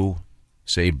 2,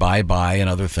 say bye-bye, and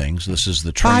other things. This is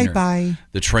the trainer. Bye-bye.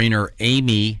 The trainer,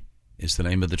 Amy, is the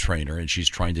name of the trainer, and she's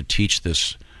trying to teach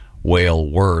this whale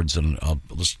words. And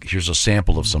here's a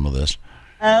sample of some of this.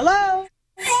 Hello.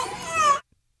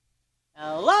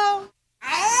 Hello.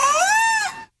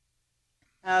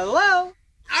 Hello.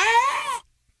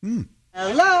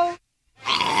 Hello.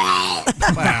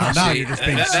 Wow, now you're just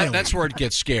being silly. That's where it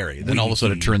gets scary. Then all of a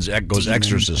sudden it goes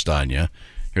exorcist on you.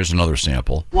 Here's another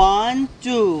sample. 1,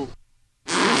 2.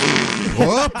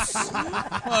 Whoops.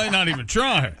 Well, you're not even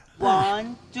trying.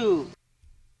 1, 2.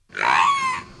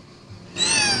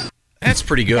 That's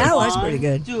pretty good. That was pretty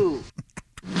good. 2.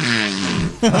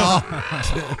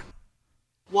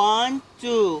 1,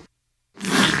 2.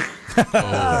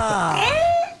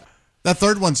 That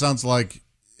third one sounds like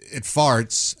it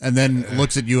farts and then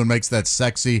looks at you and makes that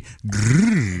sexy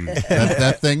grrr,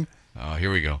 that thing. Oh,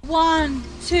 here we go. 1,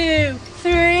 2,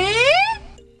 3.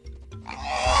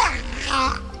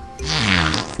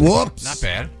 Whoops. Not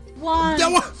bad. 1,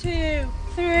 2,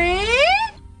 3.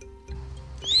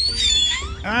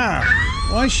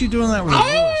 Why is she doing that with her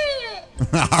voice?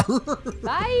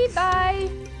 Bye bye.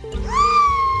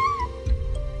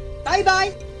 Bye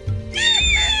bye.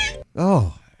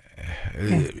 Oh.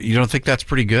 You don't think that's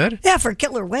pretty good? Yeah, for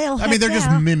killer whale. I mean, they're heck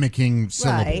just yeah. mimicking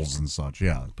syllables Right. and such,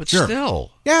 yeah. But sure. still.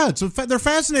 Yeah, they're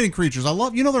fascinating creatures.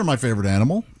 They're my favorite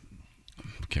animal.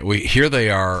 Okay, here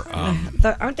they are.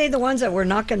 Aren't they the ones that were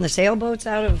knocking the sailboats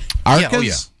out of?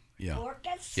 Arcas? Yeah.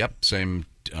 Yep, same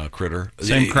critter.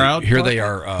 Same crowd? Here they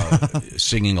are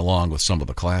singing along with some of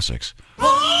the classics.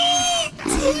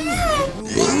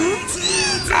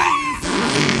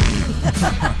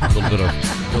 A little bit of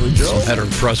Billy Joel. Some header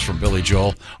thrust from Billy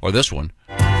Joel. Or this one.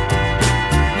 You say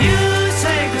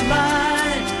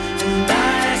goodbye, and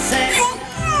I say.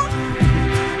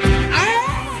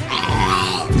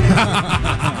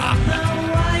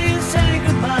 Why you say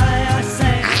goodbye, I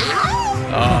say.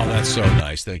 Oh, that's so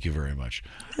nice. Thank you very much.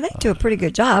 They do a pretty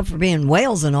good job for being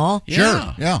whales and all.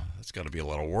 Yeah. Yeah. That's got to be a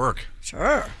lot of work.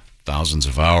 Sure. Thousands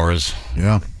of hours.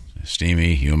 Yeah.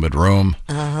 Steamy, humid room.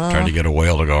 Trying to get a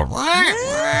whale to go.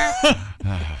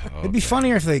 It'd be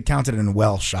funnier if they counted it in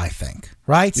Welsh, I think.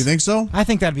 Right? You think so? I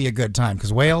think that'd be a good time,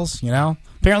 because whales,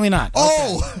 apparently not.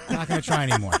 Oh! Okay. Not going to try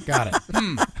anymore. Got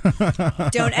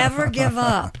it. Don't ever give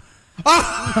up.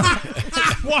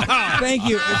 Wow. Thank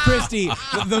you, Christy.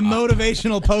 The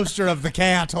motivational poster of the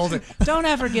cat holder. Don't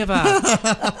ever give up.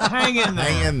 Hang in there.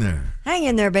 Hang in there. Hang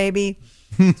in there, baby.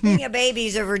 Speaking of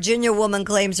babies, a Virginia woman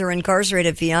claims her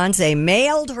incarcerated fiance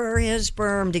mailed her his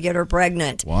sperm to get her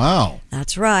pregnant. Wow.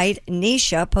 That's right.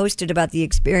 Nisha posted about the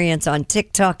experience on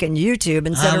TikTok and YouTube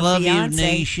and said her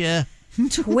fiance, Nisha.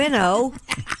 Twinno,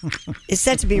 is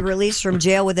set to be released from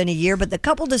jail within a year, but the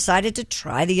couple decided to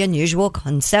try the unusual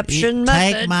conception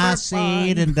method. Take my for fun.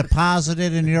 seed and deposit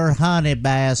it in your honey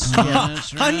basket.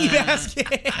 Honey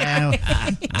basket.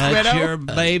 Let your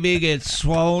baby get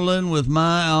swollen with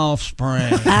my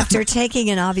offspring. After taking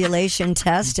an ovulation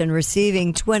test and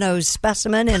receiving Twinno's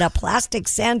specimen in a plastic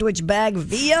sandwich bag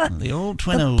via The old the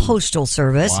Twinno. Postal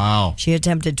Service, Wow. she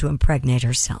attempted to impregnate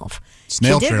herself.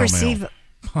 Snail she did trail receive mail.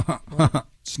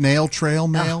 Snail trail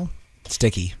mail?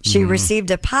 Sticky. She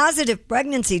received a positive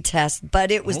pregnancy test,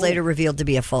 but it was later revealed to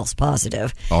be a false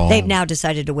positive. Oh. They've now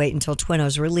decided to wait until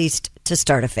Twino's released to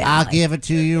start a family. I'll give it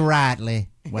to you rightly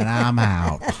when I'm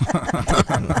out.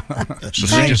 So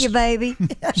Thank just you, baby.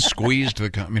 squeezed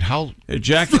the. I mean, how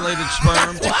ejaculated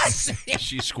sperm?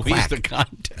 She squeezed the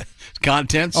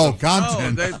contents. Oh,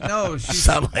 content.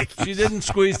 She didn't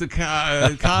squeeze the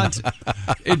content.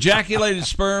 Ejaculated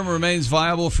sperm remains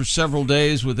viable for several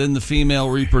days within the female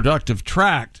reproductive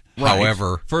tract.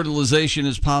 However, fertilization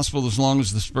is possible as long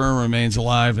as the sperm remains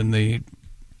alive and the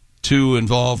two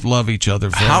involved love each other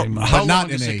very much. How long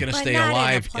is it going to stay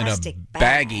alive in a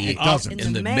baggie? It doesn't.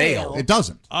 In the mail. It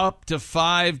doesn't. Up to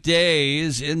 5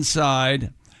 days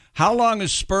inside. How long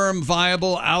is sperm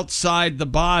viable outside the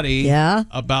body? Yeah.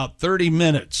 About 30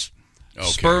 minutes. Okay.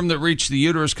 Sperm that reach the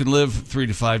uterus can live 3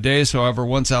 to 5 days. However,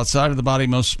 once outside of the body,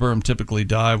 most sperm typically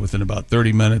die within about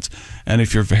 30 minutes. And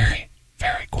if you're very,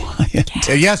 very quiet.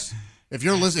 Yes. If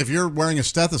you're wearing a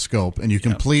stethoscope and you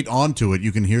complete onto it,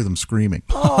 you can hear them screaming.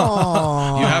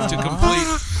 Oh. You have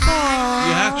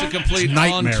to complete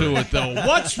Nightmare. onto it, though.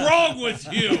 What's wrong with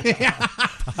you?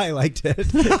 I liked it.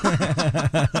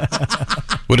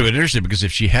 Would have been interesting because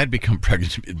if she had become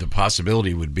pregnant, the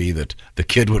possibility would be that the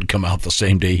kid would come out the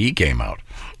same day he came out.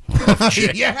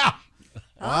 Yeah.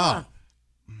 Wow.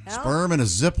 Sperm in a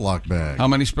Ziploc bag. How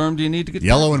many sperm do you need to get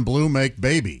Yellow and blue make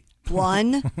baby.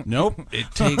 One. Nope. It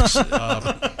takes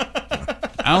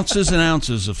ounces and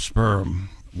ounces of sperm.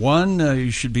 One,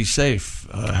 you should be safe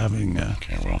having.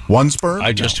 One sperm?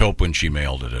 I just hope when she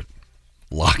mailed it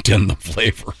locked in the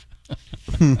flavor.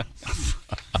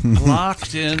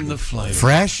 Locked in the flavor.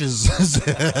 Fresh as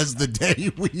the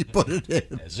day we put it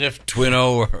in. As if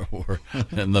Twino were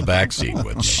in the backseat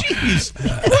with me. Jeez.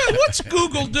 What's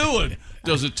Google doing?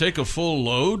 Does it take a full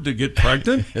load to get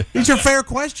pregnant? These are fair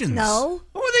questions. No.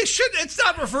 Well, they should. It's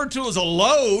not referred to as a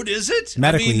load, is it?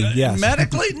 Medically, yes.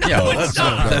 Medically? No, Yeah, it's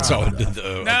not. that's how.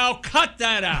 Now cut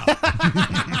that out.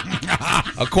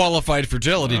 A qualified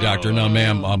fertility doctor. Now,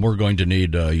 ma'am, we're going to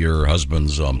need your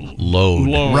husband's load.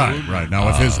 Right. Now,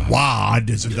 if his wad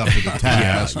isn't up to the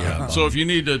task. Yeah. So if you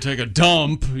need to take a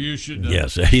dump, you should.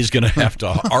 Yes, he's going to have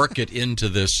to arc it into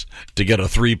this to get a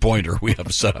 3-pointer. We have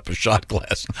to set up a shot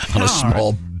glass on a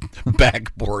small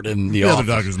backboard in the The office. other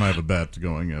doctors might have a bet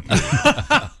going up.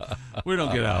 We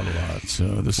don't get out a lot, so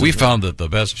this. We is found that the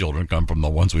best children come from the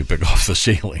ones we pick off the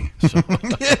ceiling. So.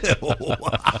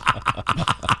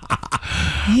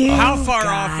 How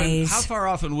far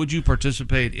often would you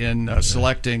participate in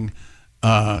selecting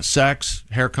sex,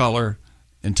 hair color,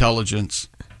 intelligence,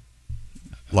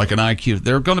 like an IQ?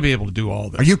 They're going to be able to do all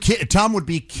this. Are you kidding? Tom would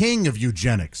be king of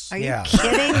eugenics. Are you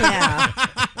kidding? Yeah.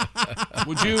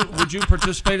 Would you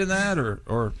participate in that, or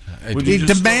would He you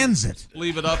just demands it.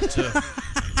 leave it up to?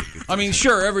 I mean,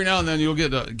 sure, every now and then you'll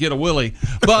get a willy,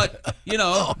 but you.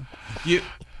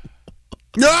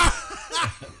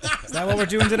 Is that what we're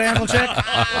doing today, Uncle Chick? You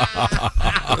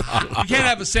can't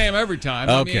have a Sam every time.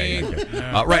 Okay.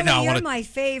 Right now, I You're want to. my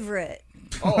favorite.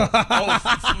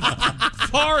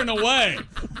 Far and away.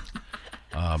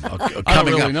 I don't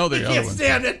Coming really up, know the other one.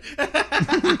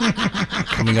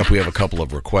 coming up, we have a couple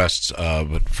of requests.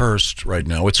 But first, right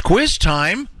now, it's quiz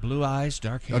time. Blue eyes,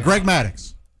 dark hair. Greg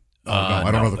Maddox. No, I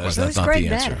don't know the question. That's Who's not Greg the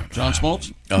answer. Maddox? John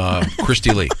Smoltz.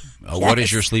 Christy Lee, what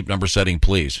is your sleep number setting,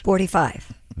 please?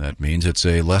 45. That means it's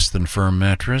a less than firm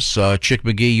mattress. Chick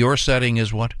McGee, your setting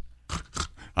is what?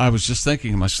 I was just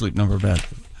thinking of my sleep number bed.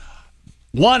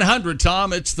 100,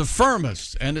 Tom. It's the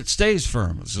firmest, and it stays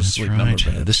firm. It's a sleep number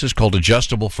bed. This is called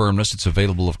adjustable firmness. It's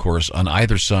available, of course, on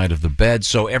either side of the bed,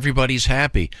 so everybody's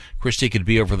happy. Christy could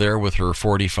be over there with her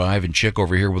 45 and Chick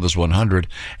over here with his 100,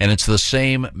 and it's the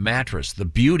same mattress. The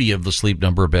beauty of the sleep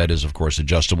number bed is, of course,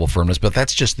 adjustable firmness, but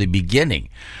that's just the beginning.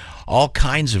 All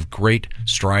kinds of great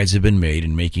strides have been made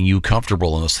in making you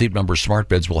comfortable, and the Sleep Number smart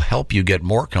beds will help you get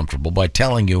more comfortable by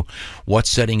telling you what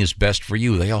setting is best for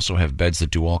you. They also have beds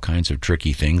that do all kinds of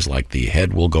tricky things, like the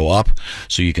head will go up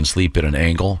so you can sleep at an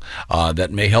angle.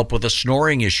 That may help with a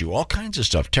snoring issue, all kinds of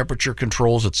stuff, temperature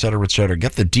controls, etc., etc.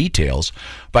 Get the details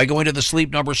by going to the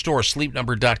Sleep Number store.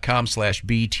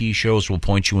 SleepNumber.com/BT shows will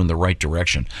point you in the right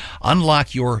direction.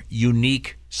 Unlock your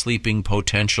unique sleeping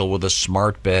potential with a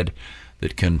smart bed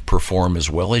that can perform as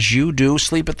well as you do.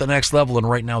 Sleep at the next level. And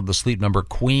right now, the Sleep Number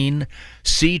Queen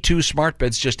C2 smart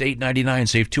bed's just $8.99.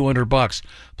 Save $200.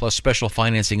 Plus, special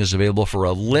financing is available for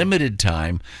a limited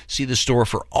time. See the store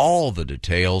for all the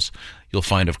details. You'll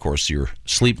find, of course, your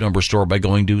Sleep Number store by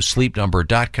going to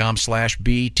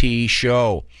sleepnumber.com/BT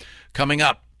show. Coming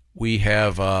up, we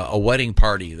have a wedding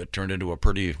party that turned into a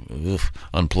pretty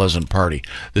unpleasant party.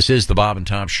 This is the Bob and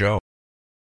Tom Show.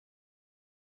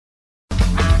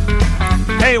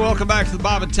 Hey, welcome back to the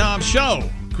Bob and Tom Show.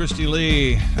 Christy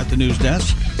Lee at the news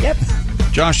desk. Yep.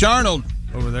 Josh Arnold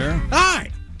over there. Hi.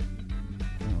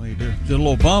 Well, he did a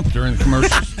little bump during the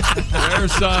commercials.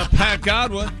 There's Pat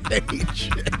Godwin.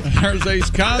 There's Ace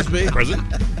Cosby. Present.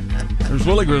 There's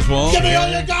Willie Griswold. Give me all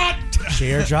you got.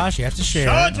 Share, Josh. You have to share.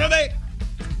 Show it to me.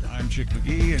 I'm Chick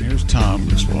McGee, and here's Tom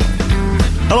Griswold.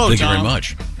 Hello, Thank Tom. you very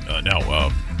much.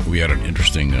 Now, we had an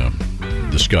interesting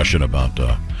discussion about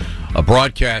a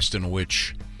broadcast in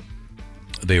which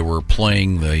they were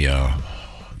playing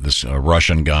this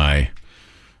Russian guy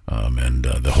and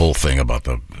the whole thing about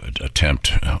the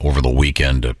attempt over the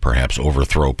weekend to perhaps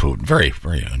overthrow Putin. Very,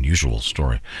 very unusual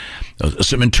story.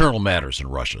 Some internal matters in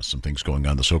Russia, some things going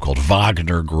on. The so-called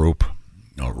Wagner group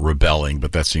rebelling,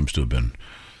 but that seems to have been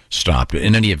stopped.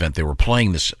 In any event, they were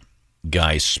playing this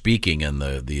guy speaking, and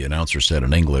the announcer said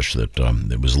in English that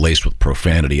it was laced with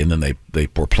profanity, and then they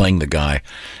were playing the guy,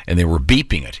 and they were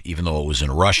beeping it, even though it was in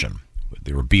Russian.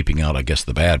 They were beeping out, I guess,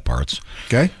 the bad parts,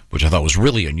 which I thought was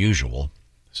really unusual,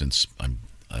 since I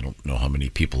don't know how many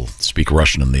people speak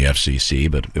Russian in the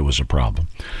FCC, but it was a problem.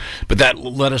 But that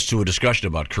led us to a discussion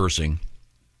about cursing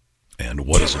and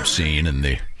what is obscene, and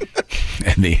the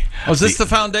is this the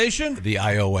foundation? The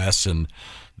iOS and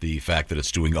the fact that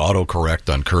it's doing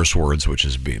autocorrect on curse words, which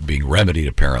is being remedied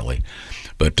apparently.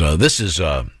 But this is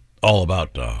all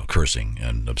about cursing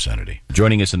and obscenity.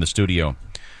 Joining us in the studio,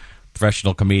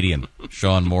 professional comedian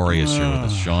Sean Morey is here with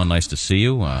us. Sean, nice to see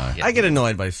you. I get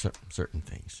annoyed by certain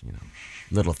things,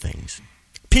 little things.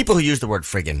 People who use the word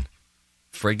friggin'.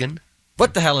 Friggin'?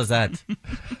 What the hell is that?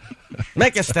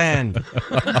 Make a stand.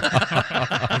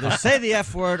 Either say the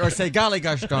F word or say golly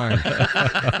gosh darn. Right.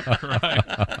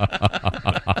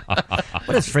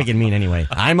 What does friggin' mean anyway?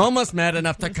 I'm almost mad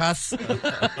enough to cuss.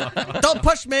 Don't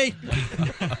push me.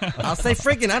 I'll say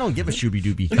friggin'. I don't give a shooby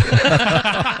dooby.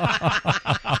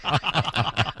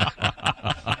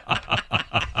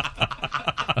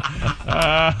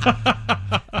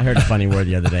 I heard a funny word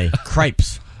the other day.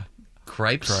 Cripes.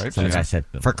 Cripes? Some guy said,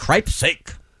 for cripe's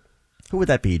sake. Who would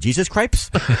that be? Jesus Cripes?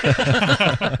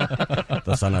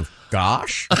 The son of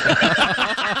Gosh?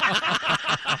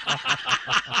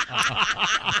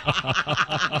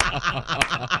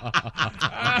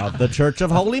 Of the Church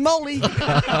of Holy Moly. I'm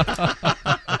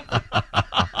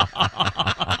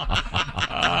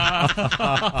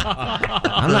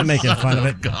not making fun of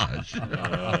it. Gosh.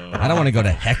 I don't want to go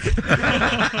to heck.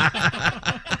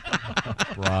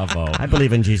 Bravo. I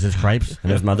believe in Jesus Christ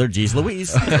and his mother, Jeez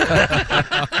Louise.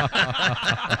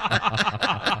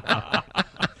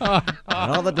 And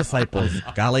all the disciples.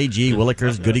 Golly, gee,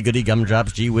 willikers, goody goody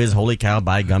gumdrops, gee whiz, holy cow,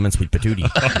 by gum, and sweet patootie.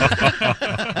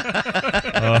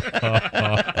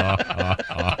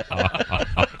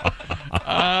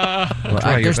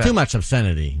 There's too much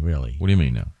obscenity, really. What do you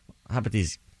mean now? How about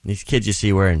these kids you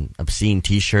see wearing obscene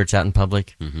T-shirts out in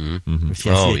public? Mm-hmm. I see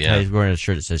a guy wearing a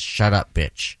shirt that says, shut up,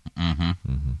 bitch. Mm-hmm.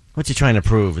 Mm-hmm. What's he trying to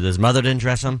prove? That his mother didn't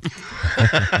dress him?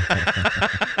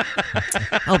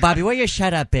 Oh, Bobby, wear your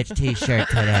shut up, bitch T-shirt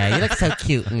today. You look so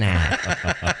cute in that.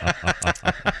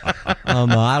 Oh,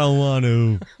 no, I don't want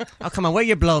to. Oh, come on, wear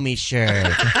your blow me shirt.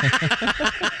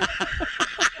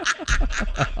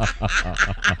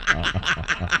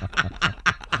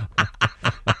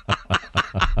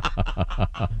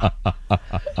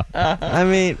 I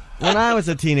mean, when I was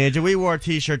a teenager, we wore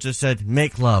T-shirts that said,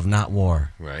 make love, not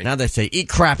war. Right. Now they say, eat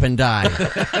crap and die.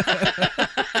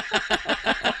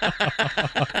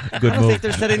 Good I don't move. think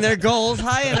they're setting their goals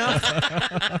high enough.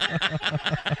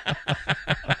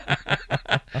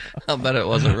 I'll bet it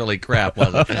wasn't really crap,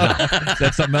 was it?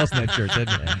 That's something else in that shirt,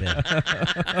 didn't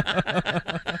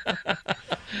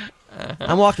it?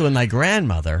 I'm walking with my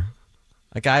grandmother.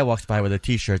 A guy walks by with a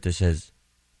T-shirt that says,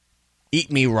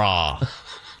 eat me raw.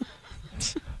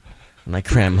 My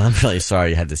grandma, I'm really sorry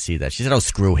you had to see that. She said, oh,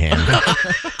 screw him.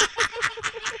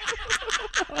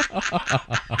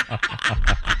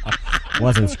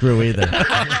 Wasn't screw either.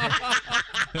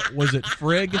 Was it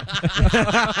frig?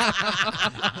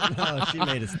 No, she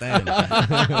made a stand.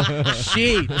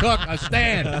 She took a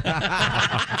stand.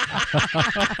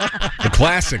 The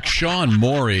classic Sean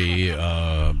Morey,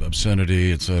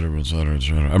 obscenity, et cetera, et cetera, et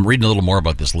cetera. I'm reading a little more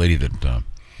about this lady that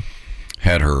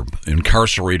had her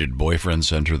incarcerated boyfriend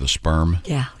send her the sperm.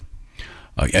 Yeah.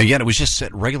 Again, it was just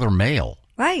regular mail.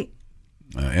 Right.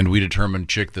 And we determined,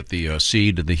 Chick, that the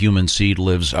human seed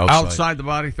lives outside the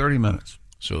body 30 minutes.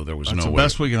 So there was That's no the way.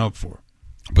 best we can hope for.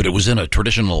 But it was in a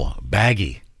traditional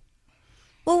baggie.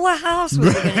 Well, how else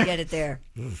was he going to get it there?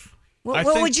 What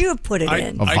would you have put it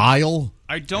in? A vial?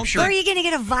 I don't. Where are you going to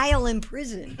get a vial in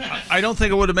prison? I don't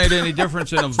think it would have made any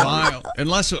difference in a vial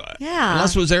unless it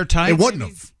was airtight. It wouldn't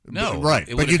have. No, right.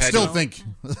 it But would you'd have still had- think.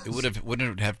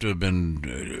 Wouldn't it have to have been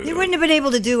You wouldn't have been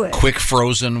able to do it. quick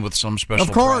frozen with some special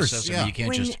Of course, process? I yeah. mean, you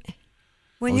can't just.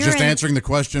 When I was you're just in, answering the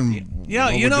question. Yeah,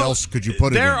 what you know, else could you put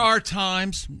it in? There are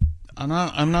times.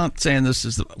 I'm not saying this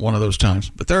is one of those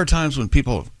times, but there are times when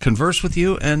people converse with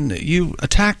you and you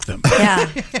attack them. Yeah.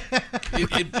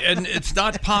 And it's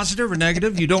not positive or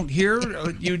negative. You don't hear.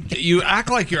 You act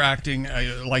like you're acting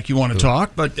like you want to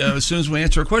talk, but as soon as we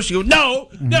answer a question, you go,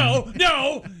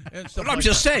 no. And stuff But I'm like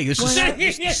just that. saying,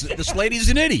 this lady's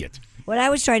an idiot. when I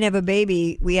was trying to have a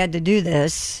baby, we had to do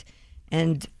this.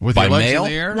 And With By your legs in mail?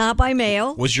 the air? not by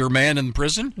mail. Was your man in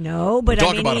prison? No, but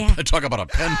talk I mean, about talk about a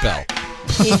pen pal.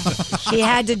 he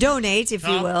had to donate, if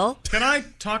you will. Can I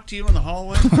talk to you in the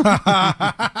hallway?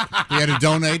 He had to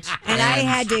donate. And I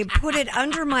had to put it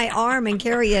under my arm and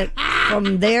carry it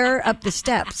from there up the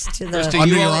steps to the... Christy,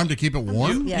 Under you your owe- arm to keep it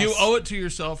warm? Yes. You owe it to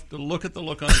yourself to look at the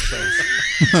look on his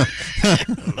face.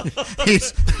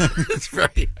 It's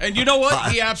very. And you know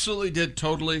what? He absolutely did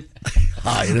totally.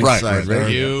 High and Right. excited.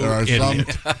 There are some.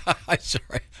 I'm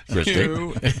sorry, Christy.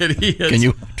 You idiots. Can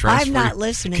you transfer? I'm not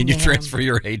listening Can you to him. transfer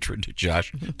your hatred to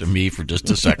Josh to me for just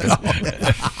a second?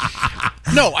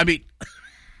 No, I mean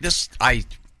this.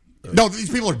 No, these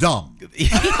people are dumb. Of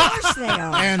course they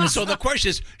are. And so the question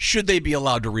is, should they be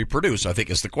allowed to reproduce? I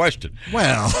think is the question.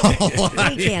 Well,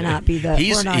 He cannot be the...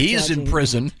 He's we're not in judging.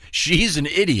 prison. She's an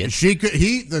idiot.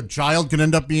 the child could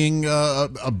end up being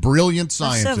a brilliant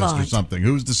scientist or savant. something.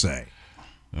 Who's to say?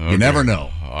 Okay. You never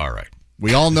know. All right.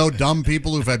 We all know dumb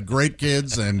people who've had great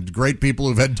kids and great people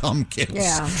who've had dumb kids.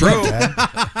 Yeah. True.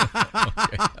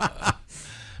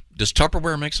 Does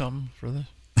Tupperware make something for this?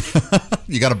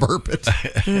 You got to burp it.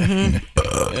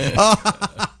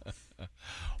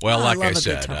 Well, I like love I a good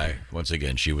said, Tupperware. once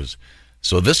again, she was.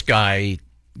 So this guy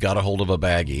got a hold of a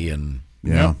baggie, and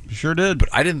Yeah. Sure did. but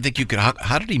I didn't think you could.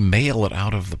 How did he mail it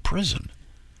out of the prison?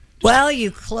 Well,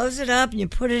 you close it up and you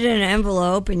put it in an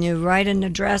envelope and you write an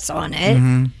address on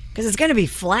it because it's going to be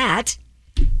flat.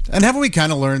 And haven't we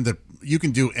kind of learned that you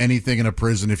can do anything in a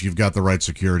prison if you've got the right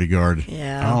security guard?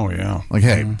 Yeah. Oh, yeah. Like,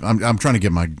 hey, I'm trying to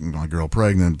get my girl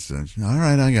pregnant. All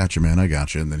right, I got you, man. I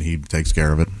got you. And then he takes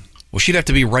care of it. Well, she'd have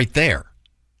to be right there.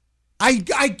 I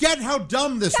get how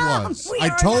dumb this was. we I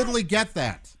are totally get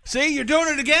that. See, you're doing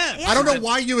it again. I don't know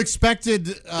why you expected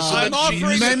I'm offering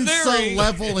a Mensa theory.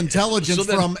 level intelligence So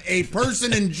then- from a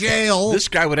person in jail. This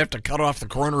guy would have to cut off the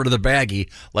corner of the baggie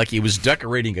like he was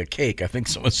decorating a cake. I think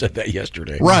someone said that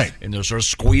yesterday. Right. And they're sort of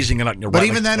squeezing it out. And But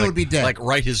even then it would be dead. Like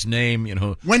write his name,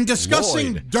 When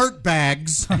discussing Lloyd. dirt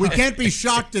bags, we can't be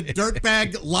shocked at dirt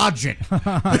bag logic. He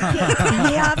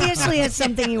obviously has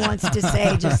something he wants to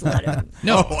say. Just let him.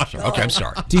 No. Okay, I'm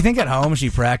sorry. Do you think at home she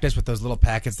practiced with those little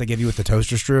packets they give you with the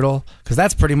toaster strudel? Because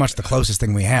that's pretty much the closest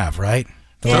thing we have, right?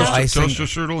 The little icing. Toaster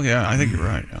strudel? Yeah, I think you're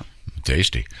right. Yeah.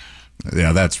 Tasty.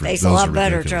 Yeah, that's Tastes those a are lot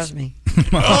better, ridiculous. trust me.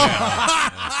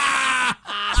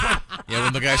 Yeah,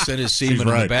 when the guy said his semen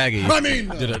right. in the baggie, I mean-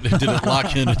 did it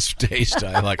lock in its taste?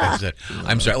 Like I said,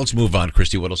 I'm sorry. Let's move on,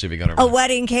 Christy. What else have you got? A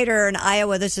wedding caterer in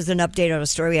Iowa, this is an update on a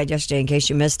story we had yesterday in case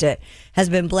you missed it, has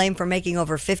been blamed for making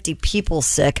over 50 people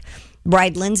sick.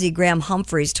 Bride Lindsay Graham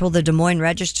Humphreys told the Des Moines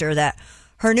Register that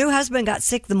her new husband got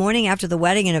sick the morning after the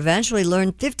wedding and eventually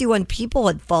learned 51 people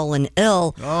had fallen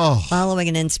ill. Following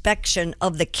an inspection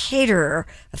of the caterer,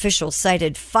 officials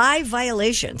cited 5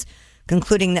 violations,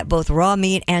 concluding that both raw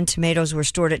meat and tomatoes were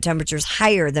stored at temperatures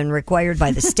higher than required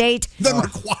by the state.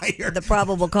 Required. The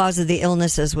probable cause of the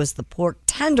illnesses was the pork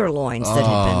tenderloins that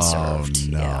had been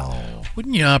served. No. Yeah.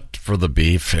 Wouldn't you opt for the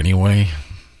beef anyway?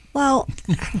 Well,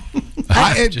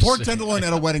 Pork tenderloin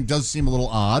at a wedding does seem a little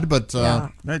odd, but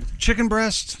Chicken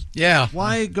breast? Yeah.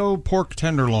 Why go pork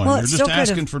tenderloin? Well, You're it just still could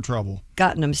asking have- for trouble.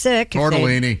 gotten them sick. if they-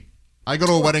 tortellini. I go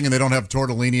to a wedding and they don't have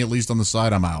tortellini, at least on the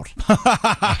side, I'm out. Is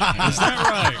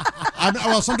that right?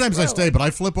 Well, sometimes I stay, but I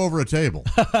flip over a table.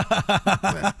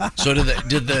 So did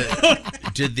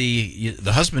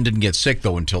the husband didn't get sick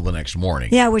though until the next morning?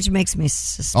 Yeah, which makes me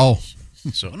suspicious. Oh,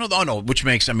 So no, which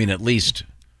makes at least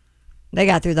They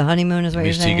got through the honeymoon, is what at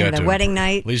you're least he saying? got The to wedding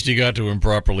night? At least he got to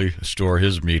improperly store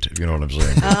his meat. If you know what I'm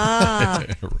saying. Ah.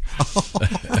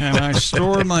 Can I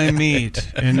store my meat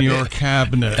in your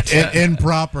cabinet?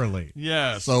 Improperly.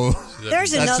 Yes. So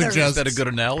There's that another- suggests Is that a good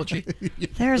analogy?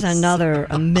 There's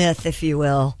a myth, if you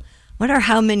will. Wonder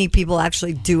how many people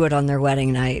actually do it on their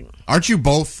wedding night. Aren't you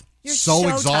both You're so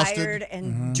exhausted tired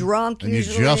and drunk and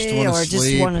usually, you just want to or sleep.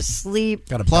 just want to sleep.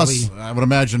 Plus, I would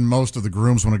imagine most of the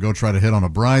grooms want to go try to hit on a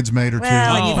bridesmaid or two.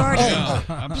 Well,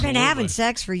 and you've been having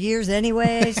sex for years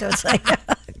anyway, so it's like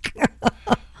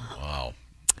Wow.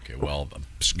 Okay, well,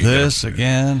 This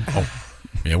again. Oh,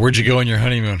 yeah. Where'd you go on your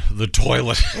honeymoon? The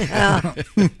toilet. Yeah.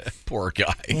 Poor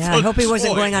guy. Yeah, I hope he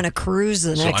wasn't going on a cruise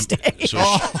the next day. So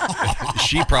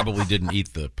she probably didn't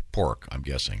eat the pork, I'm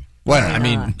guessing. Well, I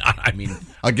mean,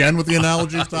 again with the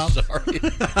analogy stop. Sorry.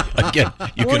 Again,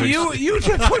 You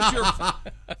just put your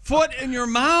foot in your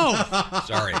mouth.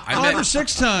 Sorry, 5 or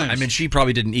 6 times. I mean, she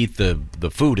probably didn't eat the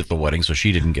food at the wedding, so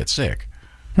she didn't get sick.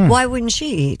 Why wouldn't she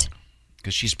eat?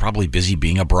 Because she's probably busy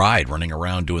being a bride, running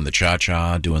around doing the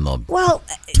cha-cha, doing the... Well,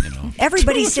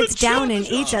 everybody sits down and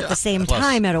eats at the same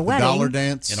time at a wedding. Dollar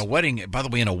dance. In a wedding, by the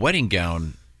way, in a wedding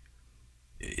gown,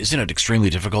 isn't it extremely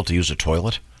difficult to use a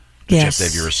toilet? Yes. You have to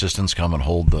have your assistants come and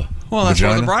hold the Well, that's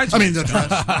vagina? why the brides. I mean, the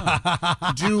dress.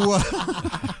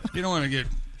 You don't want to get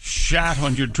shat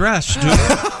on your dress, do you?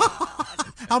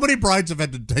 How many brides have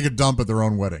had to take a dump at their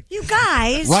own wedding? You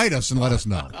guys. Write us and let us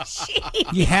know.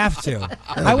 You have to.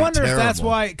 I wonder if that's terrible.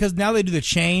 why, because now they do the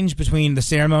change between the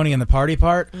ceremony and the party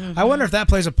part. I wonder if that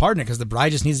plays a part in it, because the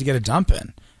bride just needs to get a dump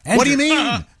in. And What do you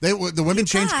mean? The women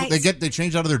change. guys. They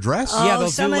change out of their dress. Oh, Yeah, they'll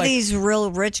some do of like- these real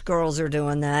rich girls are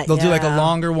doing that. They'll do like a yeah.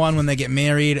 longer one when they get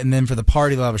married, and then for the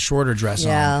party they'll have a shorter dress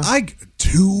Yeah. on.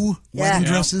 Two Yeah. wedding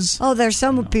dresses. Oh, there's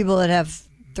some people that have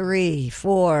 3,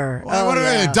 4. What are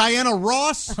yeah. they, Diana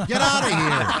Ross? Get out of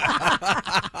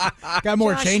here! Got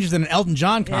more changes than an Elton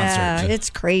John concert. Yeah, it's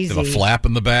crazy. Have a flap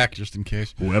in the back, just in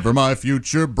case. Whoever my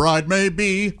future bride may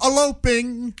be,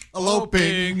 eloping.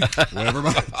 Whoever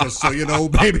my, just so you know,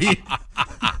 baby.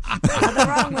 Nothing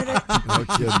wrong with it. No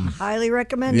kidding. Highly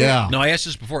recommend it. Yeah. No, I asked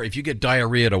this before. If you get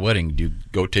diarrhea at a wedding, do you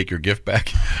go take your gift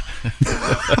back?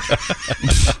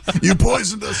 You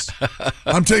poisoned us.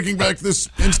 I'm taking back this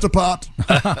Instapot.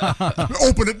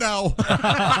 Open it now.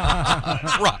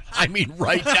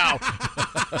 Right now.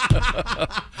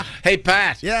 Hey,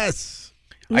 Pat. Yes.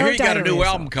 I hear No you got a new diarrhea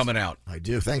album coming out. I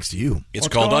do, thanks to you. It's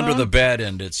What's called going Under on? the Bed,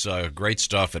 and it's great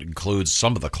stuff. It includes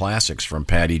some of the classics from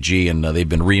Patty G, and they've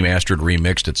been remastered,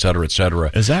 remixed, et cetera, et cetera.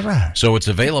 Is that right? So it's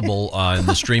available in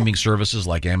the streaming services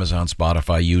like Amazon,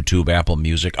 Spotify, YouTube, Apple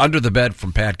Music. Under the Bed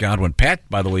from Pat Godwin. Pat,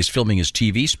 by the way, is filming his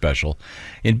TV special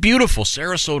in beautiful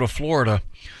Sarasota, Florida.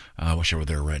 I wish I were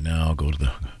there right now. Go to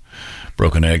the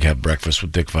Broken Egg, have breakfast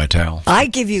with Dick Vitale. I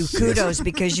give you kudos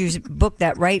because you booked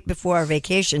that right before our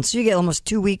vacation, so you get almost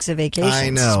 2 weeks of vacation. I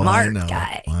know. Smart I know.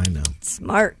 guy. I know.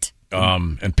 Smart.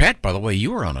 And Pat, by the way,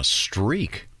 you were on a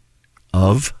streak.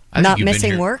 Of? I think Not you've been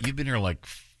missing here- work? You've been here like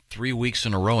 3 weeks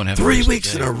in a row and haven't 3 missed a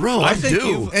weeks day. in a row. I I think do.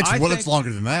 you've- It's I well, think- it's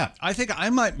longer than that. I think I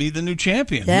might be the new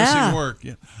champion. Yeah. Missing work.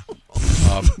 Yeah.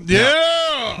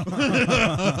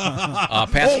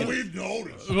 Pat's We've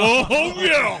noticed. Oh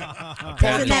yeah.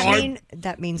 Doesn't that mean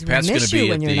that means we Pat's going miss to be you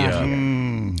when at you're the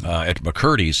not here? at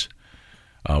McCurdy's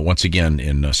once again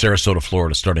in Sarasota,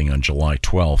 Florida, starting on July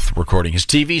 12th, recording his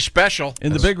TV special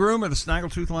In the big room or the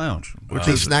Snaggletooth Lounge? Which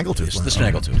is Snaggletooth. It's the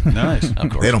Snaggletooth. Nice. Of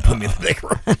course. They don't put me in the big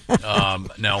room.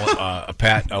 Now,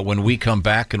 Pat, when we come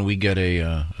back, can we get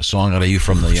a song out of you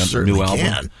from the Certainly new album?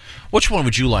 can. Which one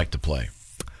would you like to play?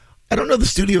 I don't know. The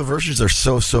studio versions are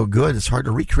so good. It's hard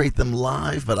to recreate them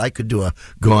live, but I could do a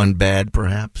Gone Bad,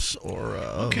 perhaps, or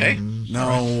Okay.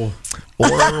 No. or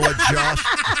what Josh.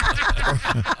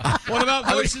 What about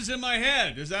Voices in My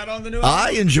Head? Is that on the new I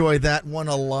album? enjoy that one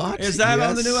a lot. Is that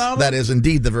on the new album? That is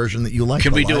indeed the version that you like.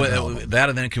 Can the we do live album. that,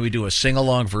 and then can we do a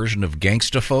sing-along version of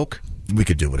Gangsta Folk? We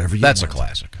could do whatever you That's want. a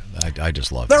classic. I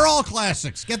just love it. They're all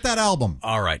classics. Get that album.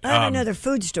 All right. I have another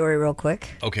food story real quick.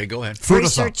 Okay, go ahead. Food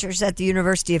us up. Researchers at the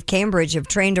University of Cambridge have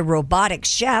trained a robotic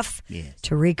chef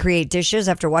to recreate dishes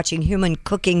after watching human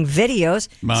cooking videos.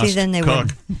 Must then they cook.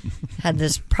 had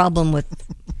this problem with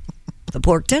the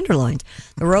pork tenderloins.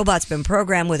 The robot's been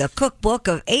programmed with a cookbook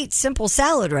of 8 simple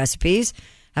salad recipes.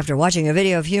 After watching a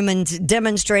video of humans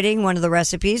demonstrating one of the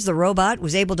recipes, the robot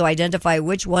was able to identify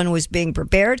which one was being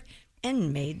prepared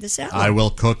and made the salad. I will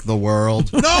cook the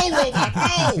world. No, robot,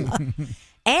 no!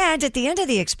 And at the end of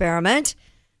the experiment,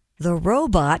 the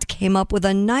robot came up with a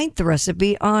 9th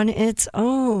recipe on its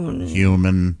own.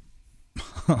 Human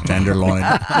tenderloin.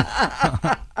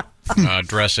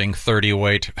 Dressing 30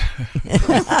 weight.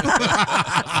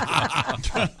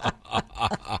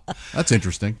 That's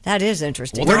interesting. That is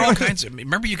interesting. Well, there are all kinds.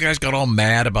 Remember, you guys got all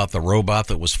mad about the robot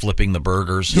that was flipping the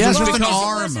burgers. Yes, Well, just an because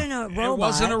arm. It wasn't a robot. It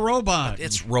wasn't a robot.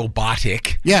 It's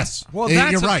robotic. Yes. Well,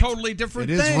 that's you're a right. totally different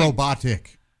It is thing.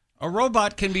 robotic. A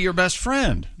robot can be your best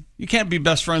friend. You can't be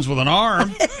best friends with an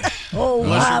arm. Oh,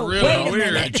 Unless wow. you're really Wait a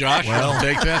weird. minute. Josh, Well, I'll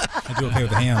take that. I do okay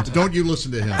with the hand. Don't you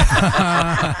listen to him. That's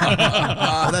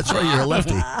right, you're a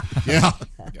lefty. Yeah.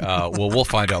 Well, we'll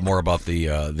find out more about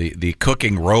the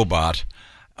cooking robot.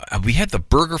 We had the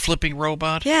burger flipping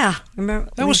robot. Yeah. Remember,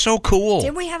 That was so cool.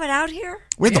 Didn't we have it out here?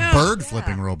 With the bird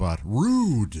flipping robot.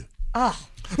 Rude. Oh.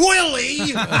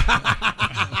 Willie!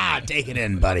 Take it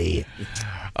in, buddy.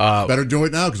 Better do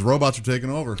it now because robots are taking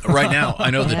over. Right now,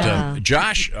 I know that Yeah.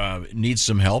 Josh needs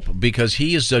some help because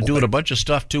he is doing a bunch of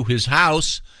stuff to his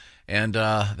house, and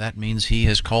that means he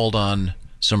has called on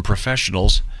some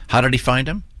professionals. How did he find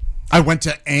him? I went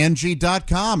to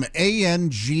Angie.com,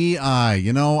 A-N-G-I.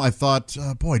 You know, I thought,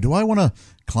 boy, do I want to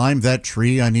climb that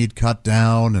tree I need cut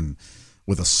down and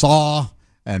with a saw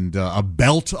and a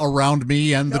belt around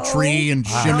me and the tree and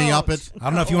shimmy up it? I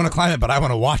don't know if you want to climb it, but I want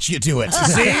to watch you do it.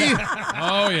 See?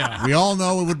 Oh, yeah. We all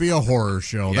know it would be a horror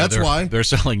show. Yeah, That's why. they're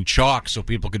selling chalk so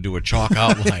people can do a chalk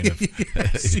outline of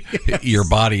your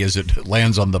body as it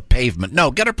lands on the pavement.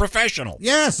 No, get a professional.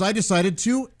 Yes, I decided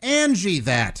to Angie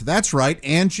that. That's right.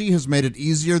 Angie has made it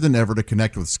easier than ever to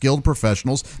connect with skilled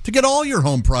professionals to get all your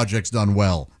home projects done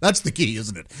well. That's the key,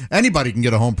 isn't it? Anybody can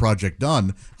get a home project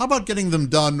done. How about getting them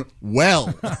done well?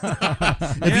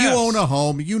 If you own a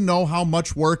home, you know how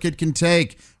much work it can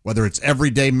take. Whether it's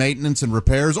everyday maintenance and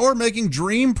repairs or making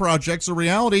dream projects a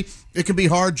reality, it can be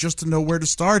hard just to know where to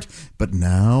start. But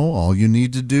now all you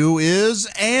need to do is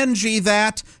Angie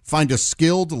that. Find a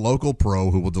skilled local pro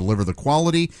who will deliver the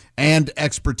quality and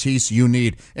expertise you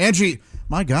need. Angie,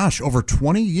 my gosh, over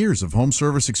 20 years of home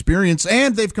service experience,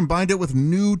 and they've combined it with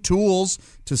new tools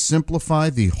to simplify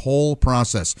the whole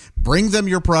process. Bring them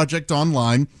your project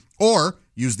online or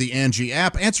use the Angie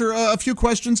app. Answer a few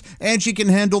questions. Angie can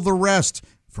handle the rest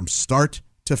from start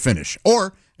to finish.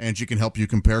 Or Angie can help you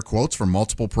compare quotes from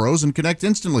multiple pros and connect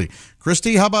instantly.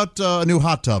 Christy, how about a new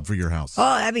hot tub for your house?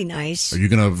 Oh, that'd be nice. Are you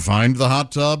going to find the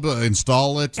hot tub,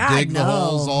 install it, God, dig the no.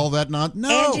 holes, all that? No.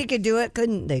 Angie could do it,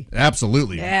 couldn't they?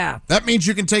 Absolutely. Yeah. That means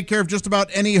you can take care of just about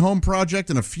any home project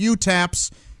in a few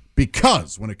taps,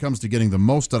 because when it comes to getting the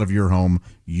most out of your home,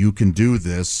 you can do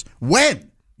this when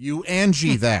you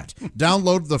Angie that.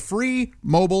 Download the free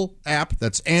mobile app,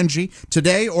 that's Angie,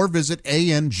 today, or visit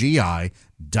ANGI.com.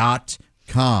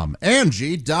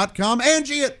 Angie.com.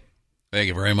 Angie it. Thank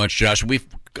you very much, Josh. We're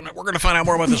going to find out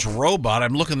more about this robot.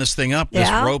 I'm looking this thing up.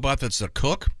 Yeah. This robot that's a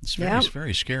cook. It's very, Yeah. it's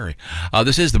very scary.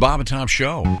 This is the Bob and Tom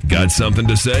Show. Got something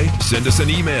to say? Send us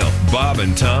an email,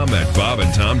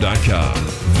 bobandtom@bobandtom.com.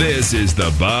 This is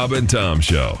the Bob and Tom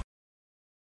Show.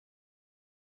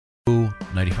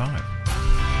 95.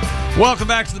 Welcome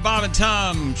back to the Bob and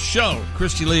Tom Show.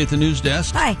 Christy Lee at the news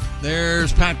desk. Hi.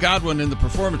 There's Pat Godwin in the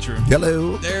performance room.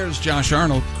 Hello. There's Josh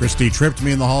Arnold. Christy tripped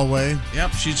me in the hallway.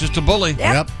 Yep, she's just a bully.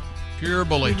 Yep. Pure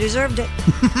bully. You deserved it.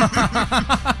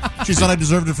 She said I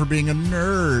deserved it for being a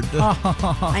nerd.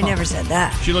 I never said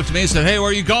that. She looked at me and said, "Hey, where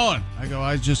are you going?" I go,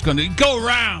 "I was just going to go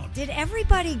around." Did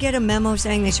everybody get a memo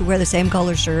saying they should wear the same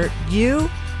color shirt? You,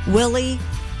 Willie,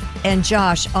 and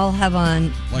Josh all have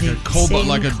on Like the a cobalt, same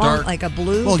like a dark- like a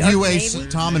blue. Well, dark you, navy? Ace,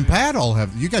 Tom, and Pat all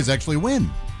have. You guys actually win.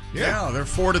 Yeah, they're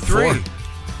 4-3.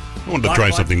 I wanted to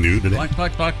try something new today. Black.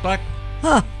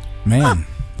 Huh. Man,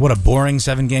 what a boring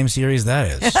 7-game series that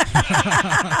is.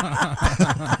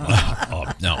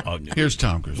 Here's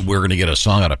Tom Cruise. We're going to get a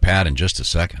song out of Pat in just a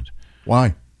second.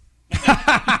 Why?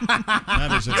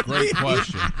 That is a great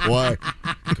question. Why?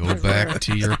 Go back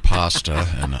to your pasta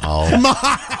and I'll...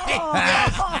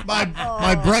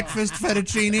 My breakfast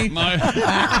fettuccine. My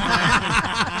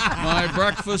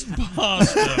breakfast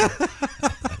pasta.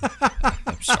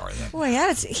 I'm sorry. Boy,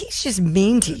 he's just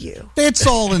mean to you. It's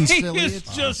all in He silly. is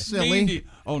It's just silly. mean to you.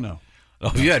 Oh, no. Oh,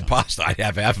 if you had pasta, I'd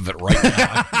have half of it right now.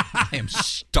 I am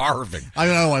starving. I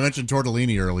know. I mentioned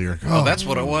tortellini earlier. Oh, that's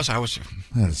what it was. That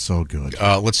is so good.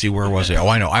 Let's see. Where was I? Oh,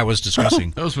 I know. I was discussing.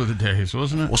 Those were the days,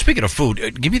 wasn't it? Well, speaking of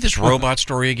food, give me this robot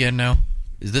story again now.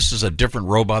 This is a different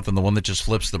robot than the one that just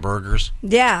flips the burgers?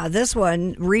 Yeah, this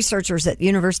one, researchers at the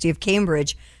University of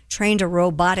Cambridge trained a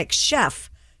robotic chef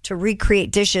to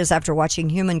recreate dishes after watching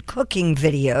human cooking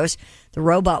videos. The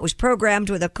robot was programmed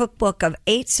with a cookbook of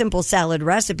 8 simple salad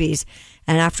recipes,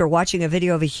 and after watching a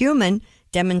video of a human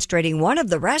demonstrating one of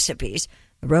the recipes,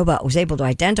 the robot was able to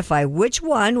identify which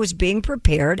one was being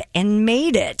prepared and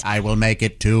made it. I will make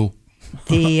it too.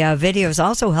 The videos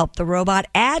also helped the robot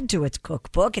add to its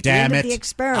cookbook at Damn the it. end of the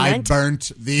experiment.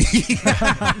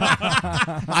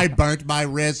 I burnt my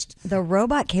wrist. The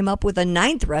robot came up with a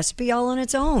 9th recipe all on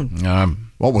its own.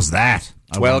 What was that?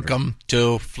 Welcome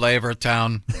to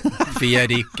Flavortown.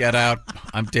 Fieri, get out.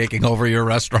 I'm taking over your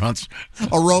restaurants.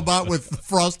 A robot with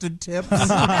frosted tips.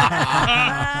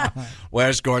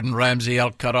 Where's Gordon Ramsay?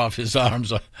 I'll cut off his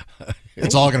arms.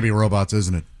 It's all going to be robots,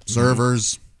 isn't it?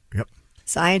 Servers. Yep.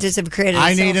 Scientists have created.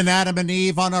 I need an Adam and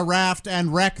Eve on a raft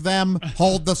and wreck them.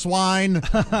 Hold the swine.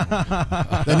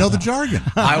 They know the jargon.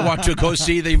 I want to go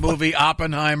see the movie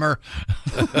Oppenheimer.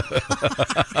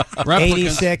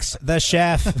 86, The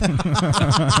Chef.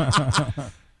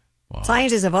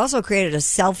 Scientists have also created a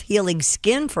self-healing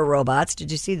skin for robots. Did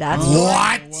you see that?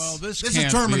 What? Well, this is can't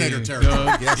Terminator be territory.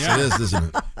 good. Yes, Yeah. it is,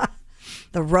 isn't it?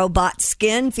 The robot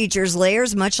skin features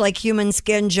layers much like human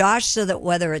skin, Josh, so that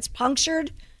whether it's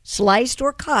punctured, sliced,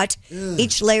 or cut,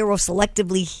 each layer will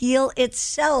selectively heal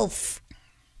itself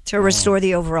to restore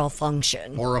the overall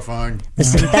function. Horrifying. The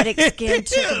synthetic skin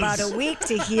took about a week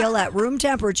to heal at room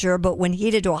temperature, but when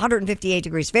heated to 158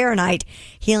 degrees Fahrenheit,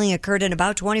 healing occurred in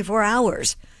about 24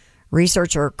 hours.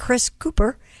 Researcher Chris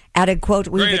Cooper added, quote,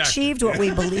 "We've Great achieved actor. what we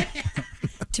believe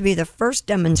to be the first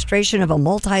demonstration of a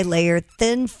multi-layer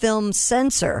thin film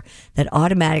sensor that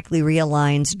automatically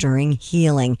realigns during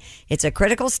healing. It's a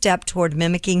critical step toward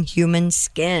mimicking human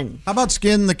skin." How about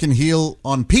skin that can heal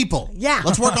on people? Yeah.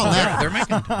 Let's work on that. They're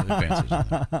making advances on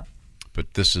that.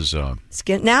 But this is...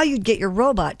 Skin. Now you'd get your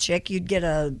robot chick. You'd get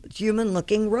a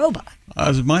human-looking robot.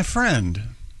 My friend.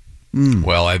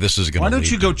 Well, this is going to Why don't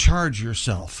you go charge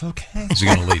yourself? Okay. This is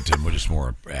going to lead to just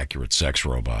more accurate sex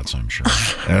robots, I'm sure.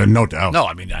 No doubt. No,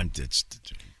 I mean, it's...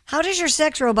 How does your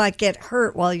sex robot get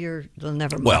hurt while you're... Well,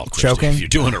 never mind. Well, Christy, if you're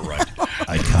doing it right.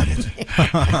 I got it.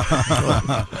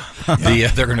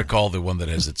 They're going to call the one that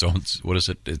has its own... What is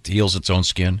it? It heals its own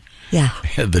skin? Yeah.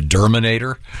 The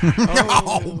Derminator?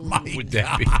 Oh, my Would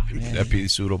that be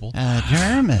suitable?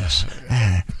 Jermis.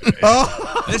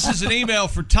 This is an email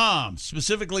for Tom,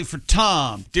 specifically for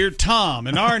Tom. Dear Tom,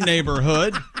 in our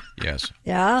neighborhood, Yes.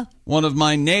 Yeah? one of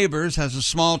my neighbors has a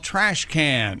small trash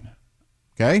can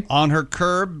on her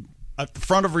curb at the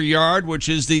front of her yard, which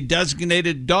is the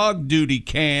designated dog duty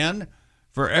can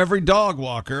for every dog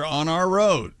walker on our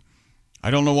road. I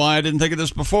don't know why I didn't think of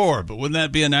this before, but wouldn't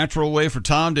that be a natural way for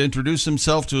Tom to introduce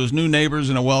himself to his new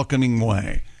neighbors in a welcoming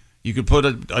way? You could put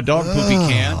a dog poopy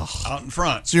can out in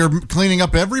front. So you're cleaning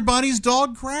up everybody's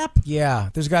dog crap?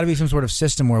 Yeah, there's got to be some sort of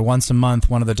system where once a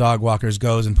month one of the dog walkers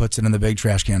goes and puts it in the big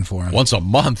trash can for him. Once a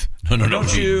month? No,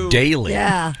 Don't you- daily.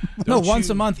 Yeah. No,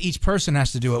 once a month. Each person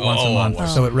has to do it once a month,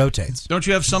 so it rotates. Don't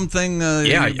you have something?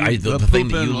 The thing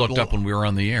that you looked up when we were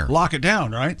on the air. Lock it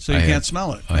down, right? So you can't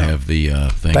smell it. I have the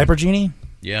thing. Diaper genie?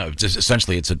 Yeah,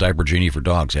 essentially it's a diaper genie for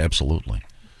dogs, absolutely.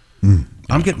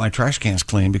 I'm getting my trash cans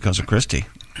clean because of Christy.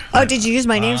 Oh, did you use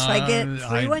my name so I get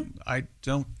free one? I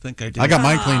don't think I did. I got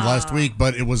mine cleaned last week,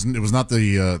 but it was not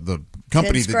the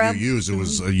company Kid that scrub? you use. It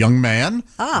was a young man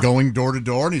going door to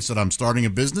door, and he said, "I'm starting a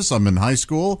business. I'm in high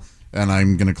school, and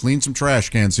I'm going to clean some trash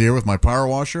cans here with my power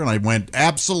washer." And I went,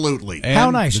 "Absolutely."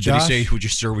 How nice, Did Josh. he say, would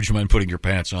you mind putting your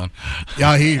pants on?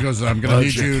 Yeah, he goes, "I'm going to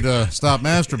need you to stop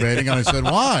masturbating." And I said,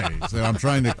 "Why?" He said, "I'm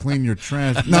trying to clean your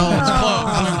trash." No, it's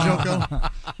close. Joko.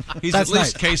 He's That's at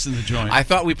least nice. casing the joint. I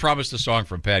thought we promised a song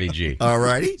from Patty G. All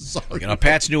righty. You know,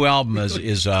 Pat's new album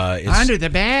is Under the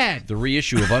Bed. the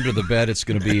reissue of Under the Bed. It's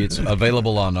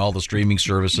available on all the streaming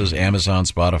services: Amazon,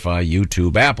 Spotify,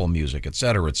 YouTube, Apple Music,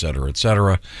 etc., etc.,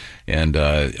 etc., and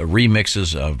remakes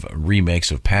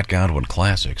of Pat Godwin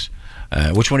classics.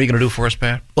 Which one are you going to do for us,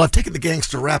 Pat? Well, I've taken the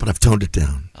gangster rap and I've toned it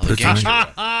down. the gangster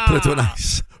Put it to a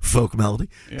nice folk melody,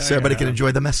 so everybody can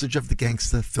enjoy the message of the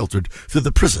gangster filtered through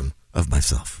the prism of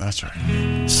myself. That's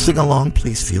right. Sing along,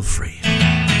 please feel free.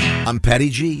 I'm Patty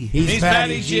G. He's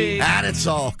Patty G. And it's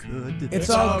all good. It's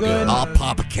all good. I'll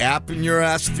pop a cap in your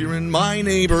ass if you're in my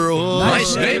neighborhood.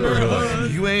 Nice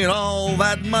neighborhood. You ain't all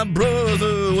that, my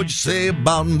brother. What you say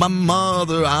about my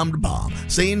mother? I'm the bomb.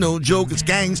 Say no joke, it's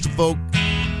gangster folk.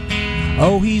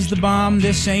 Oh, he's the bomb.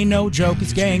 This ain't no joke.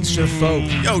 It's gangster folk.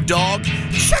 Yo, dog,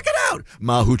 check it out.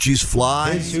 My hoochie's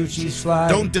fly. His hoochie's fly.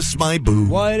 Don't diss my boo.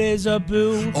 What is a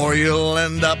boo? Or you'll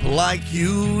end up like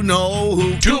you know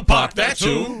who. Tupac, that's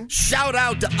who. Shout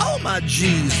out to all my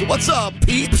G's. What's up,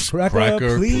 peeps?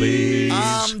 Cracker, please.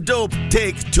 I'm dope.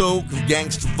 Take toke of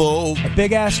gangster folk. A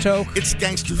big ass toke. It's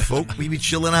gangster folk. We be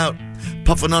chilling out.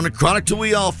 Puffing on the chronic till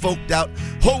we all folked out.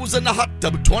 Hoes in the hot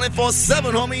tub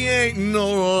 24/7, homie, ain't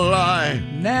no lie.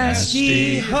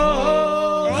 Nasty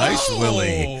ho. Nice,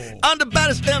 Willie. I'm the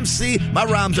baddest MC. My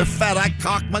rhymes are fat. I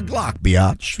cock my Glock,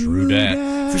 biatch. True that.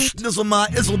 For schnizzle my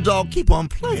izzle dog, keep on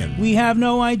playing. We have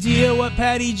no idea what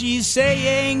Patty G's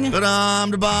saying. But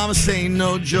I'm the bomb, this ain't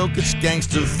no joke, it's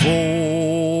gangster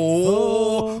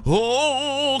folk.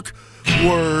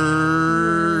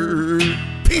 Word.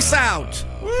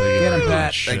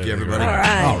 right, Pat. Thank you, everybody.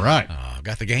 All right.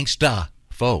 Got the Gangsta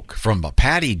Folk from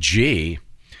Patty G.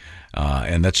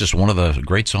 And that's just one of the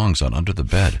great songs on Under the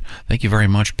Bed. Thank you very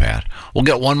much, Pat. We'll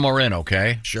get one more in,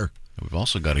 okay? Sure. We've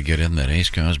also got to get in that Ace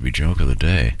Cosby joke of the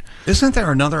day. Isn't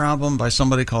there another album by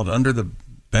somebody called Under the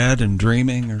Bed and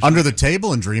Dreaming? Or Under the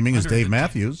Table and Dreaming is Dave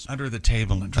Matthews. Under the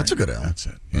Table and Dreaming. That's a good album. That's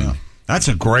it. Yeah. That's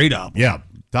a great album. Yeah,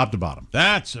 top to bottom.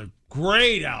 That's a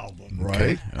great album.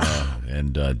 Right.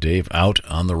 And Dave out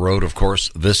on the road, of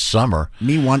course, this summer.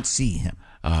 Me want see him.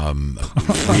 We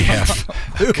have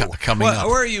coming up.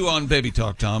 Where are you on Baby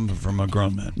Talk, Tom, from a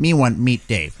grown man? Me want meet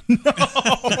Dave. I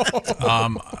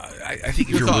think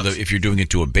if you're doing it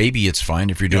to a baby, it's fine.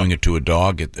 If you're doing it to a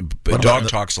dog, dog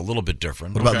talk's a little bit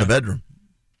different. What about in the bedroom?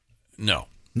 No.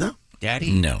 No.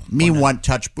 Daddy? No. Me want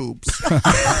touch boobs.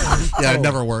 Yeah, it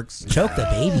never works. Choke the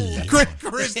baby.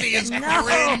 Christy is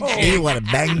Me want a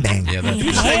bang bang. Yeah, I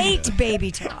hate baby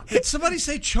talk. Did somebody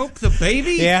say choke the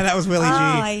baby? Yeah, that was Willie G.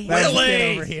 I That was the Willie!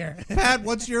 kid over here. Pat,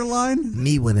 what's your line?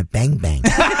 Me want a bang bang.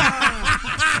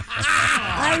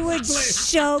 I would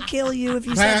so kill you if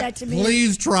you said that Pat, to me.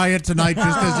 please try it tonight,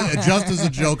 just as a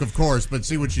joke, of course, but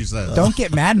see what she says. Don't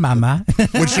get mad, Mama.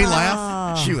 Would she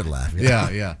laugh? She would laugh.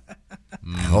 Yeah.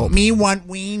 Me want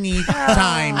weenie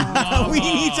time. We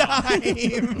need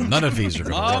time. None of these are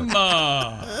going to work.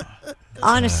 Mama.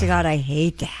 Honest to God, I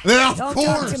hate that. Yeah, of Don't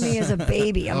course. talk to me as a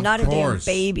baby. I'm Of not a damn course.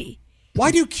 baby. Why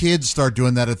do kids start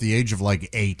doing that at the age of like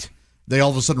 8? They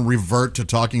all of a sudden revert to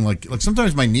talking like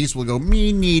sometimes my niece will go,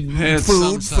 me need It's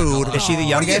food. Is she the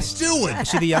youngest? What are you doing? Is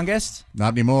she the youngest?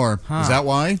 Not anymore. Is that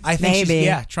why? I think Maybe.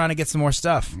 she's trying to get some more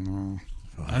stuff.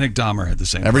 I think Dahmer had the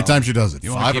same Every problem. time she does it,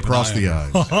 You wanna 5 keep an across eye the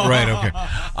on eyes. Right, okay.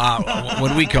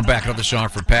 When we come back, another song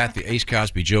for Pat, the Ace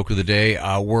Cosby joke of the day.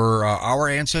 Were our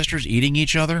ancestors eating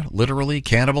each other? Literally?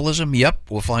 Cannibalism? Yep,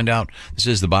 we'll find out. This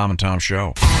is the Bob and Tom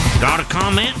Show. Got a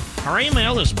comment? Our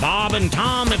email is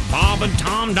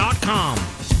bobandtom@bobandtom.com.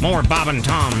 More Bob and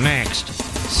Tom next.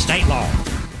 State law.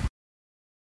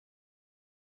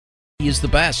 He is the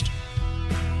best.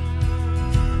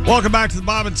 Welcome back to the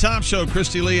Bob and Tom Show.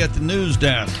 Christy Lee at the news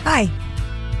desk. Hi.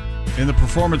 In the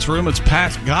performance room, it's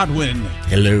Pat Godwin.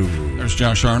 Hello. There's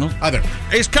Josh Arnold. Hi there.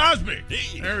 Ace Cosby.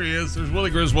 There he is. There's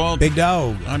Willie Griswold. Big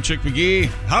dog. I'm Chick McGee.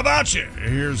 How about you?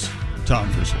 Here's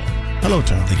Tom Griswold. Hello,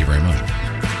 Tom. Thank you very much.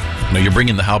 No, you're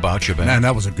bringing the How About You back. Man,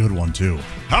 that was a good one, too.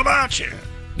 How about you?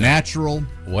 Natural.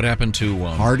 What happened to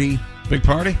Hardy. Big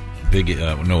party? Big,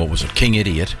 no, what was it? King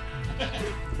Idiot.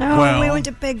 No, Well- we went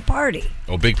to Big Party.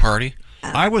 Oh, Big Party?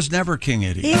 I was never King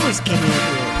Idiot. He was King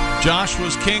Idiot. Josh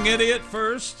was King Idiot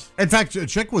first. In fact,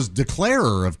 Chick was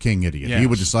declarer of King Idiot. Yes. He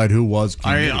would decide who was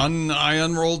King Idiot. I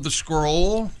unrolled the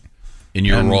scroll. In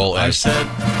your and role I as... said,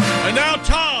 and now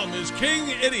Tom is King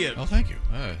Idiot. Oh, thank you.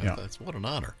 Yeah. That's what an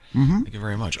honor. Mm-hmm. Thank you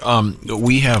very much.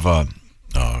 We have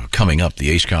coming up the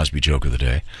Ace Cosby joke of the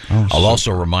day. I'll also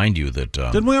remind you that...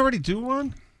 Didn't we already do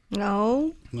one?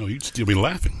 No. No, you'd still be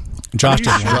laughing. Josh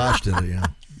did. Josh did it, yeah.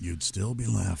 You'd still be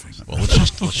laughing. Well, let's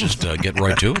just get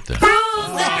right to it then.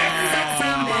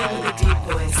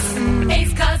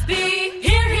 Ace Cosby,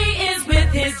 here he is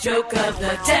with his joke of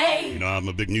the day. You know, I'm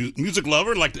a big music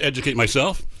lover, like to educate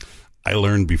myself. I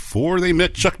learned before they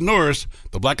met Chuck Norris,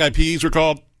 the Black Eyed Peas were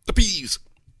called the Peas.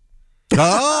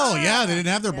 Oh, yeah, they didn't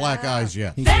have their black eyes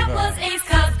yet. That was Ace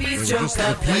Cosby's joke of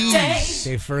the day.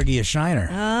 Gave Fergie a shiner.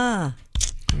 Ah.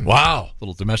 Wow.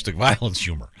 Little domestic violence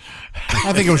humor.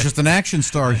 I think it was just an action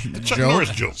star Chuck joke. Norris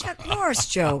joke. Chuck Norris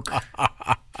joke.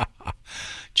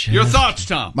 Your thoughts,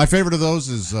 Tom? My favorite of those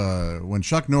is when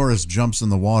Chuck Norris jumps in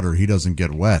the water, he doesn't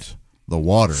get wet. The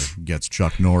water gets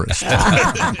Chuck Norris. Make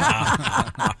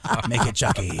it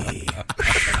Chucky.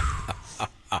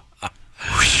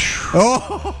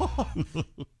 Oh,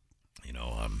 You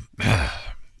know,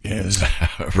 Yes.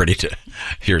 ready to...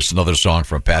 Here's another song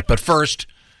from Pat. But first,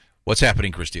 what's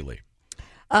happening, Christy Lee?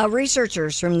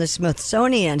 Researchers from the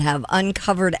Smithsonian have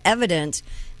uncovered evidence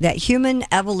that human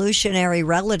evolutionary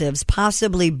relatives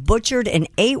possibly butchered and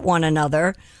ate one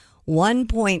another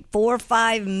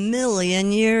 1.45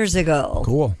 million years ago.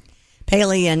 Cool.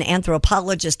 Paleo and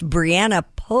anthropologist Brianna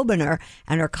Pobiner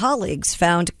and her colleagues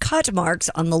found cut marks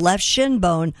on the left shin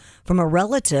bone from a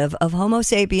relative of Homo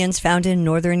sapiens found in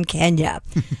northern Kenya.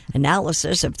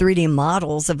 Analysis of 3D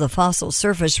models of the fossil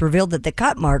surface revealed that the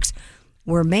cut marks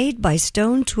were made by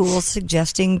stone tools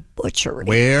suggesting butchery.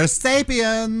 we're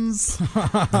sapiens.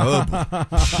 That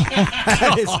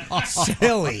is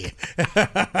silly.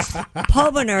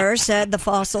 Pobiner said the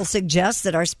fossil suggests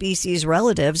that our species'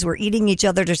 relatives were eating each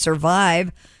other to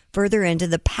survive further into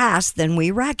the past than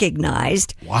we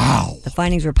recognized. Wow. The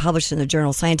findings were published in the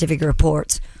journal Scientific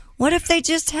Reports. What if they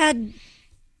just had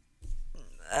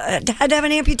had to have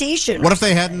an amputation. What if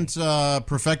they hadn't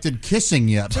perfected kissing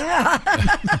yet? But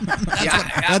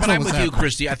I'm with you,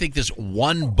 Christy. I think this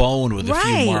one bone with a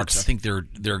few Right. marks. I think they're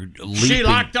leaping. She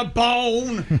liked a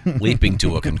bone. Leaping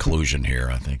to a conclusion here.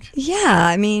 I think. Yeah,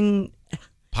 I mean,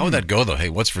 How would that go though? Hey,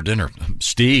 what's for dinner?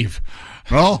 Steve.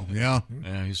 Oh, yeah.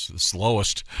 Yeah, he's the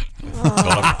slowest.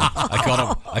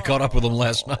 I caught up with him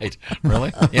last night.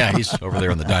 Really? Yeah, he's over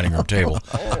there on the dining room table.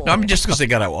 No, I mean, just because they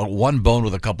got a one bone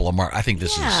with a couple of marks, I think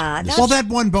this is. Well, that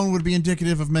one bone would be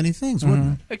indicative of many things,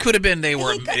 wouldn't it? It could have been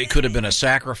It could have been a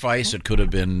sacrifice. It could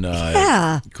have been.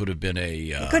 It could have been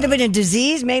a. could have been a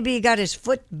disease. Maybe he got his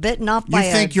foot bitten off by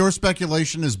You think your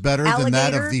speculation is better than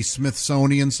that alligator? of the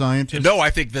Smithsonian scientists? No, I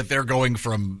think that they're going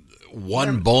from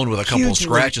one bone with a couple of hugely-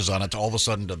 scratches on it to all of a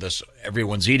sudden to this.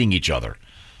 Everyone's eating each other.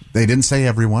 They didn't say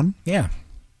everyone. Yeah.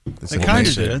 They kind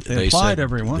of did. They implied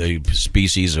everyone. The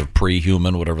species of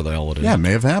pre-human, whatever the hell it is. Yeah, it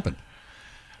may have happened.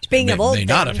 Speaking may, of old may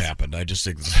not have things. happened. I just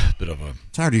think it's a bit of a.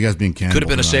 Tired of you guys being cannibals. Could have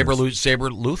been a and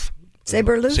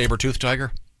Saber-tooth? saber-tooth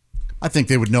tiger. I think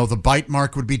they would know the bite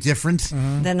mark would be different.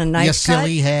 Then a knife You cut?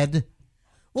 silly head.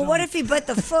 Well, what if he bit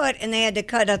the foot and they had to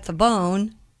cut out the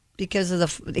bone because of the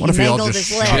he What if he all mangled just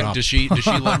his shut leg? up? Does she like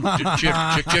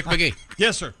Chick McGee?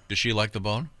 Yes, sir. Does she like the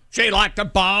bone? She liked a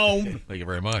bone. Thank you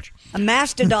very much. A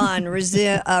mastodon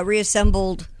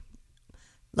reassembled.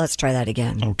 Let's try that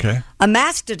again. Okay. A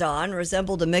mastodon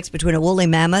resembled a mix between a woolly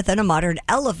mammoth and a modern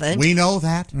elephant. We know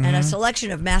that. And a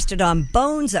selection of mastodon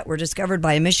bones that were discovered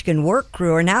by a Michigan work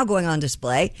crew are now going on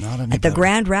display at the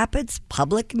Grand Rapids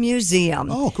Public Museum.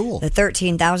 Oh, cool. The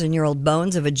 13,000-year-old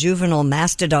bones of a juvenile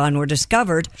mastodon were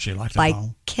discovered by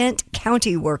Kent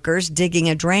County workers digging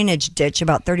a drainage ditch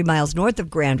about 30 miles north of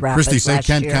Grand Rapids Christy, say last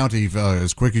Kent year. County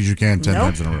as quick as you can 10 Nope.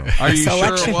 times in a row. Are you sure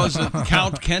Selection. it wasn't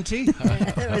Count Kenty?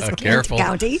 It was Kent Careful.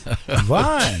 County.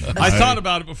 Why? I thought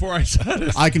about it before I said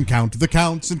it. I can count the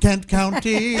counts in Kent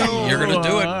County. You're going to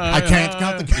do it. I can't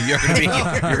count the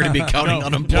You're going to be counting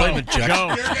unemployment checks.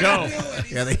 Go.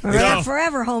 Yeah, they, That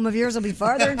forever home of yours will be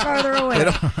farther and farther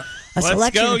away. Let's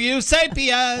go, you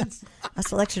sapiens. A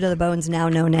selection of the bones now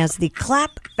known as the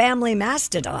Clapp family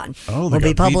mastodon Oh, they will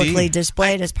be got publicly PD.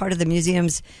 displayed as part of the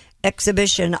museum's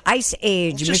exhibition Ice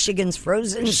Age, Michigan's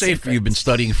Frozen Just say if Secrets. you've been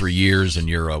studying for years and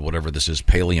you're whatever this is,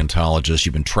 paleontologist,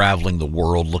 you've been traveling the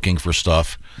world looking for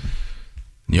stuff.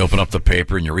 And you open up the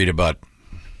paper and you read about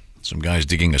some guys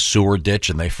digging a sewer ditch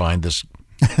and they find this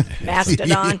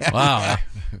Mastodon. Wow,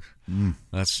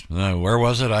 that's where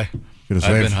was it?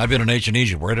 I've been in ancient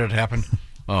Egypt. Where did it happen?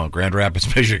 Oh, Grand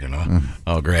Rapids, Michigan. Huh?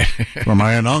 Oh, great. where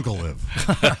my aunt and uncle live.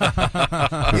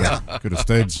 Yeah, could have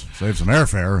saved some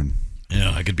airfare and.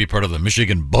 Yeah, I could be part of the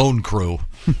Michigan Bone Crew.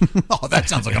 Oh, that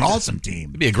sounds like an awesome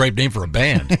team. It'd be a great name for a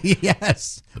band.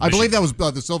 Yes, I believe that was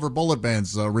the Silver Bullet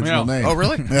Band's original name. Oh,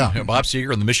 really? Yeah. Bob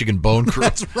Seger and the Michigan Bone Crew.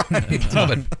 That's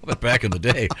right. But back in the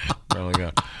day, probably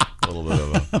got a little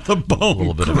bit of a The bone. A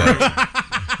little bit of action.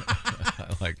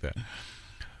 I like that.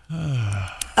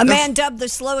 A man dubbed the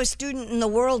slowest student in the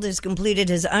world has completed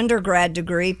his undergrad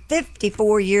degree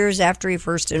 54 years after he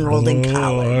first enrolled in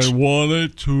college. I want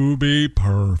it to be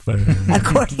perfect.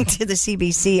 According to the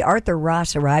CBC, Arthur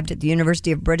Ross arrived at the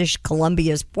University of British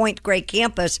Columbia's Point Grey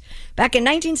campus back in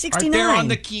 1969. Right there on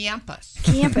the campus.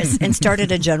 And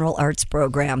started a general arts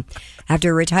program.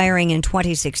 After retiring in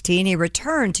 2016, he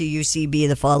returned to UCB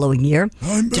the following year,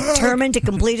 determined to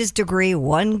complete his degree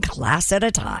one class at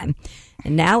a time.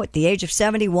 And now, at the age of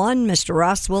 71, Mr.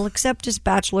 Ross will accept his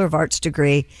Bachelor of Arts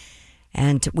degree,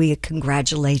 and we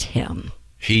congratulate him.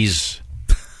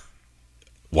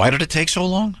 Why did it take so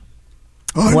long?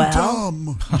 I'm Well-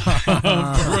 dumb.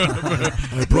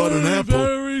 I brought an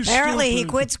apple. Apparently, he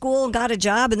quit school and got a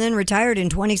job and then retired in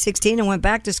 2016 and went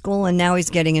back to school, and now he's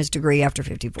getting his degree after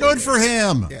 54 Good years. for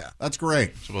him. Yeah, that's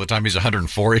great. So by the time he's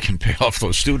 104, he can pay off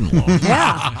those student loans.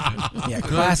 Yeah,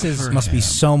 classes must be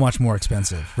so much more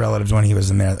expensive relative to when he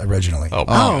was in there originally. Oh,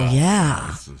 yeah.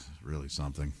 This is really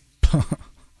something.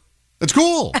 It's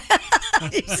cool.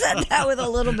 He said that with a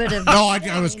little bit of... No,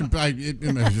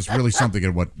 it's just really something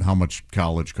at how much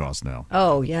college costs now.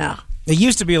 Oh, yeah. It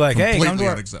used to be like, hey, come Completely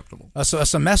to unacceptable. a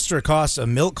semester costs a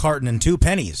milk carton and 2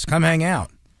 pennies. Come hang out.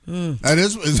 That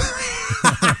is.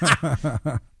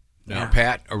 Now,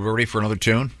 Pat, are we ready for another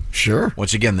tune? Sure.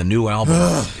 Once again, the new album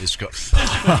is.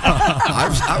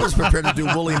 I was prepared to do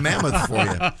Woolly Mammoth for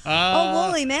you. Oh,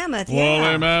 Woolly Mammoth, yeah.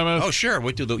 Woolly Mammoth. Oh, sure.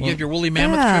 We do. You have your Woolly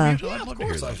Mammoth Yeah. tribute? I'd love to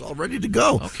hear I was that. all ready to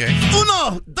go. Okay.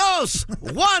 Uno, dos,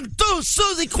 1, 2,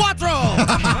 Susie Quattro.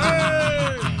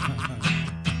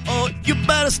 Oh, you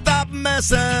better stop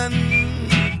messing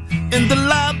in the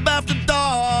lab after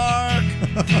dark.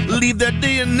 Leave that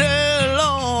DNA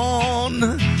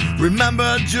alone.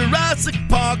 Remember Jurassic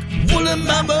Park, woolly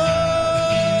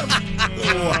mammoth.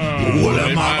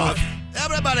 Woolly mammoth.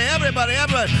 Everybody.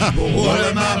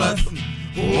 Woolly mammoth.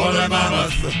 Woolly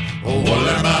mammoth.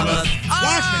 Woolly mammoth.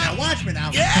 Watch me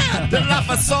now. Yeah,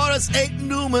 Dilophosaurus ate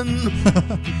Newman,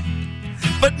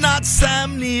 but not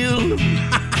Sam Neill.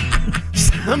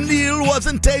 Sam Neill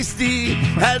wasn't tasty,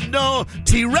 had no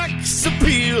T-Rex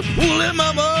appeal. Woolly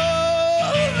mammoth.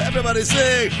 Everybody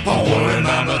sing. Oh, woolly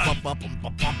mammoth.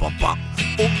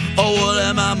 Oh,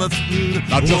 woolly mammoth.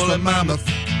 Not just a mammoth.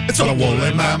 It's a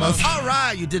woolly mammoth. All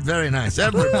right, you did very nice.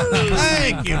 Everybody.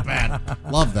 Thank you, Pat.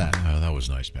 Love that. That was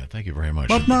nice, Pat. Thank you very much.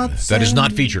 But not that is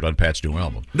not featured on Pat's new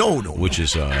album. No. Which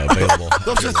is available.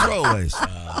 Those are throwaways.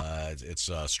 It's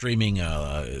streaming.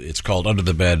 It's called Under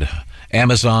the Bed.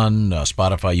 Amazon,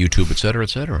 Spotify, YouTube, etc.,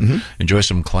 etc. Enjoy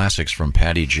some classics from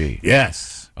Patty G.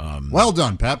 Yes. Well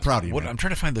done, Pat. Proud of you. I'm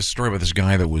trying to find this story about this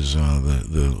guy that was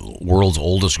the world's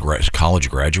oldest college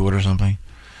graduate or something.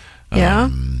 Yeah.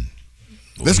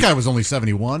 This guy was only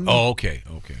 71. Oh, okay.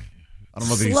 I don't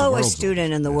know if he's Slowest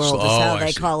student in the world is how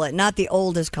they call it. Not the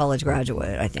oldest college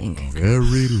graduate, I think.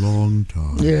 Very long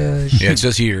time. Yes. Yeah, it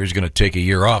says here he's going to take a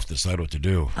year off to decide what to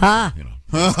do. Gap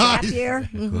year?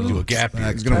 Do a gap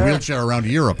year. He's going to wheelchair around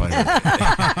Europe, I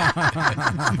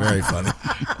think. Very funny.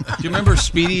 Do you remember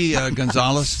Speedy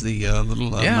Gonzalez, the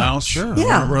little mouse? Sure.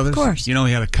 Yeah, Brothers? of course. You know,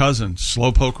 he had a cousin,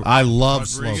 Slowpoke. I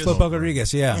love Rodriguez. Slowpoke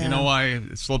Rodriguez, yeah. You know why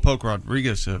Slowpoke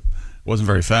Rodriguez wasn't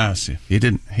very fast? He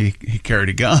didn't. He carried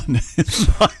a gun.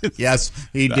 Yes,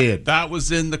 he did. That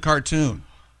was in the cartoon.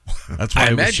 That's why I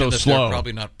it was imagine so that slow. they're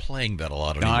probably not playing that a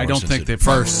lot anymore. I don't since think they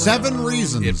For 7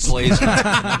 reasons. It plays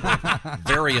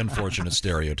very unfortunate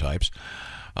stereotypes.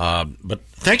 But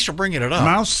thanks for bringing it up.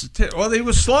 Mouse. Well, he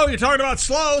was slow. You're talking about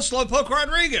Slowpoke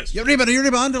Rodriguez.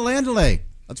 Landale.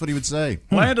 That's what he would say.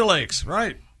 Land O'Lakes,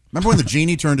 right? Remember when the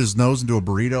genie turned his nose into a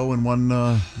burrito in one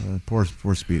poor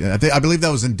Speed? I believe that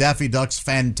was in Daffy Duck's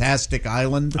Fantastic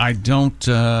Island. I don't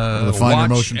the finer watch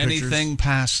motion anything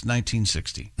past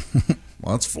 1960.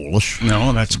 Well, that's foolish.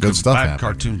 No, that's good stuff. Bad happening.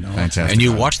 cartoon. No, Fantastic. And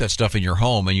you watch that stuff in your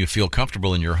home, and you feel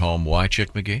comfortable in your home. Why,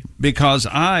 Chick McGee? Because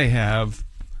I have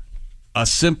a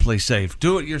Simply Safe,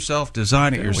 do-it-yourself,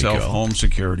 design-it-yourself home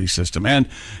security system. And,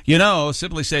 you know,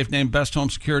 Simply Safe named Best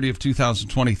Home Security of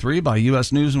 2023 by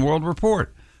U.S. News & World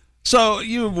Report. So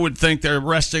you would think they're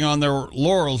resting on their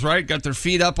laurels, right? Got their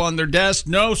feet up on their desk.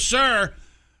 No, sir.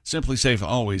 Simply Safe,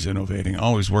 always innovating,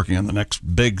 always working on the next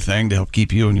big thing to help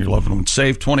keep you and your loved ones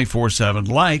safe 24/7,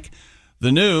 like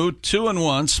the new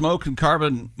 2-in-1 smoke and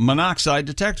carbon monoxide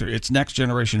detector. It's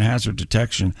next-generation hazard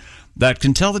detection that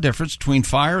can tell the difference between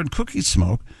fire and cookie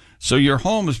smoke, so your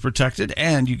home is protected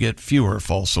and you get fewer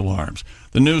false alarms.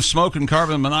 The new smoke and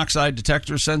carbon monoxide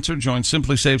detector sensor joins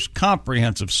Simply Safe's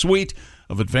comprehensive suite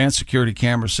of advanced security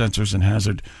camera sensors and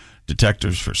hazard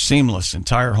detectors for seamless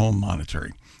entire home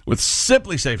monitoring. With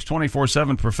Simply Safe's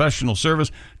 24/7 professional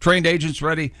service, trained agents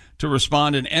ready to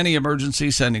respond in any emergency,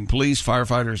 sending police,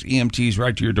 firefighters, EMTs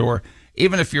right to your door.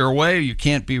 Even if you're away, you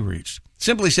can't be reached.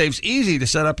 Simply Safe's easy to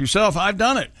set up yourself. I've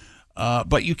done it.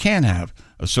 But you can have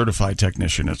a certified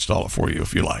technician install it for you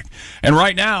if you like. And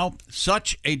right now,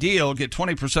 such a deal. Get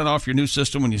 20% off your new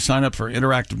system when you sign up for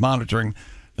interactive monitoring.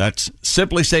 That's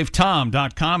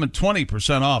simplysafetom.com and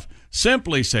 20% off.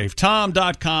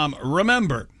 Simplysafetom.com.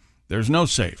 Remember, there's no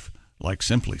safe like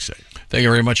Simply Safe. Thank you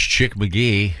very much, Chick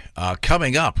McGee.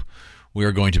 Coming up, we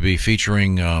are going to be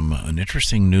featuring an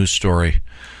interesting news story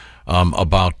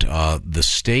about the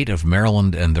state of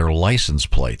Maryland and their license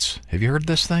plates. Have you heard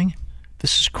this thing?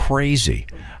 This is crazy.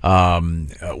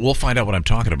 We'll find out what I'm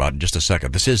talking about in just a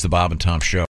second. This is the Bob and Tom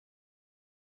Show.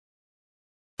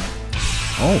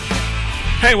 Oh.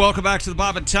 Hey, welcome back to the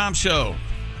Bob and Tom Show.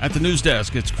 At the news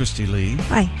desk, it's Christy Lee.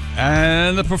 Hi.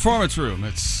 And the performance room,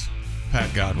 it's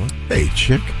Pat Godwin. Hey,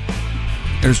 Chick.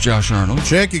 There's Josh Arnold.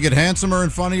 Chick, you get handsomer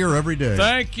and funnier every day.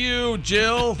 Thank you,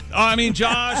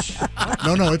 Josh.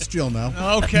 No, it's Jill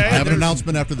now. Okay. I have an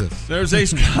announcement after this. There's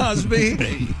Ace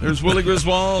Cosby. There's Willie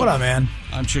Griswold. What up, man?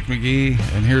 I'm Chick McGee,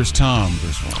 and here's Tom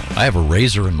Griswold. I have a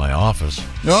razor in my office.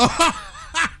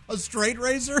 A straight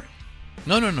razor?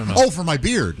 No. Oh, for my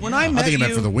beard. When I met think you meant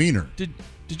you- for the wiener.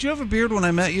 Did you have a beard when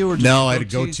I met you? Or just No, I had a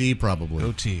goatee probably.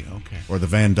 Goatee, okay. Or the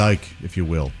Van Dyke, if you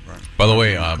will. Right. By the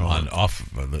way,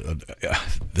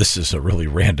 this is a really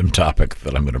random topic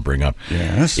that I'm going to bring up.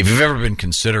 Yes. If you've ever been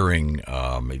considering,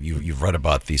 you've read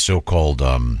about the so-called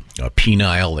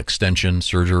penile extension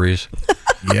surgeries.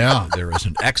 Yeah. There is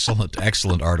an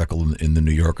excellent article in the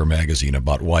New Yorker magazine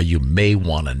about why you may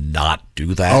want to not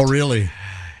do that. Oh, really?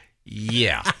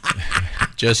 Yeah.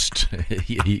 Just,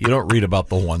 you don't read about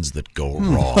the ones that go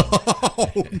wrong.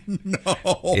 Oh,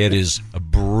 no. It is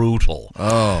brutal.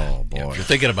 Oh, boy. Yeah, if you're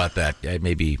thinking about that,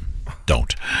 maybe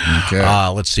don't. Okay.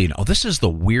 Let's see. Oh, this is the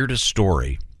weirdest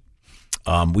story.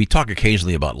 We talk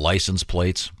occasionally about license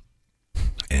plates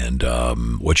and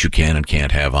what you can and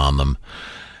can't have on them.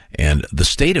 And the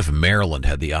state of Maryland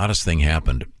had the oddest thing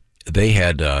happen. They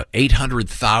had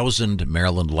 800,000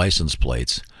 Maryland license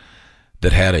plates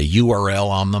that had a URL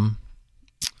on them.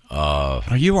 A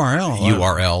URL?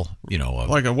 URL,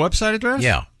 like a website address?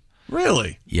 Yeah.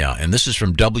 Really? Yeah, and this is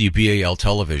from WBAL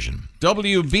Television.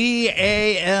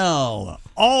 WBAL,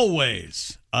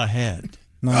 always ahead.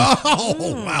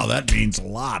 Oh, wow, that means a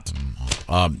lot.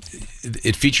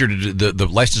 It featured the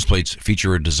license plates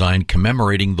feature a design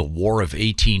commemorating the War of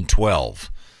 1812.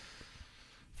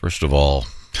 First of all,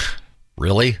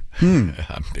 really?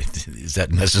 Is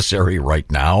that necessary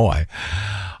right now?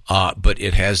 But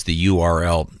it has the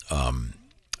URL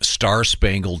Star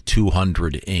Spangled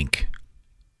 200 Inc.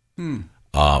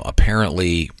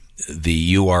 Apparently,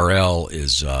 the URL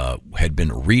had been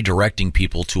redirecting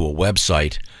people to a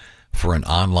website for an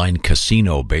online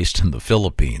casino based in the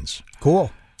Philippines. Cool.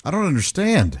 I don't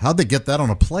understand. How'd they get that on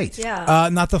a plate? Yeah.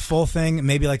 Not the full thing.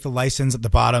 Maybe like the license at the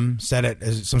bottom said it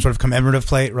as some sort of commemorative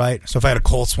plate, right? So if I had a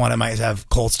Colts one, it might have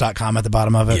Colts.com at the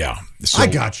bottom of it. Yeah. So I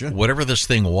gotcha. Whatever this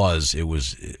thing was, it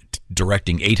was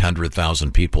directing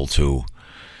 800,000 people to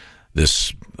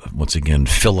this, once again,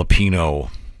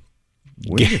 Filipino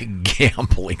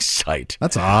gambling site.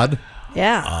 That's odd.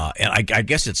 Yeah. And I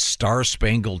guess it's Star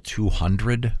Spangled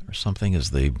 200 or something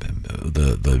is the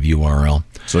URL.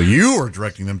 So you were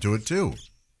directing them to it too.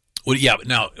 Well, yeah.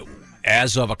 Now,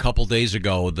 as of a couple days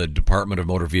ago, the Department of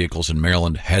Motor Vehicles in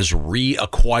Maryland has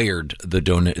reacquired the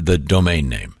domain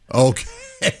name. Okay.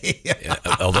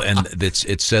 And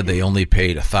it said they only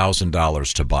paid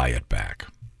 $1,000 to buy it back.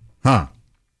 Huh.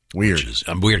 Weird.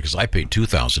 I'm weird because I paid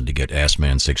 $2,000 to get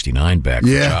Assman69 back for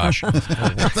Josh.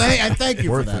 I thank you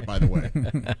for that, by the way.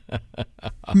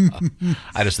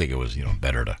 I just think it was,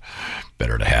 better to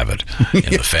have it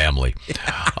in the family.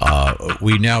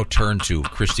 We now turn to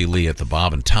Christy Lee at the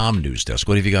Bob and Tom news desk.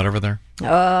 What have you got over there?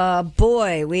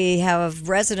 Boy, we have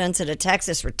residents at a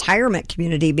Texas retirement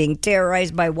community being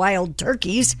terrorized by wild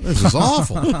turkeys. This is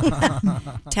awful.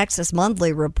 Texas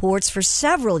Monthly reports for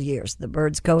several years the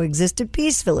birds coexisted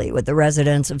peacefully with the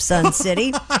residents of Sun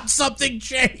City. Something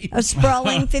changed. A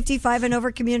sprawling 55 and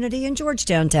over community in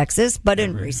Georgetown, Texas. But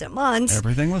in recent months,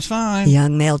 everything was fine.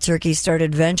 Young male turkeys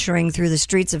started venturing through the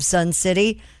streets of Sun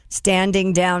City,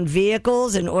 standing down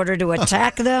vehicles in order to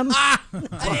attack them.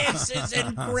 This is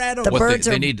incredible. The birds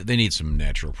they need some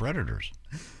natural predators.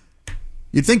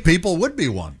 You'd think people would be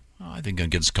one. I think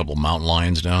it gets a couple mountain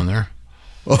lions down there.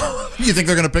 You think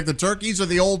they're going to pick the turkeys or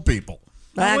the old people?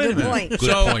 Good point. Good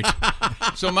point.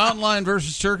 So mountain lion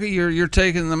versus turkey, you're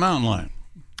taking the mountain lion.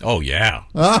 Oh, yeah.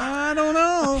 I don't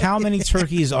know. How many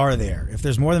turkeys are there? If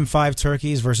there's more than 5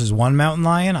 turkeys versus 1 mountain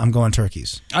lion, I'm going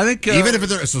turkeys. I think even if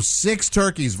there's 6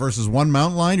 turkeys versus 1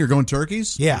 mountain lion, you're going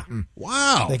turkeys? Yeah.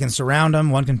 Wow. They can surround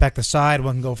them. One can peck the side.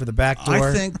 One can go for the back door.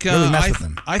 I think really mess with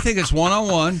them. I think it's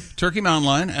 1-on-1 turkey mountain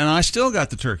lion, and I still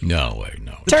got the turkey. No way,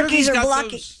 no. The Turkeys are got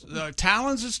blocking those,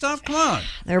 talons and stuff. Come on.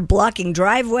 They're blocking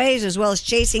driveways as well as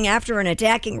chasing after and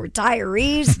attacking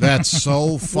retirees. That's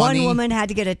so funny. One woman had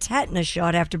to get a tetanus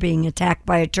shot after being attacked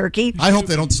by a turkey. I hope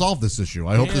they don't solve this issue.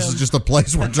 I hope this is just a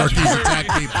place where turkeys attack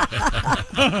people.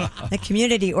 The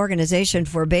community organization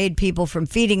forbade people from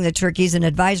feeding the turkeys and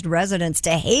advised residents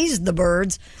to haze the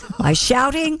birds by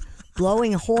shouting,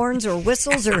 blowing horns or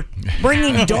whistles, or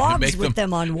bringing dogs with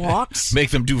them on walks.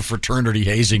 Make them do fraternity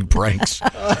hazing pranks.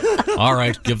 All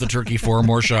right, give the turkey 4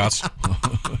 more shots.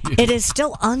 It is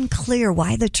still unclear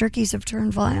why the turkeys have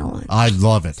turned violent. I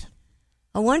love it.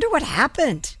 I wonder what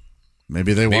happened.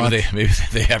 Maybe they maybe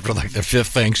they after like the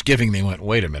 5th Thanksgiving they went,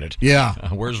 wait a minute. Yeah.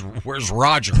 Where's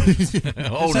Roger? Is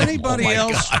anybody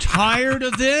else tired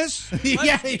of this?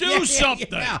 Let's do something.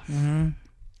 Yeah. Mm-hmm.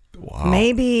 Wow.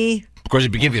 Maybe. Of course,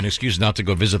 it'd give you an excuse not to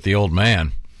go visit the old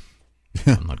man.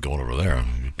 I'm not going over there.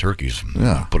 Turkeys.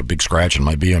 Yeah. Put a big scratch in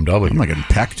my BMW. I'm not getting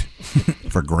pecked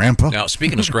for Grandpa. Now,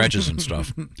 speaking of scratches and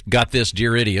stuff, got this,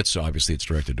 Dear Idiots. Obviously, it's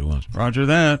directed to us. Roger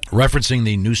that. Referencing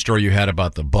the news story you had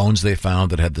about the bones they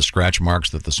found that had the scratch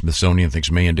marks that the Smithsonian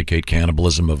thinks may indicate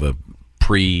cannibalism of a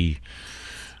pre.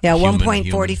 Yeah,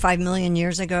 1.45 million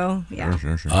years ago. Yeah.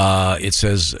 Sure. It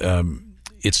says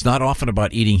it's not often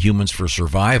about eating humans for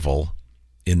survival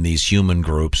in these human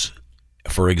groups.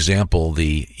 For example,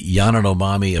 the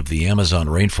Yanomami of the Amazon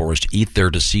rainforest eat their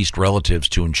deceased relatives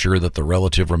to ensure that the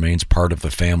relative remains part of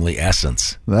the family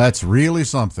essence. That's really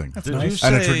something. Did nice.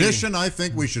 And a say- tradition I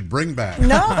think we should bring back.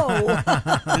 No.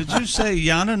 Did you say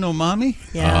Yana no Mami?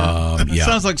 Yeah. It Yeah.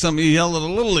 sounds like something you yell at a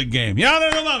Little League game.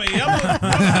 Yana no Mami.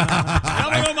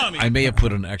 Yana no Mami. I may have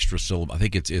put an extra syllable. I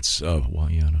think it's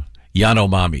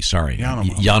Yanomami. Sorry,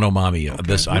 Yanomami.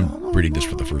 This I'm reading this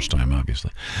for the first time,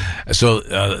 obviously. So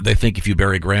they think if you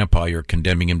bury Grandpa, you're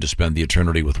condemning him to spend the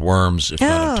eternity with worms, if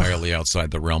not entirely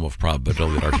outside the realm of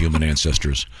probability that our human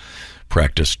ancestors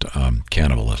practiced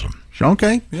cannibalism.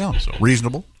 Okay, yeah,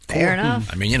 reasonable. Fair enough.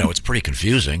 I mean, it's pretty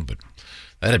confusing, but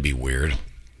that'd be weird.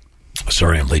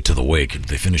 Sorry, I'm late to the wake. Did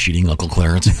they finish eating Uncle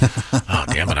Clarence? Oh,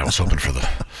 damn it! I was hoping for the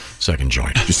second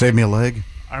joint. Did you save me a leg?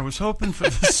 I was hoping for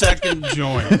the second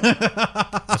joint.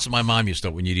 That's what my mom used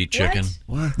to when you'd eat chicken.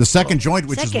 What? The second joint,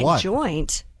 which Second is what?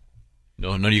 joint.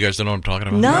 No, none of you guys don't know what I'm talking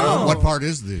about? No. What part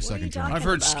is the second joint? I've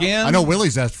heard skin. I know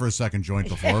Willie's asked for a second joint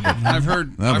before, but I've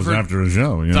heard that was heard after a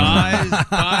show. You know?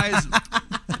 thighs,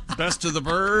 best of the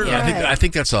bird. Yeah, I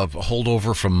think that's a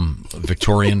holdover from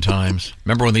Victorian times.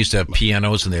 Remember when they used to have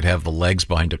pianos and they'd have the legs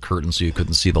behind a curtain so you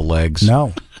couldn't see the legs?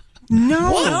 No.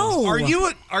 No. Are you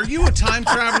a time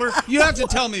traveler? You have to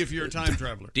tell me if you're a time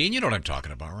traveler. Dean, you know what I'm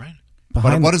talking about, right?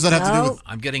 What does that have to do with?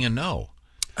 I'm getting a no.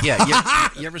 Yeah,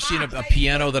 you ever seen a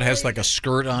piano that has like a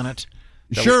skirt on it?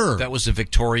 Sure. That was a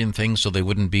Victorian thing, so they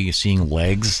wouldn't be seeing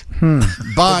legs.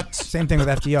 But same thing with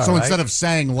FDR. So right? instead of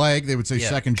saying leg, they would say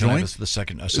second can I have joint. the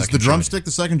second, Is second the joint? drumstick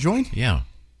the second joint? Yeah.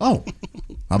 Oh,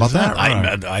 how about that?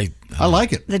 I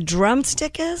like it. The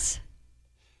drumstick is?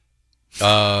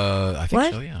 I think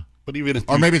What? so. Yeah. But even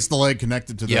Or maybe it's the leg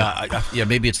connected to the. Yeah,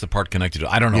 maybe it's the part connected to.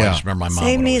 I don't know. I Yeah. just remember my mom.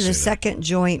 Save would me always the say that. second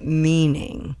joint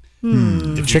meaning.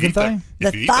 Chicken thigh?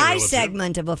 The thigh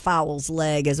segment of a fowl's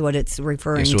leg is what it's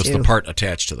referring Yeah, so it's to. the part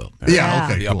attached to the Yeah,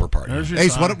 okay, the cool. upper part. yeah.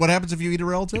 Ace, what happens if you eat a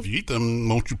relative? If you eat them,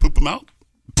 won't you poop them out?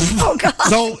 Oh, God.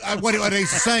 So what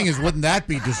Ace is saying is, wouldn't that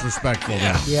be disrespectful?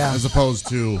 then? Yeah. As opposed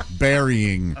to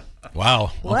burying.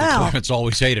 Wow. Uncle Clarence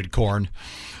always hated corn.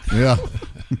 Yeah.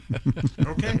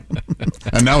 Okay.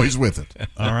 And now he's with it.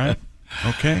 All right.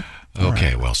 Okay.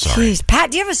 Okay. Well, sorry. Jeez,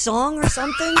 Pat, do you have a song or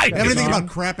something? Everything about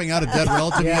crapping out a dead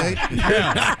relative you ate?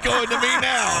 Not going to me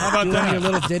now. How about You want your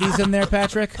little ditties in there,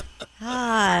 Patrick?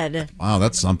 God. Wow,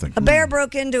 that's something. A bear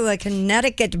broke into a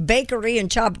Connecticut bakery and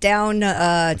chopped down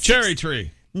Cherry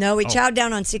tree. No, he chowed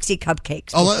down on 60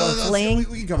 cupcakes. Oh, before fleeing.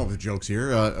 we can come up with jokes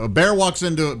here. A bear breaks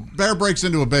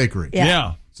into a bakery.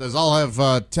 Yeah. Says, I'll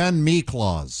have 10 me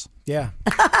claws. Yeah.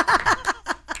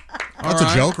 That's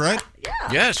a joke, right?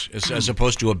 Yes, as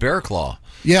opposed to a bear claw.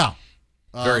 Yeah.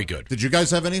 Very good. Did you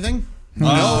guys have anything?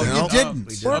 No, you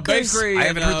didn't. A bakery. I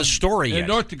haven't heard the story in yet.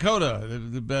 North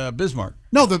Dakota, Bismarck.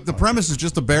 No, the premise is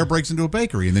just a bear breaks into a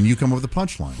bakery, and then you come up with the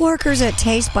punchline. Workers at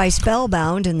Taste by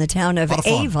Spellbound in the town of Lot of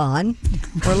fun. Avon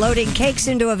were loading cakes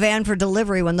into a van for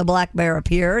delivery when the black bear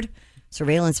appeared.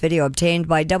 Surveillance video obtained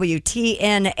by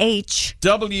WTNH.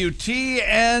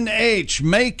 WTNH,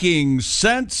 making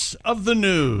sense of the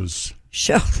news.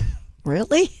 Show.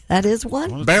 Really? That is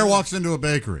one? Bear walks into a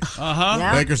bakery. Uh-huh.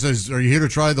 Yeah. Baker says, are you here to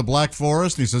try the Black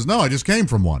Forest? And he says, no, I just came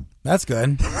from one. That's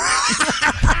good.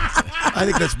 I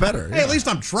think that's better. Hey, at least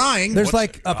I'm trying. There's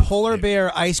like a polar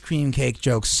bear ice cream cake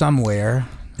joke somewhere.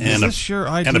 Is this your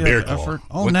idea? and a bear of claw. effort?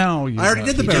 Oh, now you. I already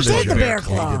did the bear You did the claw. bear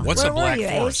claw. What's Where a black were you,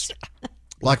 forest? Ace?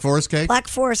 Black Forest cake? Black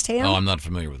Forest ham? Oh, I'm not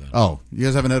familiar with that. Oh, you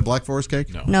guys haven't had Black Forest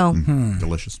cake? No. No.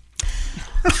 Delicious.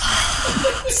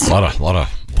 A lot of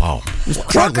wow.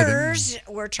 Truckers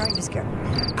were trying to scare.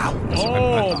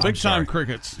 Oh, big time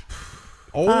crickets.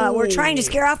 Oh. We're trying to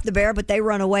scare off the bear, but they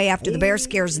run away after the bear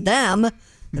scares them.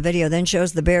 The video then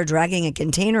shows the bear dragging a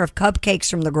container of cupcakes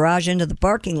from the garage into the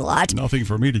parking lot. Nothing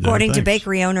for me to do. According to thanks.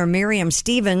 bakery owner Miriam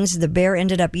Stevens, the bear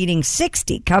ended up eating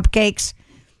 60 cupcakes.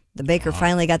 The baker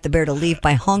finally got the bear to leave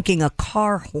by honking a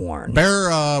car horn. Bear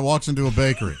walks into a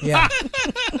bakery. Yeah.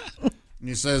 And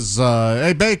he says,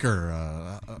 hey,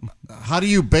 baker, how do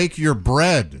you bake your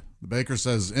bread? The baker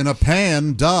says, in a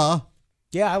pan, duh.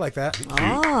 Yeah, I like that.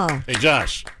 Oh. Hey,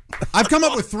 Josh. I've come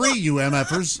up with 3, you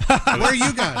MFers. Where are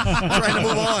you guys? I'm trying to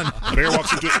move on. The bear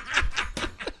walks into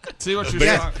See what the you're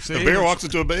bear, saying? the See? bear walks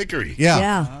into a bakery.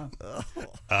 Yeah.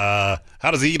 How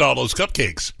does he eat all those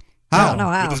cupcakes? I don't know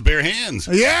how. With his bare hands.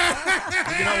 Yeah.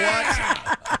 You know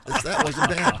what? That wasn't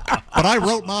bad. But I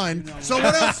wrote mine. So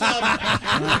what else?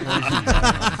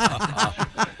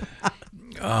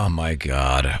 Oh my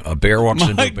God! A bear walks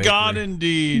into a My bakery. God,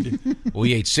 indeed. Well,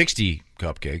 he ate 60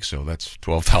 cupcakes, so that's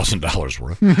 $12,000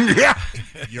 worth. Yeah.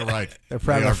 You're right. They're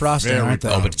proud They of are the frosting, very aren't they?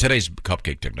 Oh, but today's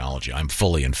cupcake technology, I'm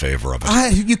fully in favor of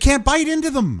it. You can't bite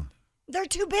into them. They're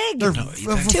too big. They're too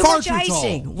far much too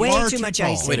icing. tall. Way Far too too much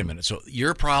tall. icing. Wait a minute. So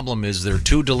your problem is they're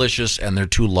too delicious and they're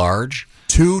too large?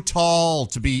 Too tall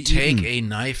to be Take eaten. a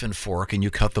knife and fork and you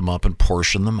cut them up and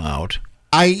portion them out.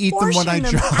 I eat them when I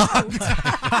Portion them jog.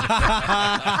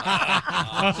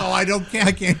 So I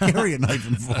can't carry a knife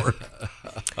and fork.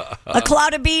 A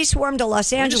cloud of bees swarmed to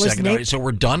Los Wait a Angeles. second. All right, so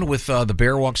we're done with the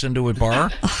bear walks into a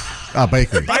bar?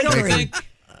 Bakery.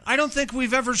 I don't think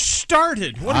we've ever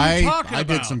started. What are you talking I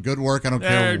about? did some good work. I don't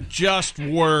They're care. just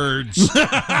words.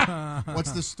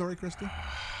 What's this story, Christy?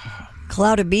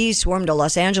 Cloud of bees swarmed a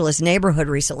Los Angeles neighborhood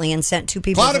recently and sent 2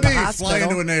 people Cloud to of the bees hospital. fly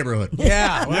into a neighborhood.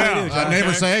 Yeah. What do we do, John?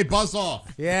 Neighbors say, "Hey, buzz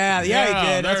off." Yeah, he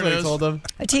did. That's what he told them.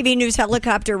 A TV news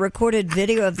helicopter recorded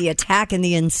video of the attack in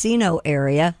the Encino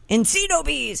area. Encino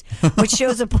bees, which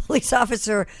shows a police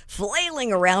officer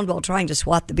flailing around while trying to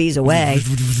swat the bees away.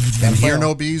 And hear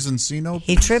no bees and see no bees.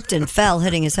 He tripped and fell,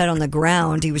 hitting his head on the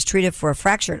ground. He was treated for a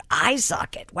fractured eye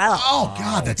socket. Wow. Oh,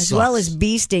 God, that As sucks. well as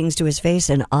bee stings to his face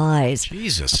and eyes.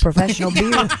 Jesus. A professional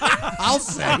bee... I'll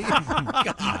say.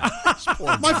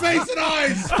 My face and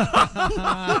eyes.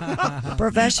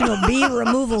 Professional bee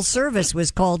removal service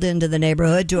was called into the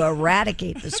neighborhood to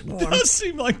eradicate the swarm. Does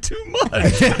seem like too much.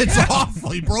 It's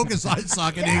awful. He broke his eye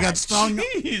socket and he got stung in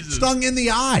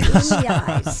the eyes. In the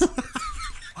eyes.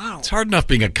 It's hard enough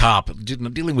being a cop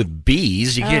dealing with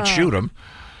bees. You can't shoot them.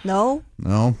 No?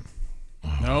 No.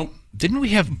 Nope. Didn't we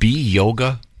have bee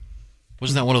yoga?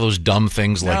 Wasn't that one of those dumb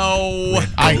things like? No.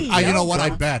 You know what? I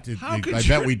bet. How could I you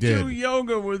bet we do did.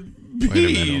 yoga with Wait a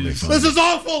minute, it'll be bees? fun. This is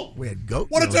awful. We had goat.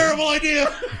 What a terrible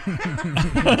idea.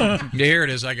 Yeah, here it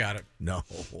is. I got it. No.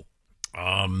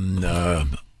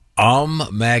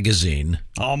 Magazine.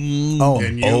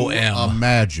 Can you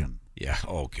imagine? Yeah.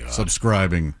 Oh God.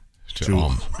 Subscribing to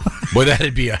Boy,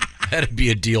 that'd be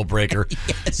a deal breaker.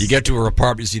 Yes. You get to her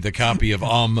apartment, you see the copy of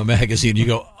magazine, you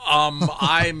go, I'm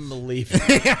leaving.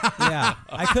 Yeah,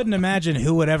 I couldn't imagine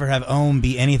who would ever have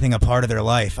be anything a part of their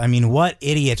life. I mean, what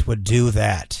idiot would do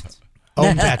that?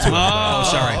 Tattoo.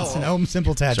 Sorry. It's an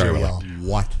simple tattoo, Sorry, y'all.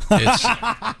 What? It's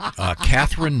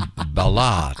Catherine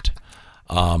Ballat.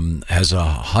 Has a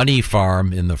honey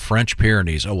farm in the French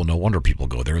Pyrenees. Oh, well, no wonder people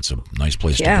go there. It's a nice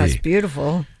place to be. Yeah, it's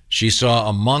beautiful. She saw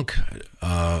a monk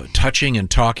touching and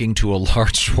talking to a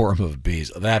large swarm of bees.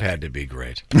 That had to be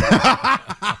great.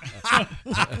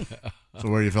 So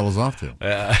where are you fellas off to?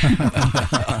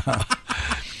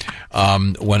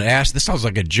 When asked, this sounds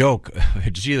like a joke.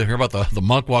 Did you hear about the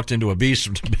monk walked into a bee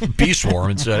swarm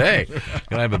and said, "Hey,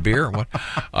 can I have a beer?" What?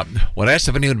 When asked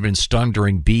if anyone had been stung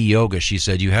during bee yoga, she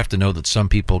said, "You have to know that some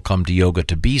people come to yoga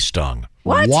to be stung."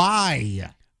 What?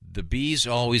 Why? The bees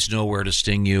always know where to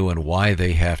sting you and why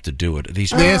they have to do it.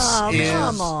 These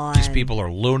come on. These people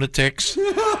are lunatics.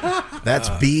 That's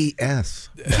BS.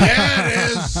 Yeah,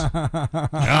 it is.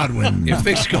 Godwin. If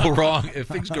things go wrong, it's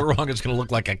going to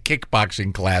look like a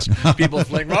kickboxing class. People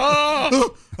think,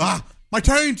 "Oh, my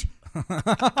taint."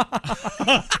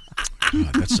 God,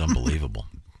 that's unbelievable."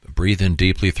 Breathe in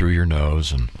deeply through your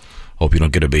nose and hope you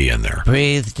don't get a bee in there.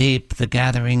 Breathe deep, the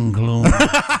gathering gloom.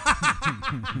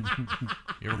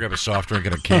 You ever grab a soft drink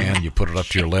in a can, you put it up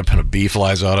to your lip, and a bee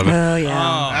flies out of it? Oh,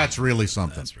 yeah. That's really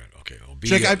something. That's right. Okay. Well,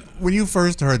 Chick, when you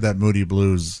first heard that Moody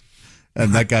Blues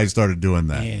and that guy started doing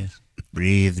that, Yes.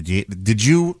 breathe deep. Did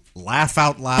you laugh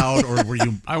out loud or were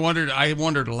you? I wondered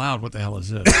aloud, what the hell is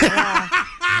this? Yeah.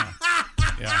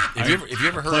 Have you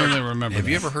ever heard? Clearly remember. Have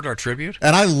you ever heard our tribute?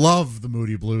 And I love the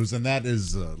Moody Blues, and that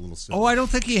is a little silly. Oh, I don't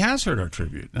think he has heard our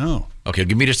tribute. No. Okay,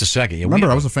 give me just a second. Yeah, Remember,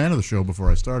 I was a fan of the show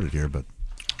before I started here, but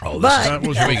Oh, But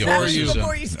here we go. before This you- is,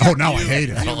 before you oh, now I hate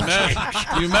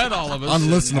it. You met all of us.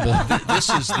 Unlistenable. This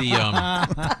is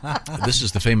the this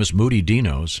is the famous Moody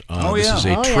Dinos. This is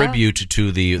a tribute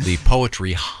to the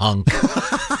poetry hunk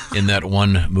in that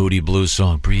one Moody Blues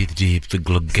song. Breathe deep, the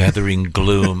gathering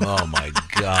gloom. Oh my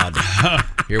God!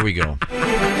 Here we go.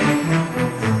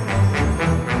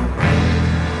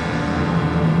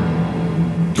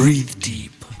 Breathe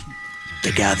deep,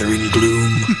 the gathering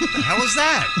gloom. How was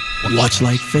that? Watch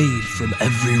light fade from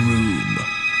every room.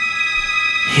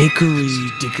 Hickory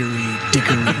dickory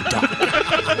dickory dock.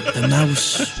 The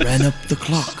mouse ran up the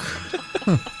clock.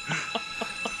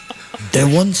 There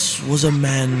once was a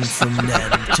man from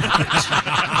Nantucket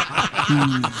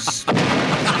whose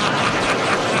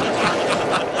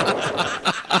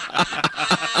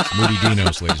Moody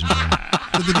Dinos, ladies and gentlemen.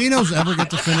 Did the Dinos ever get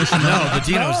to finish? No, the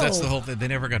Dinos. That's the whole thing. They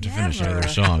never got to finish any of their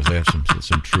songs. They have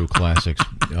some true classics.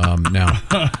 Now,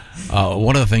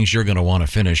 one of the things you're going to want to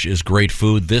finish is great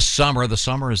food this summer. The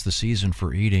summer is the season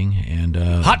for eating, and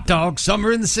Hot dog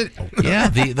summer in the city. yeah,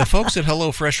 the folks at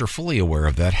HelloFresh are fully aware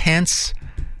of that. Hence,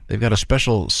 They've got a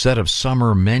special set of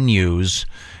summer menus,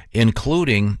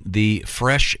 including the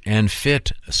fresh and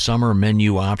fit summer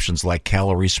menu options like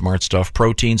Calorie Smart Stuff,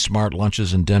 Protein Smart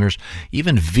lunches and dinners,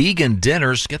 even vegan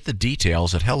dinners. Get the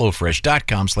details at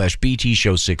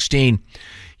HelloFresh.com/BTShow16.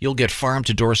 You'll get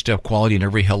farm-to-doorstep quality in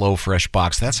every HelloFresh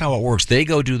box. That's how it works. They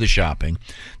go do the shopping.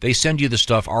 They send you the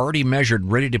stuff already measured,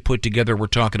 ready to put together. We're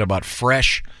talking about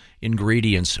fresh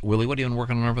ingredients. Willie, what are you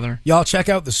working on over there? Y'all check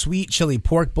out the sweet chili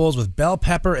pork bowls with bell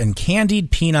pepper and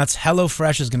candied peanuts.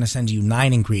 HelloFresh is going to send you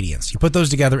 9 ingredients. You put those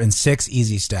together in 6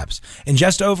 easy steps. In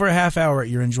just over a half hour,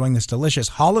 you're enjoying this delicious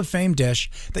Hall of Fame dish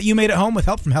that you made at home with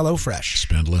help from HelloFresh.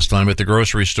 Spend less time at the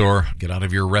grocery store. Get out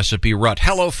of your recipe rut.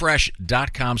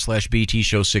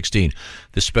 HelloFresh.com/BTShow16.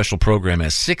 This special program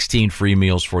has 16 free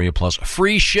meals for you, plus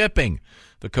free shipping.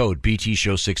 The code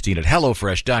BTShow16 at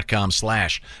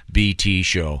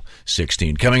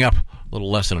HelloFresh.com/BTShow16. Coming up, a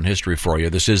little lesson in history for you.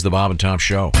 This is the Bob and Tom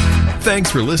Show. Thanks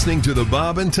for listening to the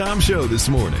Bob and Tom Show this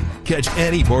morning. Catch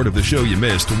any part of the show you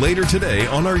missed later today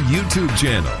on our YouTube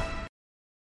channel.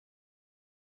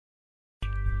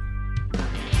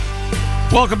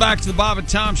 Welcome back to the Bob and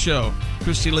Tom Show.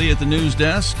 Christy Lee at the news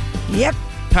desk. Yep.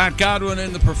 Pat Godwin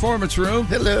in the performance room.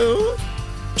 Hello.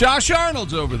 Josh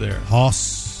Arnold's over there.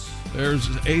 Hoss. There's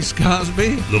Ace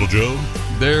Cosby. Little Joe.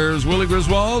 There's Willie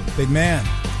Griswold. Big man.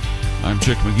 I'm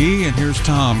Chick McGee, and here's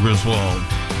Tom Griswold.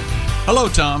 Hello,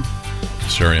 Tom.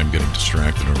 Sorry, I'm getting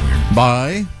distracted over here.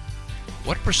 Bye.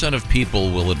 What % of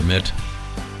people will admit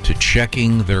to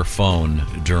checking their phone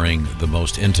during the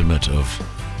most intimate of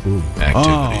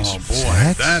activities? Oh,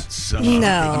 boy. That's... No.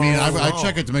 I mean, I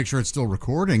check it to make sure it's still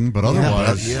recording, but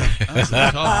otherwise... That's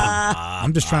a tough one.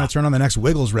 I'm just trying to turn on the next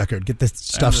Wiggles record, get this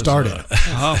stuff started.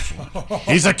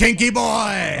 He's a kinky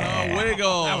boy.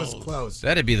 Wiggles. That was close.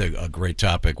 That'd be a great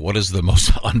topic. What is the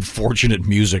most unfortunate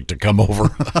music to come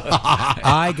over?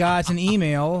 I got an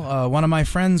email. One of my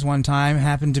friends one time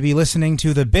happened to be listening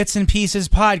to the Bits and Pieces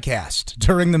podcast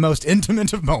during the most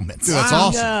intimate of moments. Dude, that's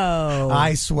awesome. No.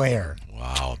 I swear.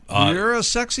 Wow. You're a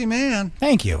sexy man.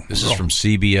 Thank you. This is from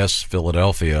CBS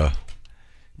Philadelphia.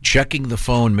 Checking the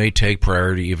phone may take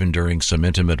priority even during some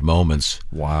intimate moments.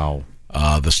 Wow.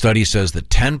 The study says that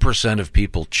 10% of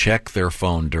people check their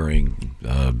phone during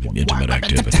intimate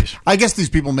activities. I guess these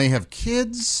people may have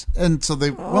kids, and so they...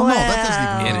 Well, no, that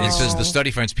doesn't even... And it says the study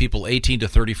finds people 18 to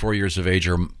 34 years of age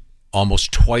are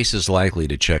almost twice as likely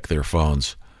to check their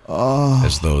phones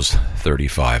as those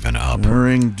 35 and up.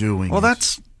 During doing... Well,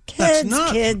 that's Kids.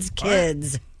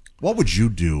 What would you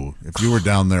do if you were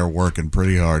down there working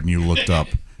pretty hard and you looked up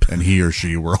and he or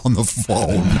she were on the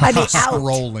phone I'd be out.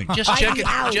 scrolling?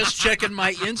 Just checking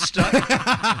my Insta.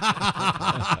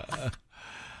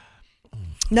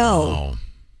 No.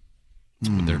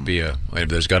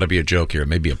 There's got to be a joke here.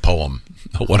 Maybe a poem.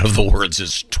 One of the words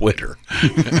is Twitter.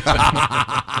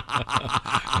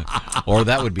 Or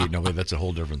that would be that's a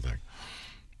whole different thing.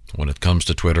 When it comes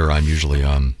to Twitter, I'm usually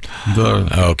on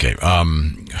okay.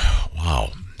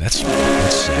 Wow. That's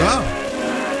sad.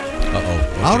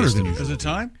 Uh-oh. Louder than Is it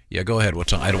time? Yeah, go ahead. What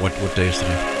time? What day is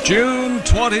today? June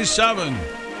 27,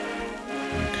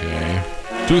 Okay.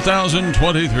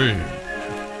 2023.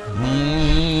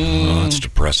 Well, that's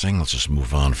depressing. Let's just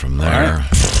move on from there.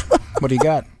 What do you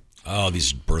got? Oh,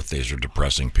 these birthdays are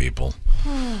depressing people.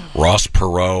 Ross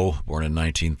Perot, born in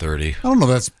 1930. I don't know.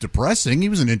 That's depressing. He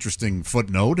was an interesting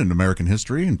footnote in American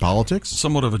history and politics.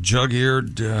 Somewhat of a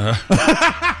jug-eared...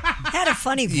 Had a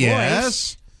funny voice.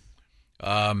 Yes.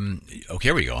 Okay,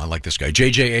 here we go. I like this guy.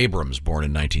 J.J. Abrams, born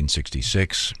in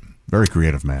 1966. Very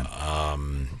creative man.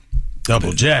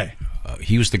 Double J.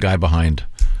 He was the guy behind,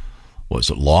 was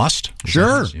it Lost?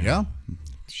 Sure, yeah.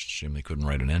 Shame they couldn't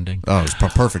write an ending. Oh, it was a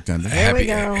perfect ending. There we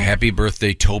go. Happy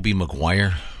birthday, Tobey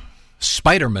Maguire.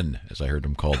 Spider-Man, as I heard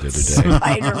him called the other day.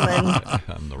 Spider-Man.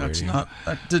 On the radio.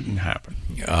 That didn't happen.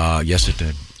 Yes, it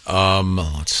did.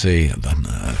 Let's see.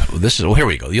 Here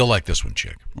we go. You'll like this one,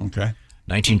 Chick. Okay.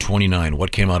 1929.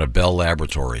 What came out of Bell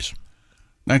Laboratories?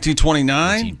 1929?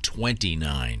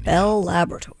 1929. Bell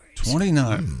Laboratories.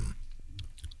 29.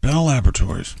 Bell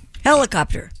Laboratories.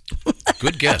 Helicopter.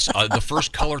 Good guess. The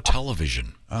first color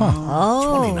television.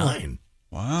 Oh. 29.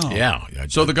 Wow. Yeah.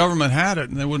 So the government had it,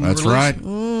 and they wouldn't That's release right. it.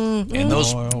 And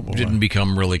those boy. didn't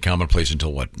become really commonplace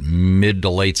until, what, mid to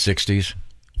late 60s?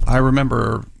 I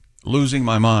remember losing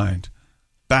my mind.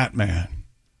 Batman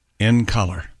in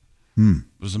color. It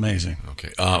was amazing.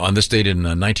 Okay. On this date in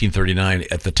 1939,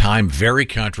 at the time, very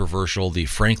controversial, the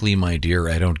Frankly, My Dear,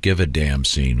 I Don't Give a Damn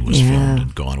scene was filmed in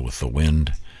Gone with the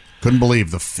Wind. Couldn't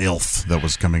believe the filth that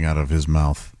was coming out of his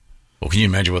mouth. Well, can you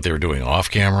imagine what they were doing off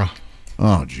camera?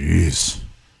 Oh, jeez.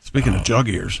 Speaking of jug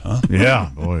ears, huh?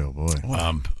 Yeah. Boy, oh, boy.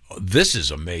 This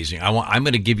is amazing. I'm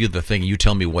going to give you the thing. You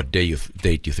tell me what date you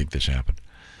think this happened.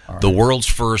 The world's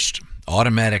first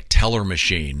automatic teller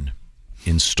machine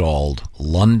installed,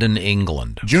 London,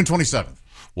 England. June 27th.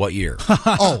 What year?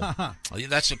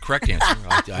 That's the correct answer.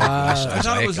 I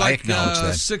thought it was like acknowledge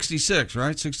that. 66,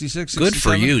 right? 66, Good 67?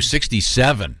 for you,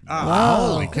 67.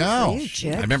 Holy cow.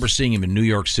 I remember seeing him in New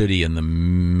York City in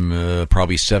the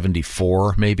probably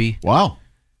 74, maybe. Wow.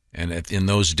 And in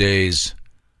those days,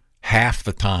 half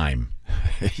the time,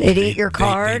 They'd eat your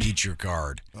card? They'd eat your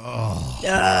card.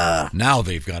 Now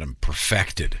they've got them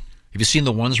perfected. Have you seen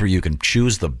the ones where you can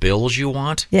choose the bills you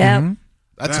want? Yeah. Mm-hmm.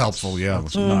 That's helpful, yeah.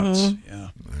 That's nuts. Yeah.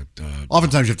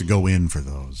 Oftentimes you have to go in for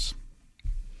those.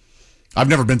 I've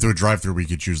never been through a drive-thru where you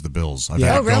could choose the bills. I've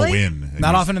had to go in.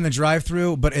 Not often in the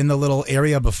drive-thru, but in the little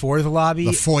area before the lobby.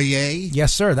 The foyer?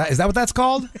 Yes, sir. Is that what that's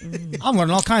called? I'm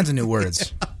learning all kinds of new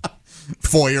words.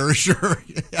 Foyer, sure.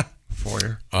 Yeah.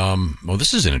 Foyer. Well,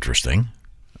 this is interesting.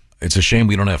 It's a shame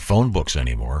we don't have phone books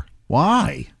anymore.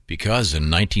 Why? Because in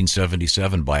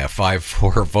 1977, by a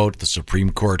 5-4 vote, the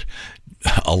Supreme Court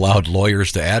allowed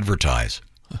lawyers to advertise.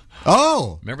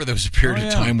 Oh. Remember there was a period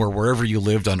of time where wherever you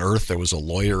lived on Earth, there was a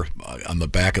lawyer on the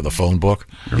back of the phone book?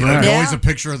 Always a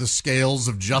picture of the scales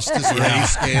of justice ready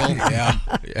scale. Yeah.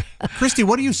 Christy,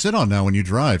 what do you sit on now when you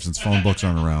drive since phone books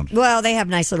aren't around? Well, they have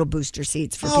nice little booster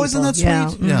seats for people. Isn't that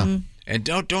sweet? Yeah. Yeah. And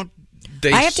don't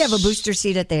I have to have a booster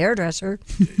seat at the hairdresser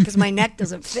because my neck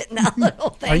doesn't fit in that little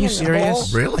thing. Are you in the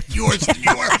serious? bowl. Really? You are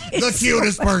the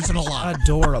cutest person alive.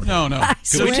 Adorable. No.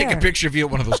 Can we take a picture of you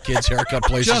at one of those kids' haircut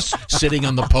places sitting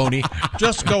on the pony?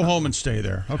 Just go home and stay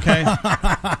there, okay?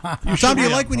 Tom, do you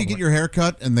like when you get your hair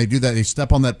cut and they do that? They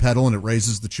step on that pedal and it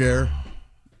raises the chair?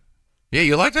 Yeah,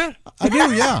 you like that? I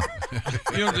do, yeah.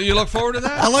 You look forward to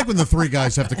that? I like when the three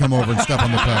guys have to come over and step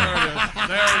on the pedal.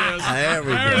 There it is. There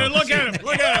we There go. it is. Look at him.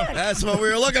 Look at him. That's what we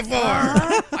were looking for.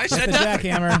 I said The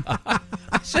nothing. jackhammer.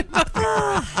 I said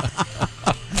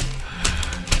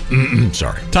nothing.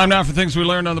 Sorry. Time now for things we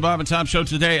learned on the Bob and Tom Show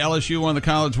today. LSU won the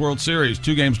College World Series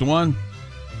 2-1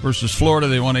 versus Florida.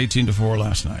 They won 18-4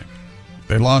 last night.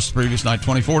 They lost the previous night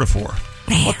 24-4.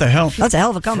 What the hell? That's a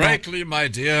hell of a comeback. Frankly, my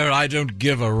dear, I don't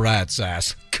give a rat's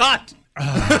ass. Cut!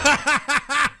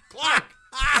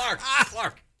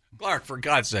 Clark, for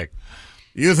God's sake.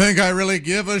 You think I really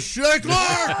give a shit?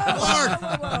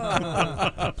 Clark!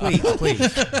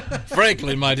 Please.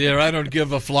 Frankly, my dear, I don't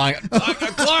give a flying...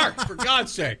 Clark, for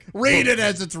God's sake. Read it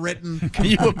as it's written. Can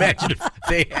you imagine if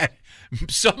they had...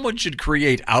 Someone should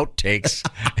create outtakes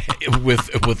with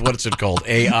what's it called?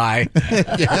 AI.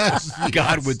 Yes.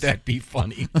 God, would that be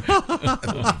funny?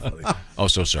 Oh,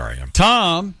 so sorry.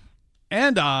 Tom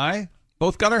and I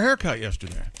both got our hair cut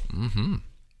yesterday. Mm-hmm.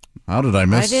 How did I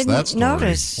miss I didn't that story?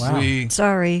 notice. Wow.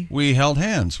 Sorry. We held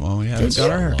hands while we Did got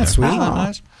our hair you? cut. That's sweet. Isn't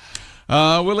that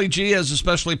nice? Willie G has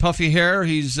especially puffy hair.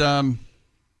 He's trying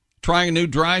a new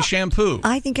dry shampoo.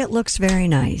 I think it looks very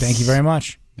nice. Thank you very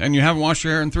much. And you haven't washed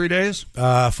your hair in 3 days?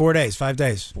 4 days, 5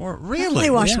 days. Really? I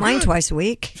wash mine Good. twice a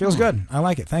week. Feels good. I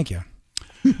like it. Thank you.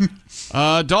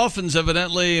 Dolphins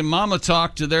evidently mama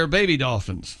talked to their baby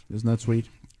dolphins. Isn't that sweet?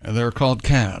 And they're called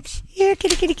calves. Here,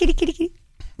 kitty, kitty, kitty, kitty, kitty.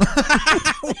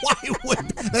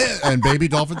 And baby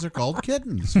dolphins are called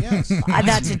kittens. Yes.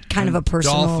 That's a kind of a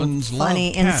personal, Dolphins funny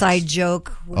love cats. inside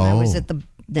joke. When I was Oh. at the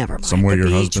never mind. Somewhere the your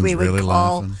beach, husband's we would really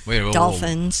call laughing. Wait, whoa.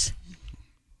 dolphins.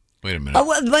 Wait a minute. Oh,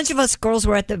 well, a bunch of us girls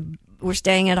were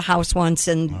staying at a house once,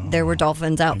 and there were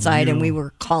dolphins outside, and we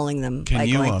were calling them. Can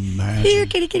you imagine? Here,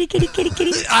 kitty, kitty, kitty, kitty,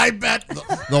 kitty. I bet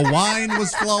the wine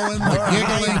was flowing, the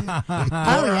giggling.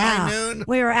 Oh yeah,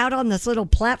 we were out on this little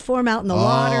platform out in the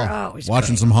water. Oh, it was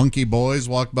watching great. some hunky boys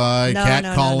walk by,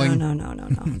 cat calling. No.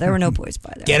 There were no boys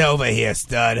by there. Get over here,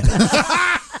 stud.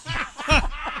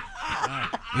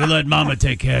 You let mama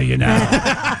take care of you now.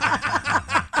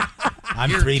 I'm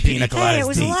 3 pina coladas Hey, it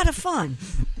was a deep. lot of fun.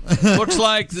 Looks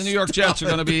like the New York Jets are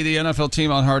going to be the NFL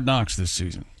team on Hard Knocks this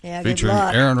season. Yeah, good featuring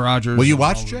luck. Aaron Rodgers. Will you and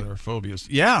watch, all of Chick? their phobias.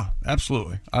 Yeah,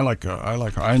 absolutely. I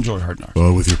enjoy Hard Knocks.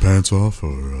 With your pants off, or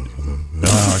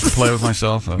I can play with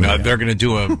myself. No, they're going to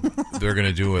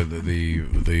do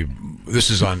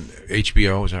this is on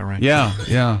HBO, is that right?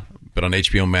 Yeah. But on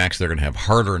HBO Max, they're going to have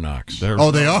Harder Knocks. they are.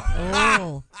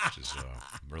 Oh, Which is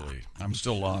really... I'm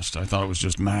still lost. I thought it was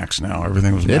just Max now.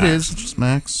 Everything was It Max. is just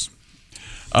Max.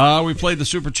 We played the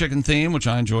Super Chicken theme, which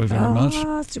I enjoy very much.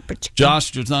 super chicken.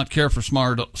 Josh does not care for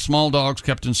small dogs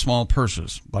kept in small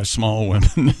purses by small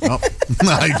women.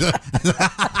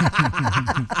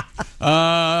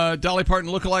 Dolly Parton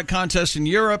lookalike contest in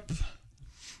Europe.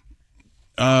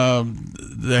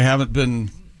 They haven't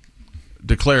been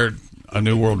declared a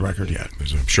new world record yet.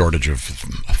 There's a shortage of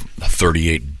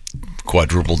 38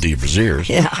 quadruple D brassieres.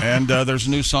 And there's a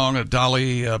new song that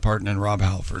Dolly Parton and Rob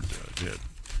Halford did.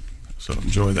 So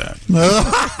enjoy that.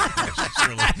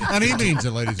 And he means it,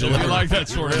 ladies and If you gentlemen. like that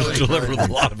sort of thing. Delivered with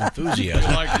a lot of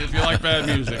enthusiasm. If you like bad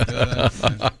music,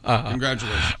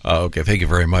 congratulations. Okay, thank you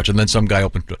very much. And then some guy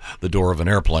opened the door of an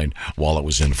airplane while it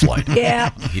was in flight.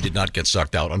 Yeah. He did not get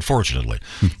sucked out, unfortunately.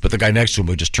 But the guy next to him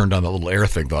who just turned on that little air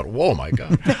thing thought, whoa, my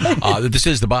God. This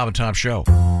is the Bob and Tom Show.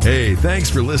 Hey, thanks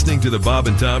for listening to the Bob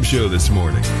and Tom Show this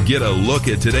morning. Get a look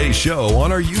at today's show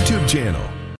on our YouTube channel.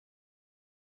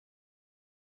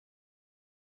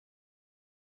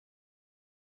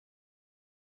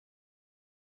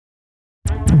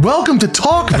 Welcome to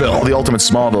Talkville, the ultimate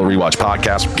Smallville rewatch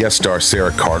podcast. Guest star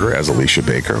Sarah Carter as Alicia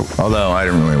Baker, although I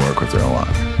didn't really work with her a lot.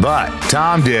 But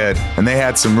Tom did, and they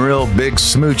had some real big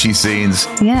smoochy scenes.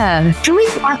 Yeah. Can we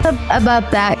talk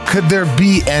about that? Could there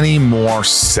be any more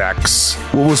sex?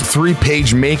 What was a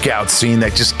 3-page makeout scene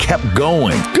that just kept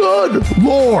going? Good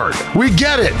Lord, we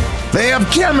get it. They have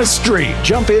chemistry.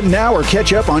 Jump in now or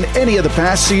catch up on any of the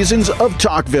past seasons of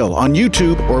Talkville on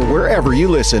YouTube or wherever you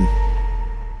listen.